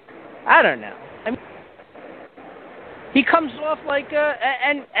don't know. I mean, he comes off like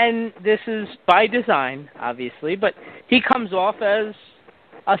and this is by design, obviously, but he comes off as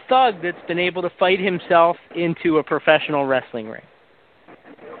a thug that's been able to fight himself into a professional wrestling ring.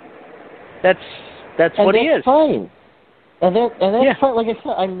 That's what he is. Fine. And that's fine. Like I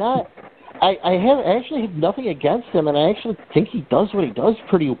said, I'm not. I actually have nothing against him, and I actually think he does what he does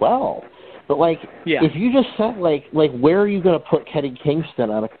pretty well. But if you just said where are you going to put Eddie Kingston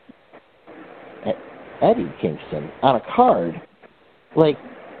on a card?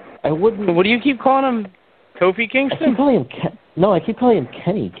 I wouldn't. What do you keep calling him? Kofi Kingston? I keep calling him I keep calling him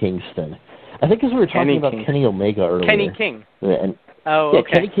Kenny Kingston. I think because we were talking about Kenny Omega earlier. Kenny King. Okay.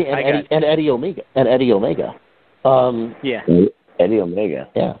 Kenny King and Eddie Omega. Eddie Omega.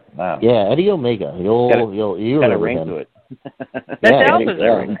 Yeah. Wow. Yeah, Eddie Omega. You got a ring to it. That's Alpha's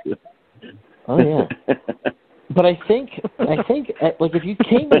ring. Oh yeah. But I think if you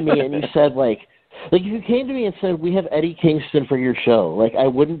came to me and you said if you came to me and said we have Eddie Kingston for your show, I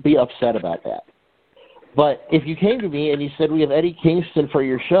wouldn't be upset about that. But if you came to me and you said we have Eddie Kingston for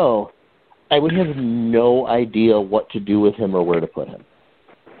your show, I would have no idea what to do with him or where to put him.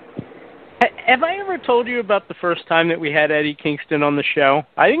 Have I ever told you about the first time that we had Eddie Kingston on the show?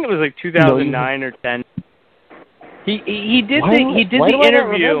 I think it was 2009 or 10. He did the interview. I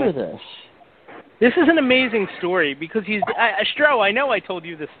remember this? This is an amazing story because Stro, I know I told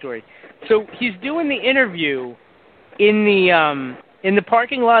you this story. So he's doing the interview in the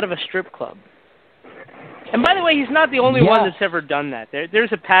parking lot of a strip club. And by the way, he's not the only one that's ever done that.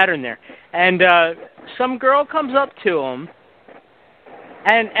 There's a pattern there. And some girl comes up to him,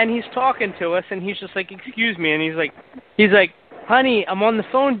 and he's talking to us, and he's just like, "Excuse me," and he's like, "Honey, I'm on the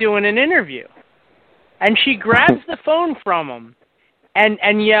phone doing an interview." And she grabs the phone from him,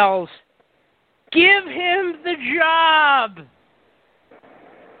 and yells, "Give him the job!"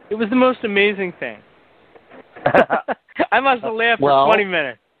 It was the most amazing thing. I must have laughed for 20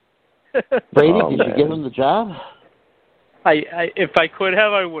 minutes. Brady, did you give him the job? If I could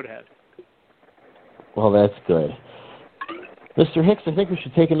have, I would have. Well, that's good. Mr. Hicks, I think we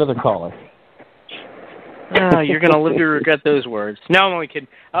should take another caller. You're going to live to regret those words. No, I'm only kidding.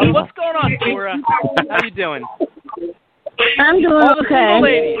 What's going on, Cora? How you doing? I'm doing okay.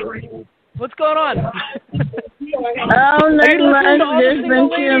 Lady. What's going on? Nothing much. Just been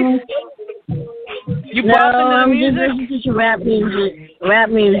chilling. You pop into the music? Just listening to some rap music. Rap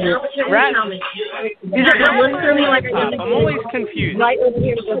music. Rap. Is it rap for me like I'm always confused.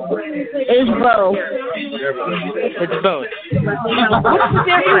 It's both. It's both. What's the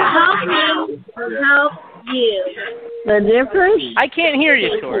difference? Help you. The difference? I can't hear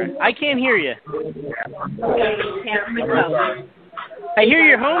you, Tora. I can't hear you. I hear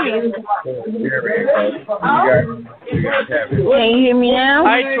your homies. Can you hear me now?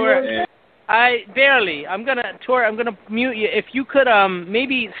 Hi, Tora. I barely. Tora, I'm gonna mute you. If you could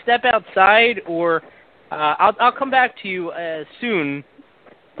maybe step outside, or I'll come back to you soon.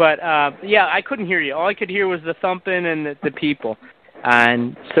 But yeah, I couldn't hear you. All I could hear was the thumping and the people.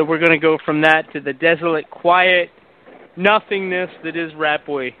 And so we're gonna go from that to the desolate, quiet nothingness that is Rat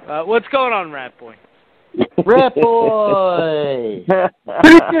Boy. What's going on, Rat Boy? Rat Boy.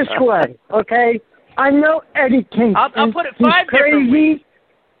 Put it this way, okay? I know Eddie Kingston. I'll put it five different ways.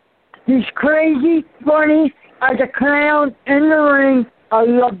 He's crazy, funny, as a clown in the ring. I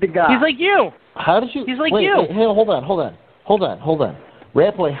love the guy. He's like you. How did you? He's like wait, you. Wait, hey, hold on.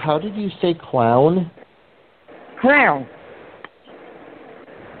 Rat Boy, how did you say clown? Clown.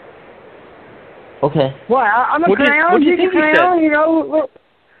 Okay. Well, I'm a clown. He's a clown. You know,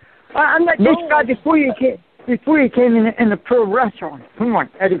 I'm not this guy before you came in the pro wrestling. Come on,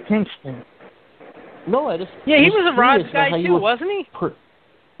 Eddie Kingston. No, I just. Yeah, he was a Rod's guy too, wasn't he?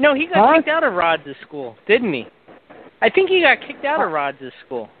 No, he got kicked out of Rod's school, didn't he? I think he got kicked out of Rod's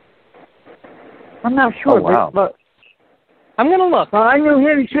school. I'm not sure, but I'm gonna look. I knew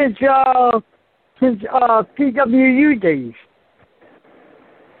him since PWU days.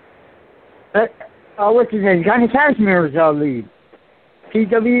 What's his name? Johnny Cashmere's lead.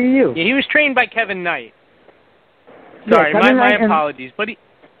 PWU. Yeah, he was trained by Kevin Knight. Sorry, my apologies, but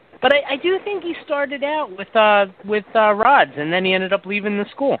I do think he started out with Rods, and then he ended up leaving the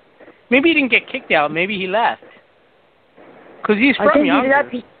school. Maybe he didn't get kicked out. Maybe he left. Because he's from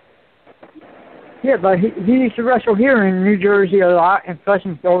Yonkers. Yeah, but he used to wrestle here in New Jersey a lot, and plus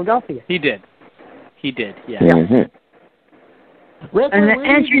in Philadelphia. He did, yeah. Mm-hmm. Red, and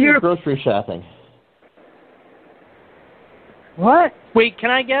where do you do grocery shopping? What? Wait, can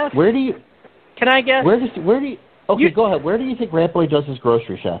I guess? Where do you? Can I guess? Where do you? Okay, go ahead. Where do you think Rat Boy does his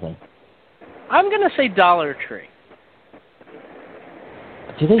grocery shopping? I'm gonna say Dollar Tree.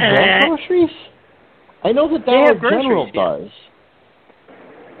 Do they have groceries? I know that Dollar General does.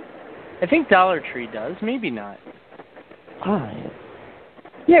 I think Dollar Tree does. Maybe not. All right.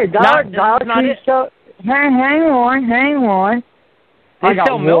 Yeah, Dollar Tree. So, hang on. I got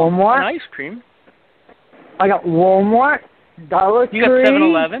Walmart. And ice cream. I got Walmart, Dollar Tree. You got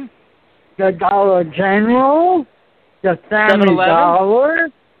 7-Eleven. The Dollar General. The Family Dollar.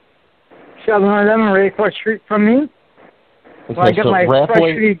 7-Eleven right across the street from me. Okay, I get my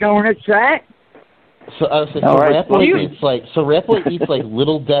freshly donuts at. So Rat Boy eats like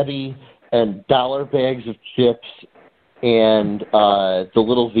Little Debbie and dollar bags of chips and the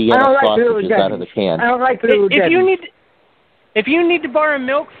little Vienna sausages out of the can. I don't like Little Debbie. If you need to borrow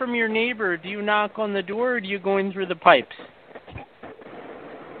milk from your neighbor, do you knock on the door or do you go in through the pipes?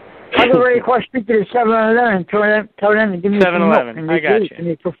 I go right across the street to the 7-Eleven and tell them to give me 7-Eleven. some milk. I got you. And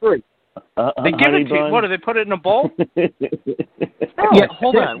it's for free. They give it to you. What, do they put it in a bowl? Yeah,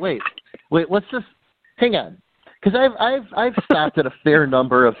 hold on. Wait, let's just hang on. Because I've stopped at a fair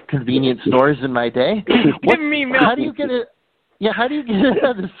number of convenience stores in my day. Give me milk. How do you get it? Yeah, how do you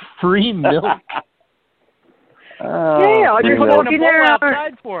get this free milk? I just walk in there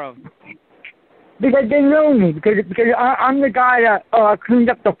outside for them. Because they know me. Because I'm the guy that cleaned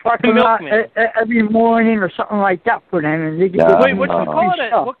up the parking lot every morning or something like that for them. And they wait, what you call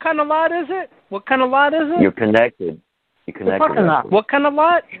it? What kind of lot is it? You're connected. Parking lot. What kind of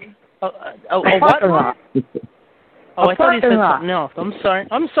lot? What lot? Oh, I thought you said something else. I'm sorry.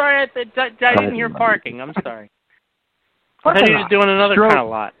 I didn't hear parking. I'm sorry. I thought you were doing another kind of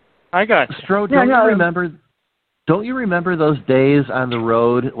lot. I got you. Stro, don't you remember those days on the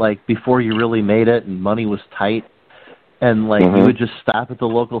road, like before you really made it and money was tight, and like you would just stop at the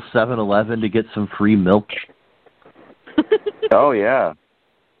local 7-Eleven to get some free milk? Oh yeah,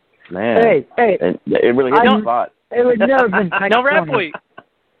 man. Hey, it really hit the spot. It would never been tight. Now,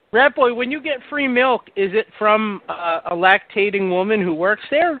 Rat Boy, when you get free milk, is it from a lactating woman who works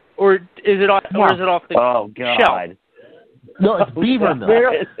there, or is it off the shelf? No, it's beaver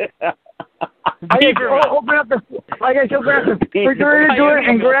milk. I just open up the refrigerator door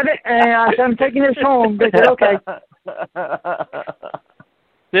and grab it, and I'm taking this home. They said, okay.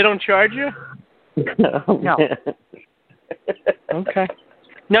 They don't charge you? No. Okay.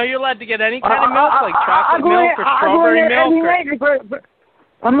 No, you're allowed to get any kind of milk, like chocolate milk or strawberry milk.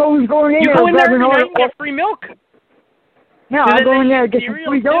 I'm always going in. You go in there every night and get free milk? No, I'll go in there and get some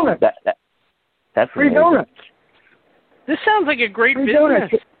free donuts. That's free donuts. This sounds like a great free business.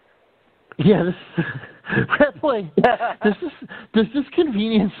 Donuts. Yeah, Ratboy, does this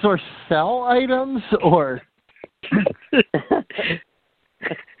convenience store sell items or?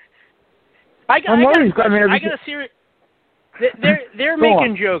 I got a serious. They're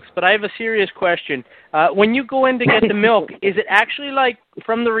making jokes, but I have a serious question. When you go in to get the milk, is it actually like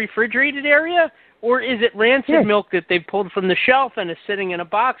from the refrigerated area, or is it rancid milk that they pulled from the shelf and is sitting in a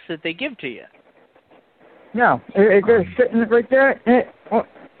box that they give to you? No, it's sitting right there.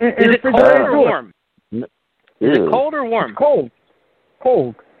 Is it cold or warm? Is it cold or warm? It's cold.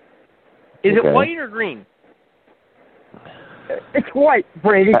 Cold. Is it white or green? It's white,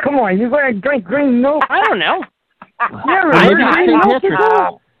 Brady. Come on, you're going to drink green milk? I don't know.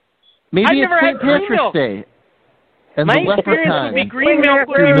 Maybe it's St. Patrick's Day. And my the experience would be green milk.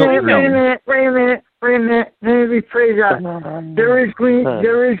 Wait a minute. Let me rephrase that. There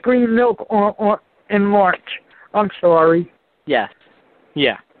is green milk in March. I'm sorry. Yes.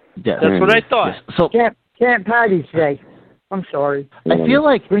 Yeah. That's what I thought. Yes. So St. Patty's Day. I'm sorry. I feel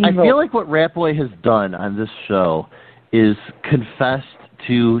like what Ratboy has done on this show is confessed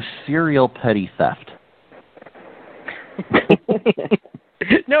to serial petty theft.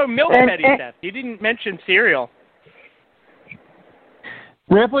 No, milk petty theft. You didn't mention cereal.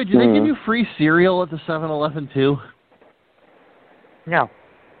 Ratboy, do they give you free cereal at the 7-Eleven too? No.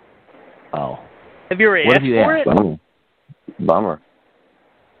 Oh. Have you ever asked for it? Bummer.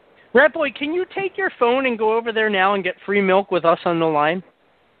 Ratboy, can you take your phone and go over there now and get free milk with us on the line?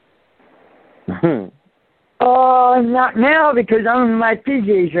 Not now because I'm in my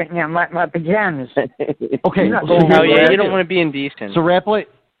PJs right now, my pajamas. Okay. you don't want to be indecent. So Ratboy,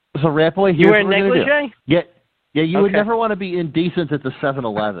 here's you wear what we're negligee? gonna do. Yeah, you would never want to be indecent at the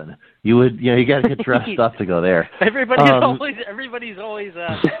 7-Eleven. You would, you got to get dressed up to go there. Everybody's always.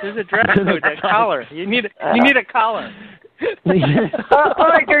 There's a dress code, a collar. You need a collar. All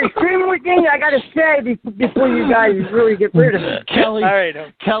right, there's three more things I got to say before you guys really get rid of it. Kelly, all right,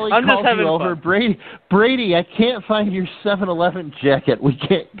 Kelly I'm calls just you over. Fun. Brady, I can't find your 7-Eleven jacket. We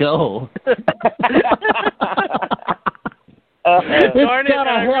can't go. Darn it,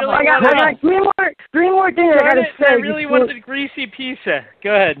 I got three more things I got to say. I really wanted greasy pizza.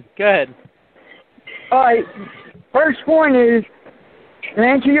 Go ahead. All right, first one is, to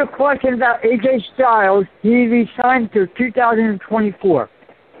answer your question about AJ Styles, he resigned to 2024.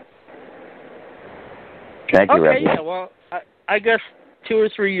 Thank you, okay, yeah, well, I guess 2 or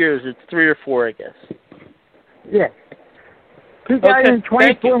 3 years. It's 3 or 4, I guess. Yeah.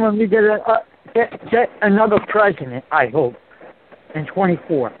 2024 when we get another president, I hope, in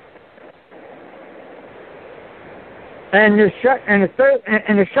 24. And the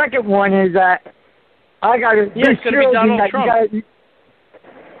second one is that I got a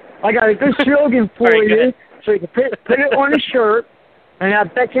good slogan for you, so you can put it on a shirt, and I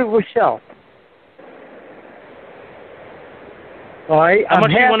bet you it will sell. All right. How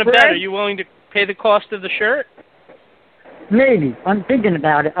much do you want to bet? Are you willing to pay the cost of the shirt? Maybe. I'm thinking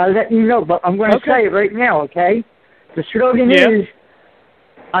about it. I'll let you know, but I'm going to say it right now, okay? The slogan is,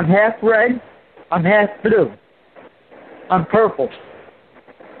 I'm half red, I'm half blue, I'm purple.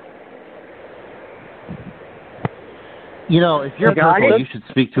 You know, if you're purple, you should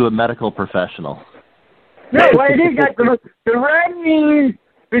speak to a medical professional. No, what it is that the red means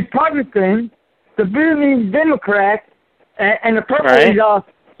Republican, the blue means Democrat, and the purple is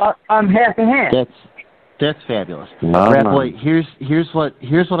I'm half and half. That's fabulous. Ratboy, here's what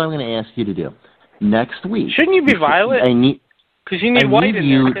I'm going to ask you to do. Next week. Shouldn't you be violet? Because you need white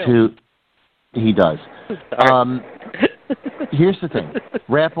in there too. He does. Here's the thing,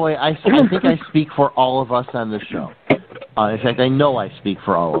 Ratboy. I think I speak for all of us on this show. In fact, I know I speak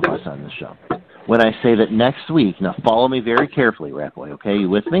for all of us on this show when I say that next week. Now, follow me very carefully, Ratboy. Okay, you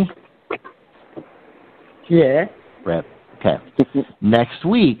with me? Yeah. Okay. Next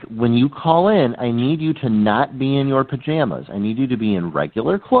week, when you call in, I need you to not be in your pajamas. I need you to be in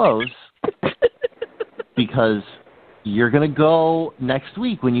regular clothes because you're going to go next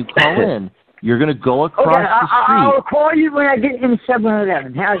week when you call in. You're going to go across the street. I'll call you when I get in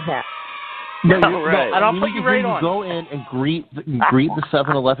 7-Eleven. How's that? No, right. And I'll put you right on. Go in and greet the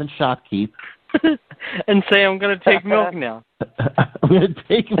 7-Eleven shopkeep. And say, I'm going to take milk now. I'm going to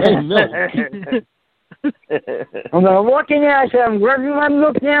take my milk. I'm going to walk in there and say, I'm grabbing my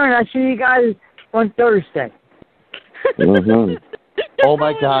milk now, and I'll see you guys on Thursday. Mm-hmm. Oh,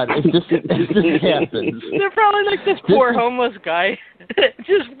 my God. If this happens. They're probably like this poor homeless guy.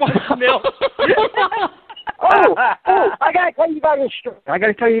 Just wants milk. I got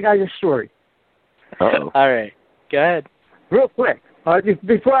to tell you guys a story. Uh-oh. All right. Go ahead. real quick.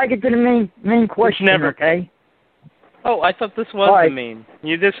 Before I get to the main question, okay? Oh, I thought this was the main.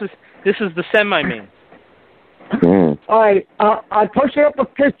 This is the semi-main. All right, I posted up a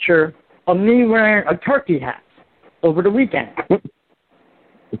picture of me wearing a turkey hat over the weekend.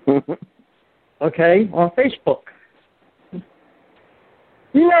 Okay, on Facebook.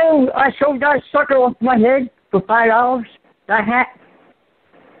 You know, I sold that sucker off my head for $5. That hat.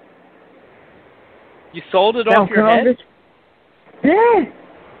 You sold it off your head? Yeah.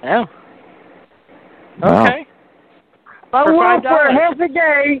 Oh. Okay. I wore it for half a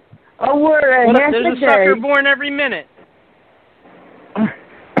day. I wore it half a day. There's a sucker born every minute.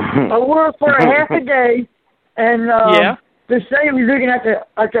 I wore it for half a day, and this lady was looking at the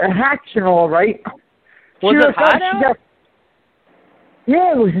hats and all, right? Was it hot out?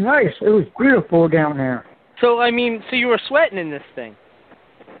 Yeah, it was nice. It was beautiful down there. So you were sweating in this thing?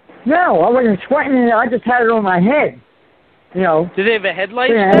 No, I wasn't sweating in it. I just had it on my head. You know. Did they have a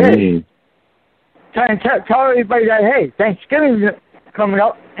headlight? Trying to tell everybody that, hey, Thanksgiving's coming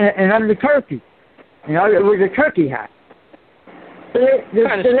up, and I'm the turkey. You know, it was a turkey hat. The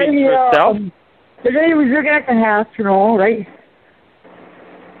lady was looking at the hats and all, right?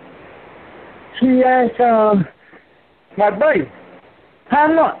 She asked my buddy, how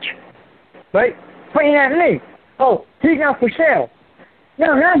much? Right? Pointing at me. Oh, he's not for sale.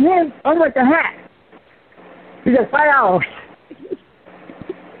 No, not him. I want the hat. He said $5.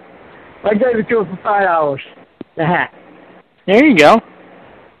 I gave it to him for $5. The hat. There you go.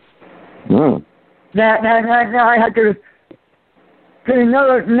 Now I had to put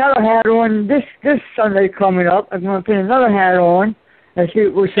another hat on this Sunday coming up. I'm going to put another hat on and see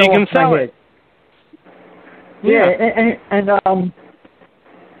what we're selling off my head. Yeah, and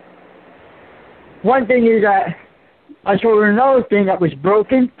one thing is that I saw another thing that was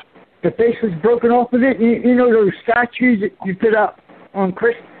broken. The face was broken off of it. You know those statues that you put up on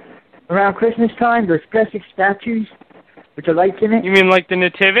around Christmas time? Those plastic statues with the lights in it? You mean like the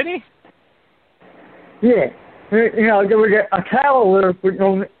Nativity? Yeah. You know, there was a caroler with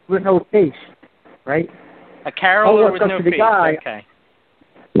no face, right? A caroler with no face, okay.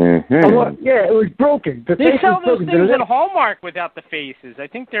 Yeah, it was broken. They sell those things at Hallmark without the faces. I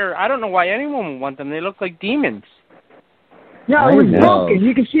think I don't know why anyone would want them. They look like demons. No, it was broken.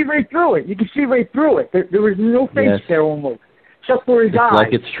 You can see right through it. There was no face there almost, except for his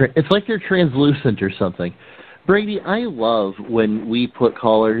eyes. It's like they're translucent or something. Brady, I love when we put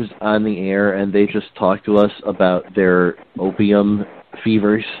callers on the air and they just talk to us about their opium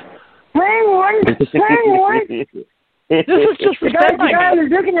fevers. Hang on. This is just the guy was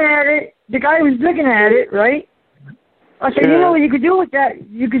looking at it. The guy was looking at it, right? I said, you know what you could do with that?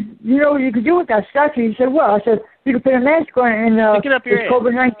 You could do with that statue. He said, well, I said, you could put a mask on it and stick it up your it's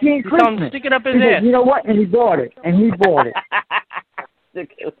COVID-19 Christmas. Stick it up his ass. Said, you know what? And he bought it.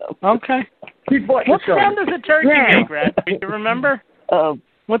 Okay. What sound does a turkey make, Brad? Do you remember?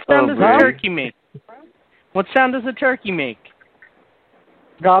 What sound does a turkey make? What sound does a turkey make?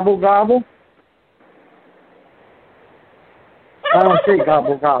 Gobble, gobble. I don't say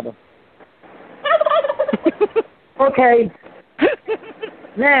gobble, gobble. Okay.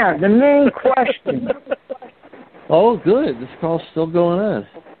 Now, the main question. Oh, good. This call's still going on.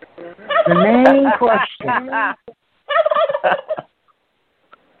 The main question.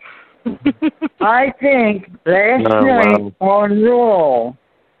 I think last night on Raw,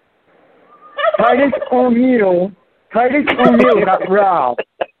 Titus O'Neil got robbed.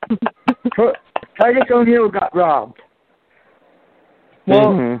 Titus O'Neil got robbed.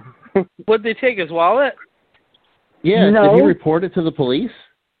 Well, would they take his wallet? Yeah, did he report it to the police?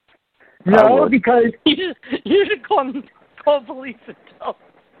 No, because you should call police and tell.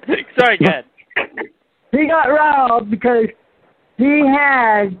 Sorry, go ahead. He got robbed because he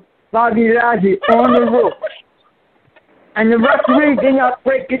had Bobby Lashley on the ropes, and the referee did not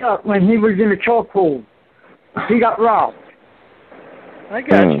break it up when he was in the chokehold. He got robbed. I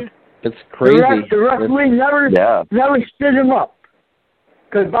got you. It's crazy. The referee never stood him up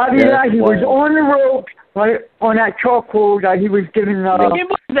because Bobby Lashley was on the ropes. Right on that chokehold that he was given. That's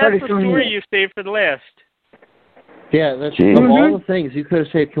the story you saved for the last. Yeah, that's of all the things you could have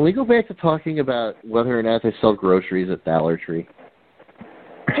said. Can we go back to talking about whether or not they sell groceries at Dollar Tree?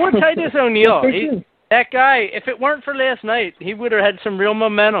 Poor Titus O'Neil. That guy, if it weren't for last night, he would have had some real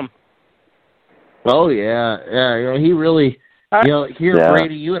momentum. Oh, yeah. He really,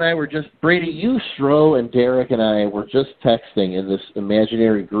 Brady, you and I were Brady, you, Stro, and Derek and I were just texting in this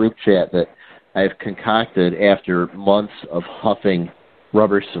imaginary group chat that I've concocted after months of huffing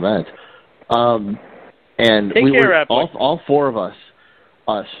rubber cement. And we were all four of us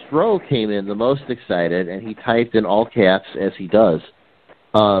Stro came in the most excited, and he typed in all caps as he does,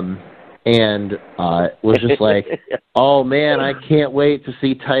 and was just like, "Oh man, I can't wait to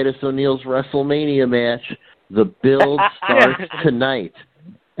see Titus O'Neil's WrestleMania match. The build starts tonight."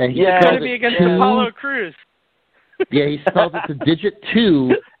 And he it's spelled going to be it against 2, Apollo Crews. Yeah, he spelled it the digit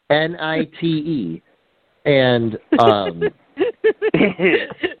 2, NITE, and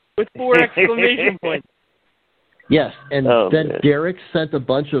with 4 exclamation points. Yes, and then man. Derek sent a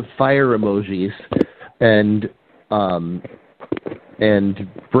bunch of fire emojis, and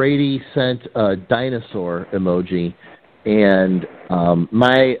Brady sent a dinosaur emoji, and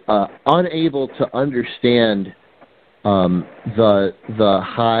my unable to understand the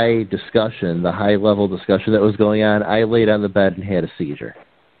high discussion, the high level discussion that was going on, I laid on the bed and had a seizure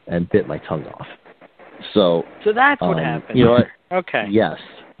and bit my tongue off. So that's what happened. You know what? Okay. Yes.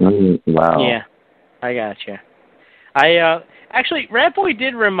 Wow. Yeah, I gotcha. Actually, Rat Boy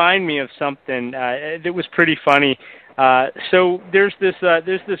did remind me of something that was pretty funny. So there's this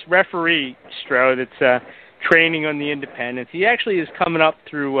referee, Stro, that's training on the independents. He actually is coming up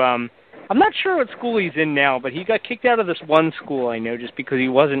through, I'm not sure what school he's in now, but he got kicked out of this one school, I know, just because he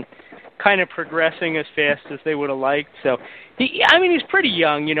wasn't kind of progressing as fast as they would have liked. So, he's pretty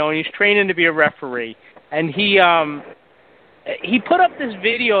young, and he's training to be a referee. And he put up this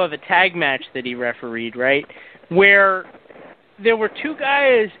video of a tag match that he refereed, right, where there were 2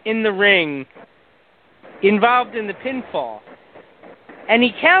 guys in the ring involved in the pinfall. And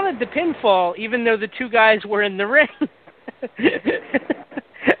he counted the pinfall even though the 2 guys were in the ring.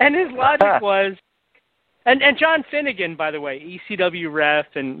 And his logic was, and John Finnegan, by the way, ECW ref,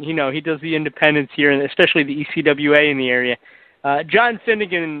 and, he does the independents here, and especially the ECWA in the area. John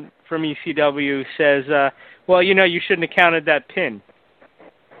Finnegan from ECW says, well, you shouldn't have counted that pin.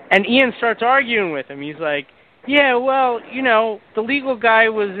 And Ian starts arguing with him. He's like, yeah, well, the legal guy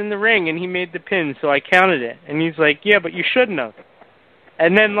was in the ring and he made the pin, so I counted it. And he's like, yeah, but you shouldn't have.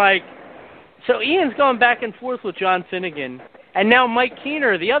 And then, so Ian's going back and forth with John Finnegan. And now Mike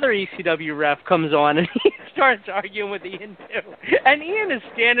Keener, the other ECW ref, comes on and he starts arguing with Ian, too. And Ian is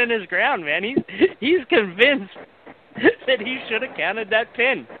standing his ground, man. He's convinced that he should have counted that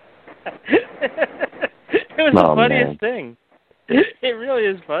pin. It was the funniest thing. It really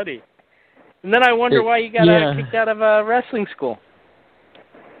is funny. And then I wonder why you got kicked out of wrestling school.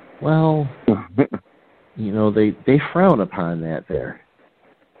 Well, they frown upon that there.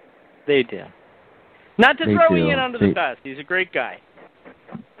 They do. Not to throw Ian under the bus. He's a great guy.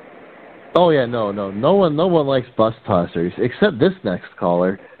 Oh yeah, no one likes bus tossers except this next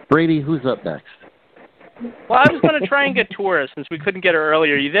caller, Brady. Who's up next? Well, I was going to try and get Tora since we couldn't get her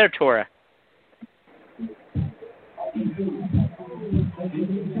earlier. Are you there, Tora?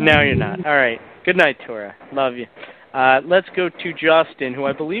 No, you're not. All right. Good night, Tora. Love you. Let's go to Justin, who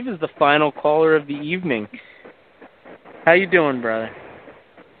I believe is the final caller of the evening. How you doing, brother?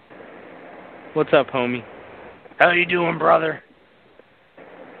 What's up, homie? How you doing, brother?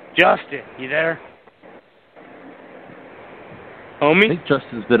 Justin, you there? Homie? I think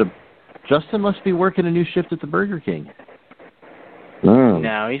Justin must be working a new shift at the Burger King.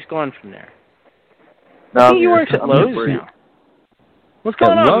 No, he's gone from there. No, he works at Lowe's now. What's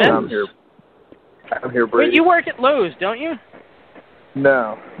going on, man? I'm here, Brady. Wait, you work at Lowe's, don't you?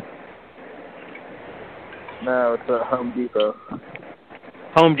 No, it's at Home Depot.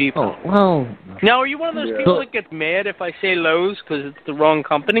 Home Depot. Oh, well. Now, are you one of those people that gets mad if I say Lowe's because it's the wrong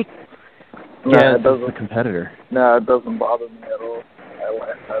company? Yeah, it doesn't. The competitor. No, it doesn't bother me at all. I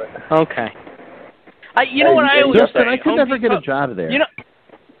laugh at it. Okay. You know what I always Justin, say? I could never get a job there. You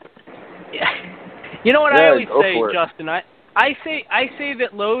know what I always say, Justin? I say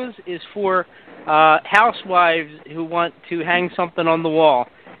that Lowe's is for housewives who want to hang something on the wall,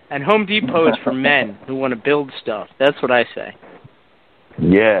 and Home Depot is for men who want to build stuff. That's what I say.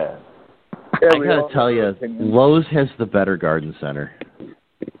 Yeah. I gotta tell you, Lowe's has the better garden center.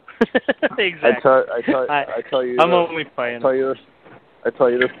 Exactly. I tell you. I'm only playing. I tell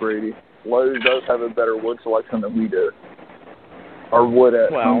you this, Brady. Lowe's does have a better wood selection than we do. Our wood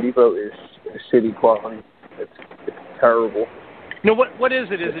at Home Depot is shitty quality. It's terrible. No, what is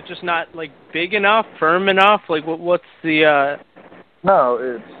it? Is it just not big enough, firm enough? What's the? No,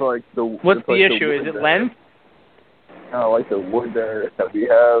 it's like the. What's the issue? Is it length? No, like the wood there that we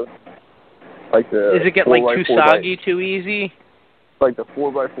have. Like the. Does it get too soggy, too easy? Like the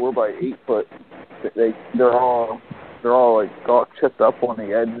 4x4 by 8 foot. They're all all chipped up on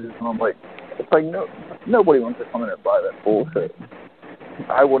the edges, and I'm like, it's like nobody wants to come in and buy that bullshit.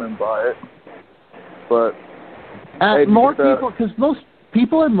 I wouldn't buy it, but more people, because most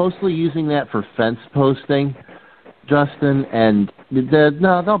people are mostly using that for fence posting, Justin, and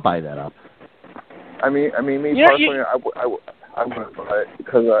no, they'll buy that up. I mean, me personally, I wouldn't buy it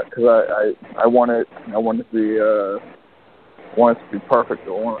because I want it. I want it to be perfect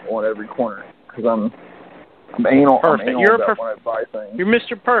on every corner because I'm anal. Perfect. I'm anal You're about when I buy things. You're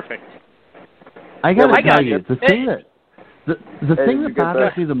Mr. Perfect. I gotta tell you, the thing that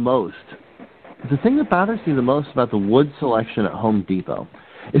bothers me the most. The thing that bothers me the most about the wood selection at Home Depot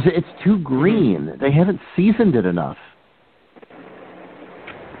is that it's too green. They haven't seasoned it enough.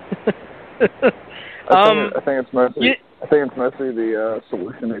 I think it's mostly the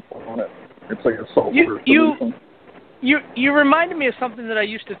solution they put on it. It's like a salt water solution. You reminded me of something that I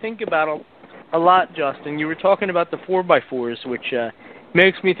used to think about a lot, Justin. You were talking about the 4x4s, which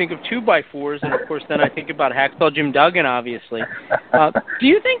makes me think of 2x4s, and of course then I think about Hacksaw Jim Duggan, obviously. Do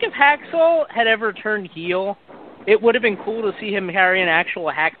you think if Hacksaw had ever turned heel, it would have been cool to see him carry an actual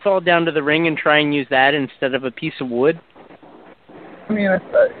hacksaw down to the ring and try and use that instead of a piece of wood? I mean, I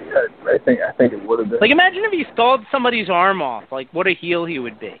think it would have been. Like, imagine if he stalled somebody's arm off. Like, what a heel he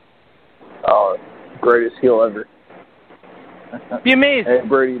would be. Oh, greatest heel ever. Be amazing.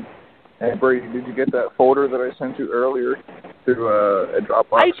 Hey, Brady, did you get that folder that I sent you earlier through a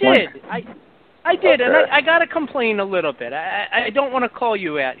Dropbox? I did. I did, Okay. and I got to complain a little bit. I don't want to call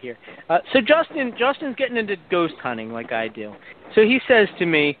you out here. So Justin's getting into ghost hunting like I do. So he says to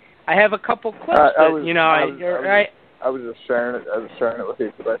me, I have a couple clips I was just sharing it. I was sharing it with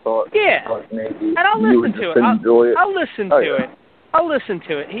you because I thought, like maybe and I'll you listen would to just it. enjoy it. I'll listen to it. I'll listen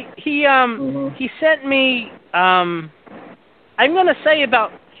to it. He sent me I'm gonna say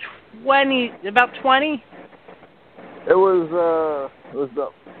about 20. It was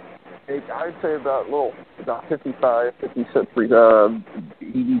about I'd say about 55, 56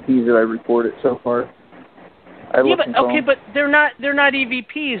 EVPs that I recorded so far. But they're not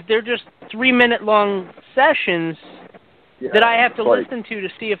EVPs. They're just 3-minute long sessions that I have to listen to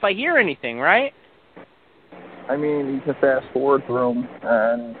see if I hear anything, right? I mean, you can fast forward through them,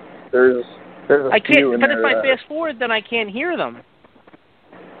 and there's a I few can't. in But there if I that- fast forward, then I can't hear them.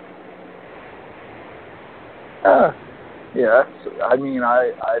 Yeah, I mean,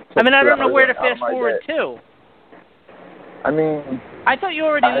 I don't know where to fast forward to. I mean, I thought you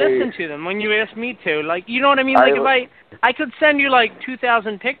already listened to them when you asked me to. Like, you know what I mean? Like, if I could send you like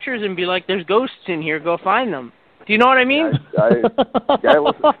 2,000 pictures and be like, "There's ghosts in here. Go find them." Do you know what I mean? I listen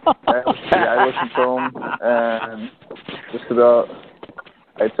to them, and just about,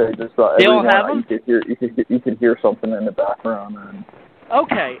 I'd say just about They every all have night you could hear something in the background. And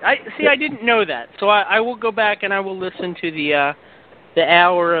okay, I didn't know that, so I will go back and I will listen to the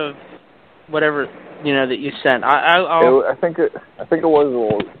hour of whatever that you sent. I think it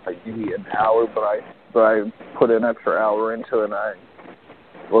was like maybe an hour, but I put an extra hour into it, and I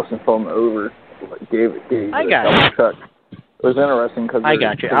listened to them over. Gave I it got a double it. check. It was interesting because I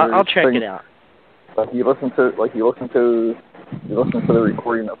got you. I'll check it out. Like you listen to the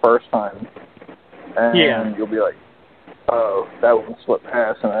recording the first time, and you'll be like, "Oh, that one slipped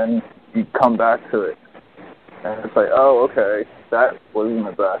past," and then you come back to it, and it's like, "Oh, okay, that was in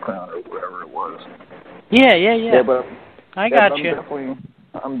the background or whatever it was." Yeah. But I got you.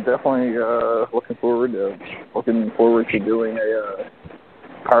 I'm definitely looking forward to doing a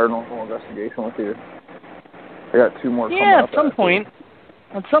paranormal investigation with you. I got 2 more coming up. At some point.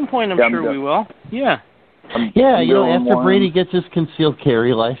 At some point, I'm sure we will. Yeah. After Brady gets his concealed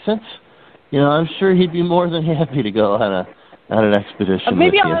carry license, I'm sure he'd be more than happy to go on an expedition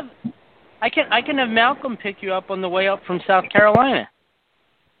Maybe with I'll you. I can have Malcolm pick you up on the way up from South Carolina.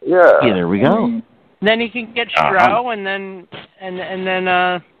 Yeah. There we go. Then he can get Stro, and then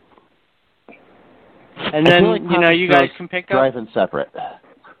you guys can pick up. Driving separate.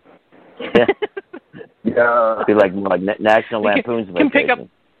 Yeah. Be like National Lampoon's Can pick up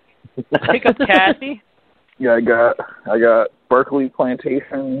Kathy. Yeah, I got Berkeley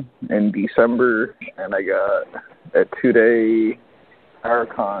Plantation in December, and I got a 2-day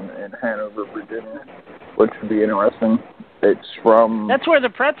Paracon in Hanover, Virginia, which would be interesting. It's from. That's where the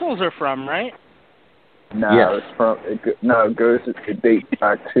pretzels are from, right? No, Yes. It dates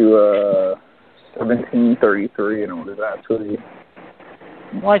back to 1733, and it was actually.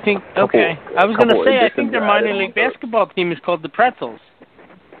 Well, I think I was going to say I think their minor league basketball team is called the Pretzels.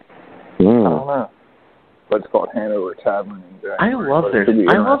 I don't know, but it's called Hanover Tavern in January.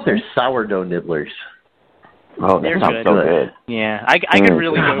 I love their sourdough nibblers. Oh, They're that sounds so good. Yeah, I could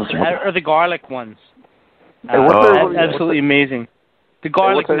really go for that, or the garlic ones. Hey, absolutely amazing. The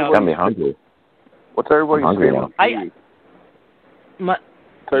garlic nuts. Got me hungry. What's everybody's hungry favorite now. food?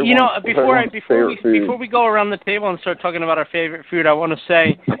 You know, before we go around the table and start talking about our favorite food, I want to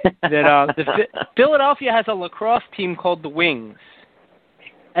say that Philadelphia has a lacrosse team called the Wings,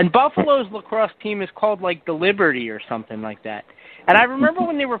 and Buffalo's lacrosse team is called like the Liberty or something like that. And I remember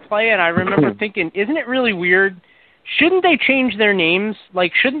when they were playing, I remember thinking, isn't it really weird? Shouldn't they change their names?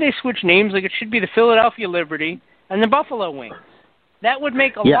 Like, shouldn't they switch names? Like, it should be the Philadelphia Liberty and the Buffalo Wings. That would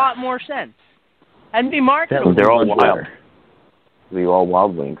make a lot more sense and be marketable. They're all wild. They're all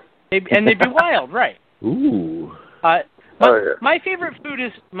Wild Wings. And they'd be wild, right? Ooh. My favorite food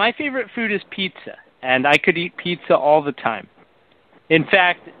is pizza, and I could eat pizza all the time. In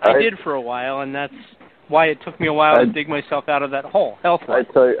fact, I did for a while, and that's why it took me a while to dig myself out of that hole, health-wise.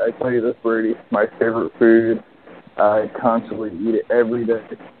 I tell you this, Brady, my favorite food. I constantly eat it every day.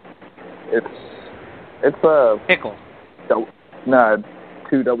 It's a pickle.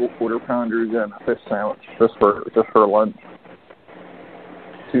 2 double quarter pounders and a fish sandwich just for lunch.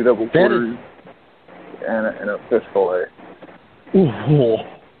 2 double quarters and a fish fillet. Ooh.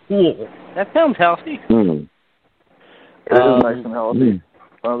 That sounds healthy. It is nice and healthy.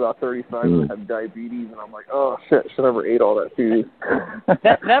 When I'm about 35, I have diabetes, and I'm like, oh shit, should I ever ate all that food?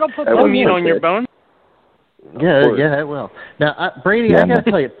 That'll put some meat on your bones. Yeah, it will. Now, Brady, I gotta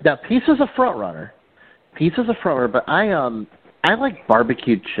tell you, now pizza's a front runner. But I like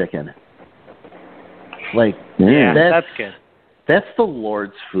barbecued chicken. Like, that's good. That's the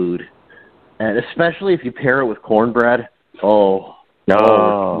Lord's food, and especially if you pair it with cornbread. We're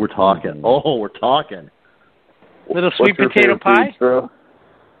talking. Little sweet potato pie.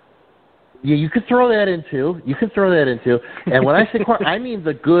 Yeah, you could throw that in too. And when I say corn, I mean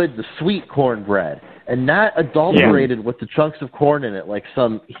the sweet cornbread, and not adulterated with the chunks of corn in it, like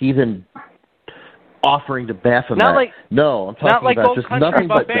some heathen offering to Baphomet. No, I'm talking about just nothing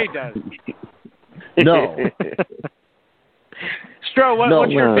but No. Stro,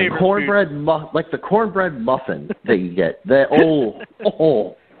 what's your favorite cornbread food? Like the cornbread muffin that you get. That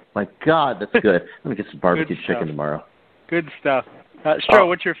my God, that's good. I'm gonna get some barbecue chicken tomorrow. Good stuff. Stro,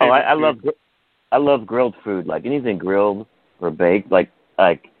 what's your favorite? I love grilled food. Like anything grilled or baked, like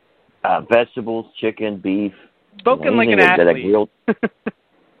vegetables, chicken, beef. Spoken like an athlete.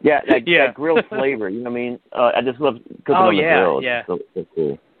 That grilled flavor. You know what I mean? I just love cooking on the grill. Yeah. So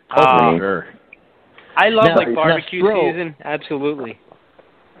cool. Sure. I love barbecue season. Absolutely.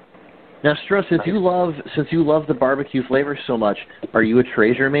 Now, Stro, since you love the barbecue flavor so much, are you a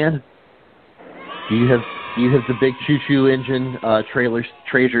Traeger man? Do you have the big choo-choo engine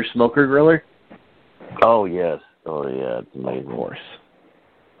Traeger smoker griller? Oh yes. Oh yeah, it's amazing. Of course.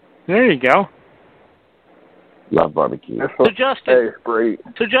 There you go. Love barbecue. So Justin,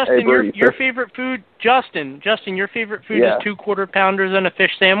 your favorite food, Justin, your favorite food is 2 quarter pounders and a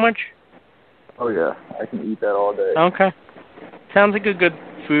fish sandwich? Oh yeah, I can eat that all day. Okay. Sounds like a good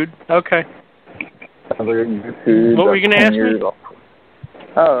food. Okay. Sounds like a good food. What were you going to ask me?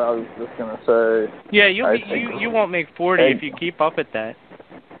 Oh, I was just going to say. Yeah, you won't make 40 if you keep up at that.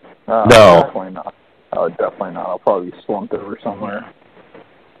 No. Definitely not. Oh, definitely not. I'll probably be slumped over somewhere.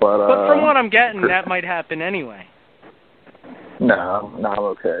 But from what I'm getting, that might happen anyway. No, I'm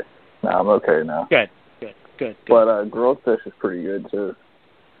okay. I'm okay now. Good. But grilled fish is pretty good too.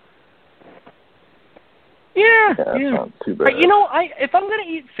 Yeah. Not too bad. You know, if I'm gonna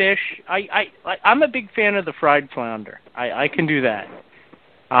eat fish, I'm a big fan of the fried flounder. I can do that.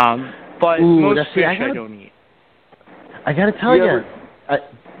 But most fish I don't eat. I gotta tell you,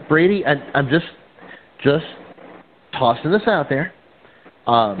 Brady, I'm just tossing this out there.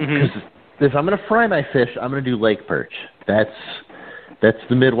 Because if I'm gonna fry my fish, I'm gonna do lake perch. That's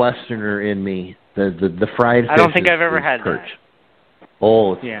the Midwesterner in me. The fried fish. I don't think I've ever had perch. that.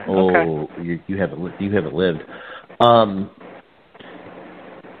 You haven't lived. I'm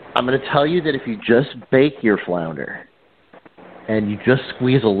going to tell you that if you just bake your flounder and you just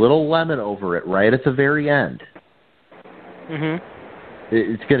squeeze a little lemon over it right at the very end,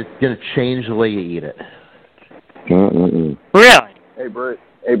 it's going to change the way you eat it. Really?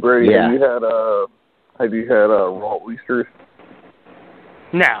 Hey Brady, yeah. have you had raw oysters?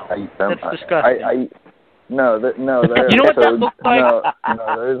 No, that's disgusting. No. You know what that looks like?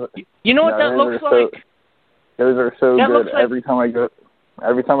 You know what that looks like? Those are so good. Like, every time I go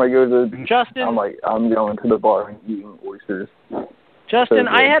to the beach, Justin, I'm going to the bar and eating oysters. Justin,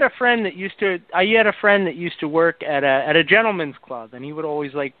 I had a friend that used to work at a gentleman's club, and he would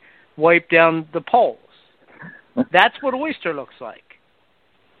always wipe down the poles. That's what oyster looks like.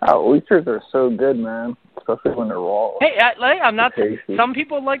 Oh, oysters are so good, man, especially when they're raw. Hey, I'm not. Some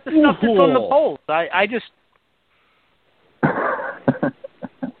people like the stuff that's on the poles. I just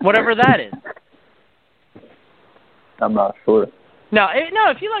whatever that is. I'm not sure. No,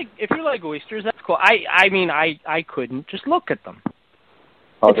 if you like oysters, that's cool. I mean, I couldn't just look at them.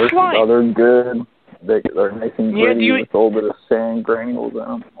 Oh, they're good. They're nice and gritty with a little bit of sand granules in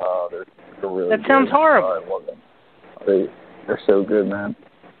them. Oh, they're really good. That sounds horrible. I love them. They're so good, man.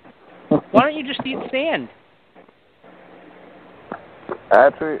 Why don't you just eat sand? I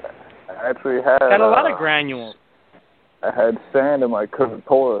actually had got a lot of granules. I had sand in my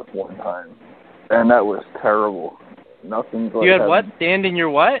Coca-Cola one time, and that was terrible. Nothing's like you had what? Sand in your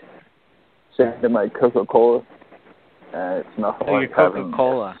what? Sand in my Coca-Cola, and it's nothing like having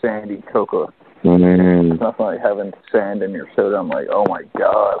sandy Coca. It's nothing like having sand in your soda. I'm like, oh my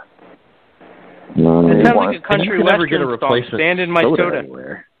god. It sounds like a country you can never western get a replacement song. Sand in my soda.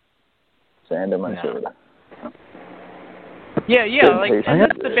 Anywhere. Sand in my soda. Yeah, like, and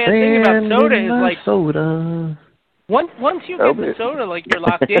that's the bad thing about soda is like soda. Once you get the soda, like you're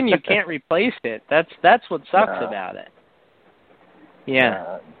locked in, you can't replace it. That's what sucks about it.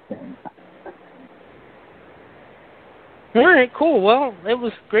 Yeah. All right, cool. Well, it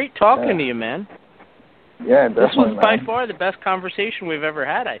was great talking to you, man. Yeah, definitely. This was by far the best conversation we've ever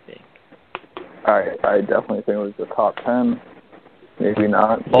had, I think. I definitely think it was the top 10. Maybe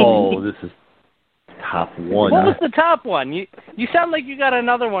not. Oh, this is top one. What was the top one? You sound like you got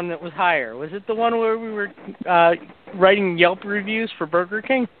another one that was higher. Was it the one where we were writing Yelp reviews for Burger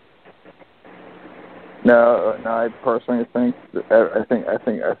King? No. I personally think I think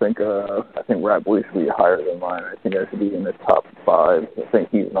Rat Boy should be higher than mine. I think I should be in the top 5. I think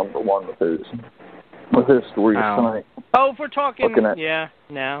he's number 1 with his stories tonight. Oh, if we're talking,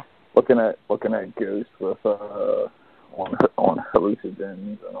 Looking at Ghost with on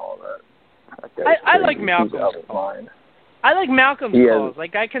hallucinogens and all that. I like Malcolm's calls. I like Malcolm's calls.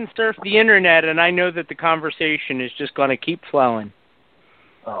 Like, I can surf the internet, and I know that the conversation is just going to keep flowing.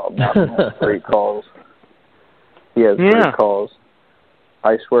 Oh, Malcolm has great calls. He has great calls.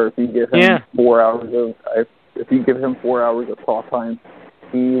 I swear, if you give him 4 hours of talk time,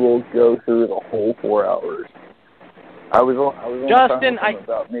 he will go through the whole 4 hours. I was on Justin,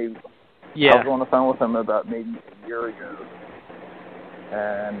 the phone with him about maybe a year ago.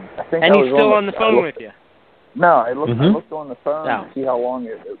 And I think he's still on the phone with you. No, I looked on the phone to see how long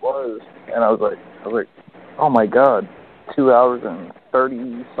it was, and I was like, oh my god, 2 hours and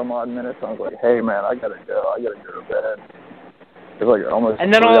 30 some odd minutes. I was like, hey man, I gotta go to bed. It's like almost.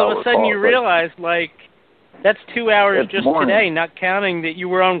 And then all of a sudden you realize, like, that's 2 hours just today, not counting that you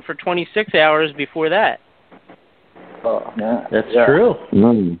were on for 26 hours before that. Oh man, that's true.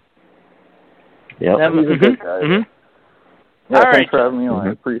 Yep. Yeah, all thanks right. for having me on.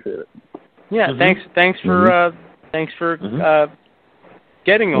 I appreciate it. Yeah, thanks for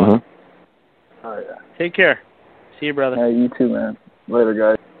getting on. Oh yeah. Take care. See you, brother. Yeah, you too, man. Later,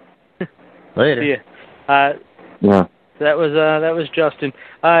 guys. Later. See you. That was Justin.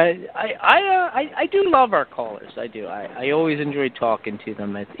 I do love our callers. I do. I always enjoy talking to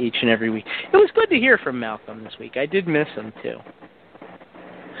them each and every week. It was good to hear from Malcolm this week. I did miss him too.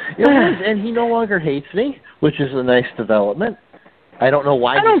 It was, and he no longer hates me, which is a nice development. I don't know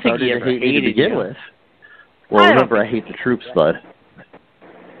why he started to hate me to begin with. Well, remember, I hate the troops, bud.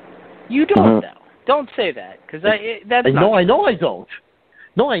 You don't, though. Don't say that, because that's not I know I don't.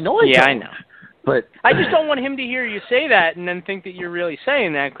 No, I know I don't. Yeah, I know. But I just don't want him to hear you say that and then think that you're really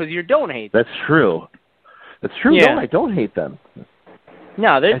saying that, because you don't hate them. That's true. That's true. Yeah. No, I don't hate them. No,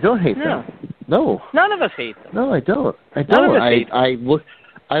 I don't hate them. No. None of us hate them. No, I don't. None of us hate them.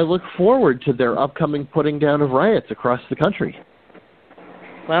 I look forward to their upcoming putting down of riots across the country.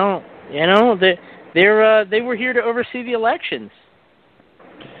 Well, you know, they were here to oversee the elections.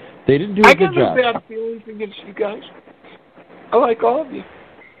 They didn't do a good job. I got no bad feelings against you guys. I like all of you.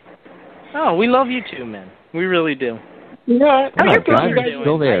 Oh, we love you too, man. We really do. Yeah, how you guys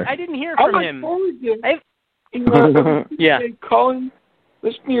still there? I didn't hear from him. Yeah. Calling,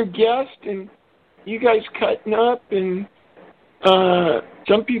 listening to your guest, and you guys cutting up, and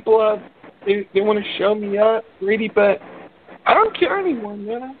some people they want to show me up, Brady, but I don't care anymore,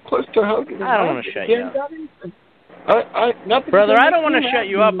 man. I'm close to Hogan. I don't want to shut you up. Nothing. Brother, I don't want to shut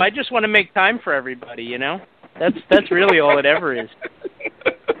you up. I just want to make time for everybody, you know? That's really all it ever is.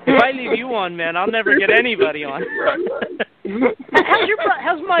 If I leave you on, man, I'll never get anybody on.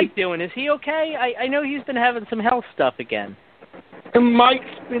 How's Mike doing? Is he okay? I know he's been having some health stuff again. And Mike's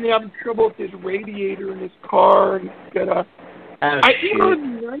been having trouble with his radiator in his car. And he's got I owed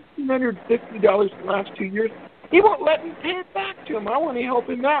him $1,950 the last 2 years. He won't let me pay it back to him. I want to help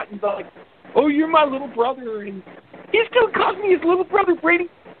him out. And he's like, oh, you're my little brother. And he still calls me his little brother, Brady.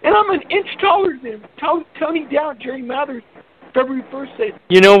 And I'm an inch taller than him. Tony Down, Jerry Mathers, February 1st said,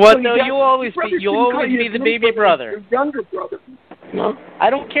 you know what, though? You'll always be the baby brother. Your younger brother. No. I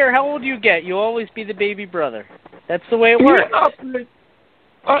don't care how old you get. You'll always be the baby brother. That's the way it works. Yeah,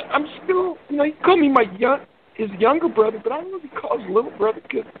 I'm still, you call me his younger brother, but I don't really call his little brother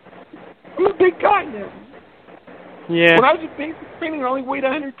because I'm a big guy now. Yeah. When I was in basic training, I only weighed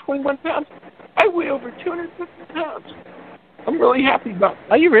 121 pounds. I weigh over 250 pounds. I'm really happy about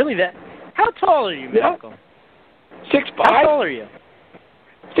that. Are you really that? How tall are you, Malcolm? 6'5". How tall are you?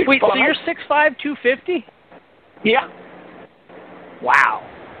 6'5". Wait, so you're 6'5", 250? Yeah. Wow.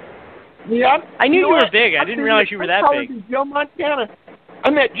 Yeah. I knew you were big. I didn't realize you were that big. Joe Montana. I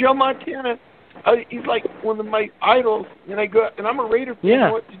met Joe Montana. He's like one of my idols, and I'm a Raider fan. Yeah.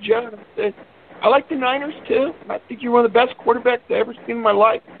 I went to Joe and I said, I like the Niners too. I think you're one of the best quarterbacks I've ever seen in my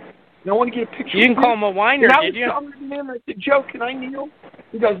life. And I want to get a picture. You didn't call him a whiner, did you? I was talking to him. I said, Joe, can I kneel?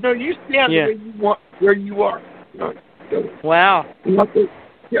 He goes, no, you stand where you are. Wow.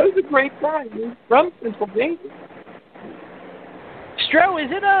 Joe's a great guy. He's from Pennsylvania. Stro,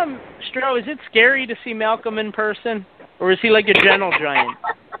 is it scary to see Malcolm in person, or is he like a gentle giant?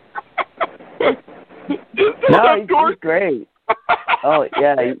 No, he's great. Oh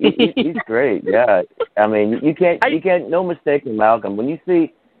yeah, he's great. Yeah, I mean you can't no mistaking Malcolm. When you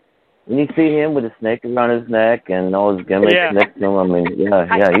see him with a snake around his neck and all his gimmicks next to him, I mean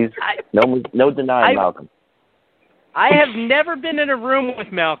he's no denying Malcolm. I have never been in a room with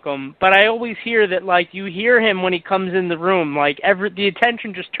Malcolm, but I always hear that, like, you hear him when he comes in the room, like, the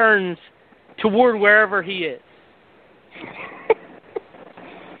attention just turns toward wherever he is.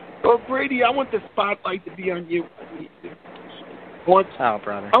 Well, Brady, I want the spotlight to be on you. Oh,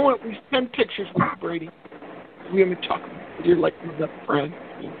 brother. I want at least 10 pictures with you, Brady. We haven't talked about it. You're like my best friend.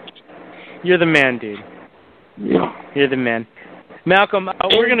 You're the man, dude. Yeah. You're the man. Malcolm,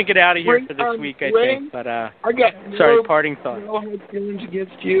 we're going to get out of here for this week, I think. But sorry, parting thoughts. No hard feelings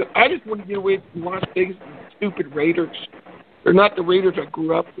against you. I just want to get away from Las Vegas and stupid Raiders. They're not the Raiders I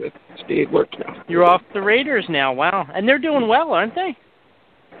grew up with. Stay at work now. You're off the Raiders now. Wow, and they're doing well, aren't they?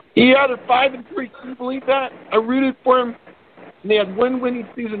 Yeah, they're 5-3. Can you believe that? I rooted for them. And they had one winning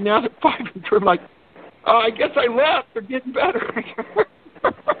season. Now they're 5-3. I'm like, I guess I left. They're getting better.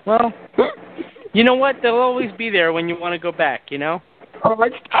 Well. You know what? They'll always be there when you want to go back, you know? Oh,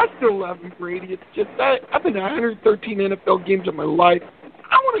 I still love you, Brady. It's just I've been to 113 NFL games in my life.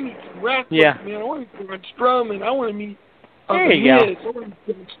 I want to meet some wrestlers, man. I want to meet Braun Strowman. I want to meet there you Miz. I want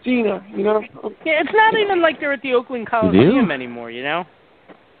to meet Cena, you know? Yeah, it's not even like they're at the Oakland Coliseum anymore, you know?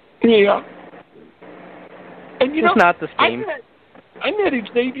 Yeah. And, you know, it's not the same. I met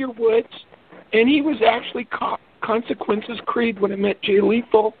Xavier Woods, and he was actually Consequences Creed when I met Jay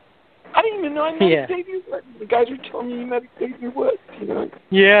Lethal. I didn't even know I met Xavier Woods. The guys were telling me you met Xavier Woods, you know.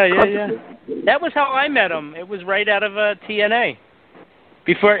 Yeah. That was how I met him. It was right out of TNA.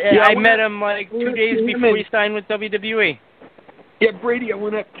 I met him like 2 days before he signed with WWE. Yeah, Brady, I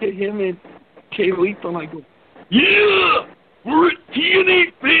went up to him and Jay Lethal, and I go, yeah, we're at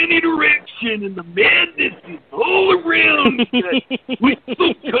TNA Fan Interaction, and the madness is all around. We're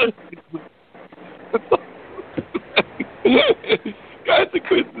so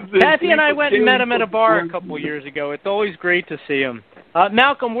Kathy and I went and met him at a bar a couple years ago. It's always great to see him.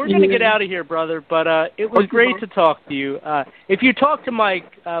 Malcolm, we're going to get out of here, brother, but it was great to talk to you. If you talk to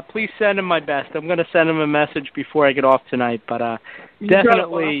Mike, please send him my best. I'm going to send him a message before I get off tonight, but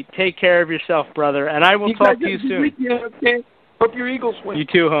definitely take care of yourself, brother, and I will talk to you soon. Okay? Hope your Eagles win. You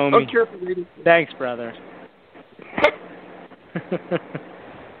too, homie. Oh, careful, ladies. Thanks, brother.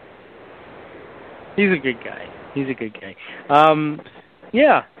 He's a good guy.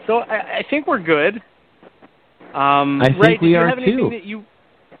 Yeah, so I think we're good. I think we are too.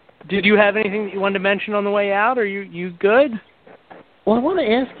 Did you have anything that you wanted to mention on the way out? Are you good? Well, I want to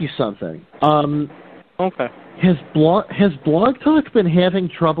ask you something. Okay. Has Blog Talk been having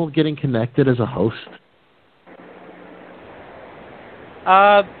trouble getting connected as a host?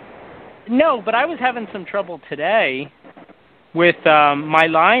 No, but I was having some trouble today with my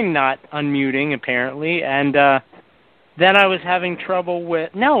line not unmuting, apparently, and then I was having trouble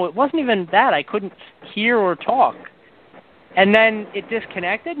with... No, it wasn't even that. I couldn't hear or talk. And then it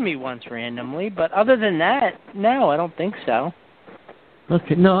disconnected me once randomly, but other than that, no, I don't think so.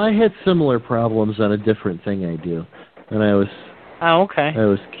 Okay, no, I had similar problems on a different thing I do, and I was... Oh, okay. I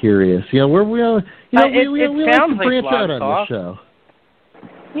was curious. Yeah, we like to branch out on the show.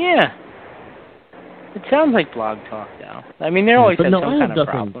 Yeah. It sounds like Blog Talk now. I mean, they always had some kind of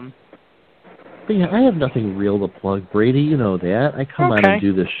problem. But yeah, I have nothing real to plug, Brady. You know that. I come on and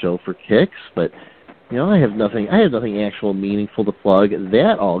do this show for kicks, but you know, I have nothing actual meaningful to plug.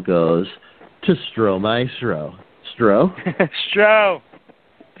 That all goes to Stro Maestro. Stro? Stro.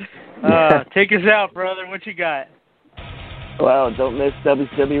 Take us out, brother. What you got? Well, don't miss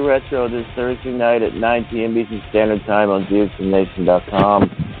WCW Retro this Thursday night at 9 p.m. Eastern Standard Time on VOCNation.com.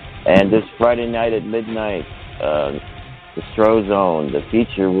 And this Friday night at midnight, the Stro Zone. The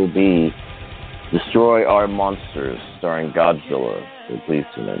feature will be Destroy Our Monsters, starring Godzilla. So please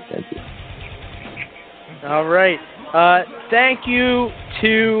tune in. Thank you. All right. Thank you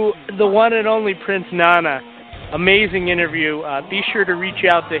to the one and only Prince Nana. Amazing interview. Be sure to reach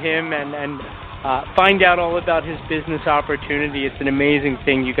out to him and find out all about his business opportunity. It's an amazing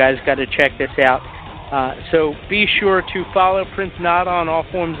thing. You guys got to check this out. So be sure to follow Prince Nana on all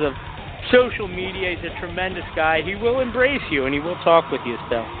forms of social media. He's a tremendous guy. He will embrace you, and he will talk with you.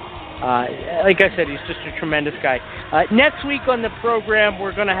 So, like I said, he's just a tremendous guy. Next week on the program,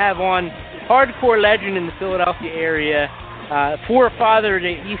 we're going to have on hardcore legend in the Philadelphia area, forefather to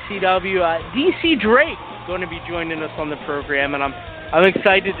ECW, DC Drake, is going to be joining us on the program, and I'm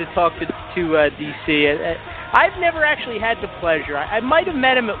excited to talk to DC. I've never actually had the pleasure. I might have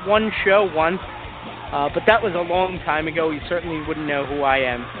met him at one show once, but that was a long time ago. He certainly wouldn't know who I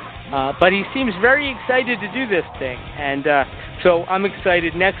am. But he seems very excited to do this thing, and so I'm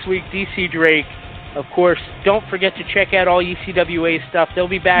excited. Next week, DC Drake. Of course, don't forget to check out all ECWA stuff. They'll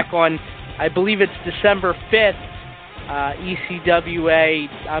be back on, I believe it's December 5th, ECWA,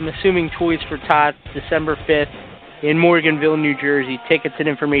 I'm assuming Toys for Tots, December 5th in Morganville, New Jersey. Tickets and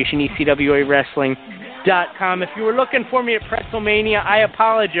information, ECWAWrestling.com. If you were looking for me at Pretzelmania, I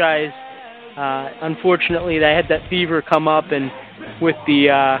apologize. Unfortunately, I had that fever come up, and with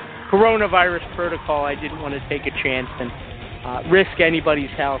the coronavirus protocol, I didn't want to take a chance and risk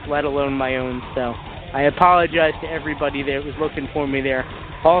anybody's health, let alone my own. So I apologize to everybody that was looking for me there.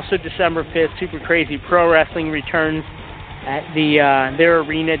 Also, December 5th, Super Crazy Pro Wrestling returns at their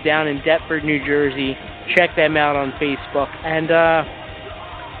arena down in Deptford, New Jersey. Check them out on Facebook. And,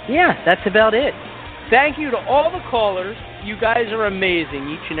 yeah, that's about it. Thank you to all the callers. You guys are amazing,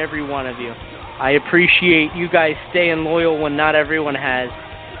 each and every one of you. I appreciate you guys staying loyal when not everyone has.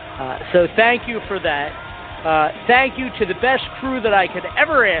 So thank you for that. Thank you to the best crew that I could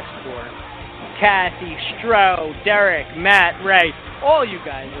ever ask for. Kathy, Stro, Derek, Matt, Ray. All you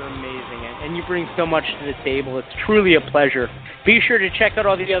guys are amazing, and you bring so much to the table. It's truly a pleasure. Be sure to check out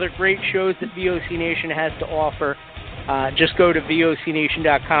all the other great shows that VOC Nation has to offer. Just go to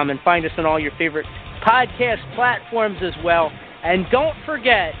VOCNation.com and find us on all your favorite podcast platforms as well. And don't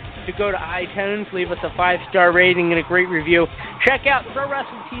forget to go to iTunes, leave us a 5-star rating and a great review. Check out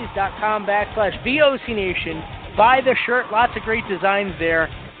ProWrestlingTees.com/VOC Nation. Buy the shirt, lots of great designs there.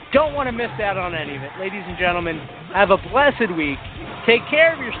 Don't want to miss out on any of it. Ladies and gentlemen, have a blessed week. Take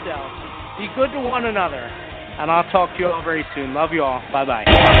care of yourself. Be good to one another. And I'll talk to you all very soon. Love you all. Bye-bye.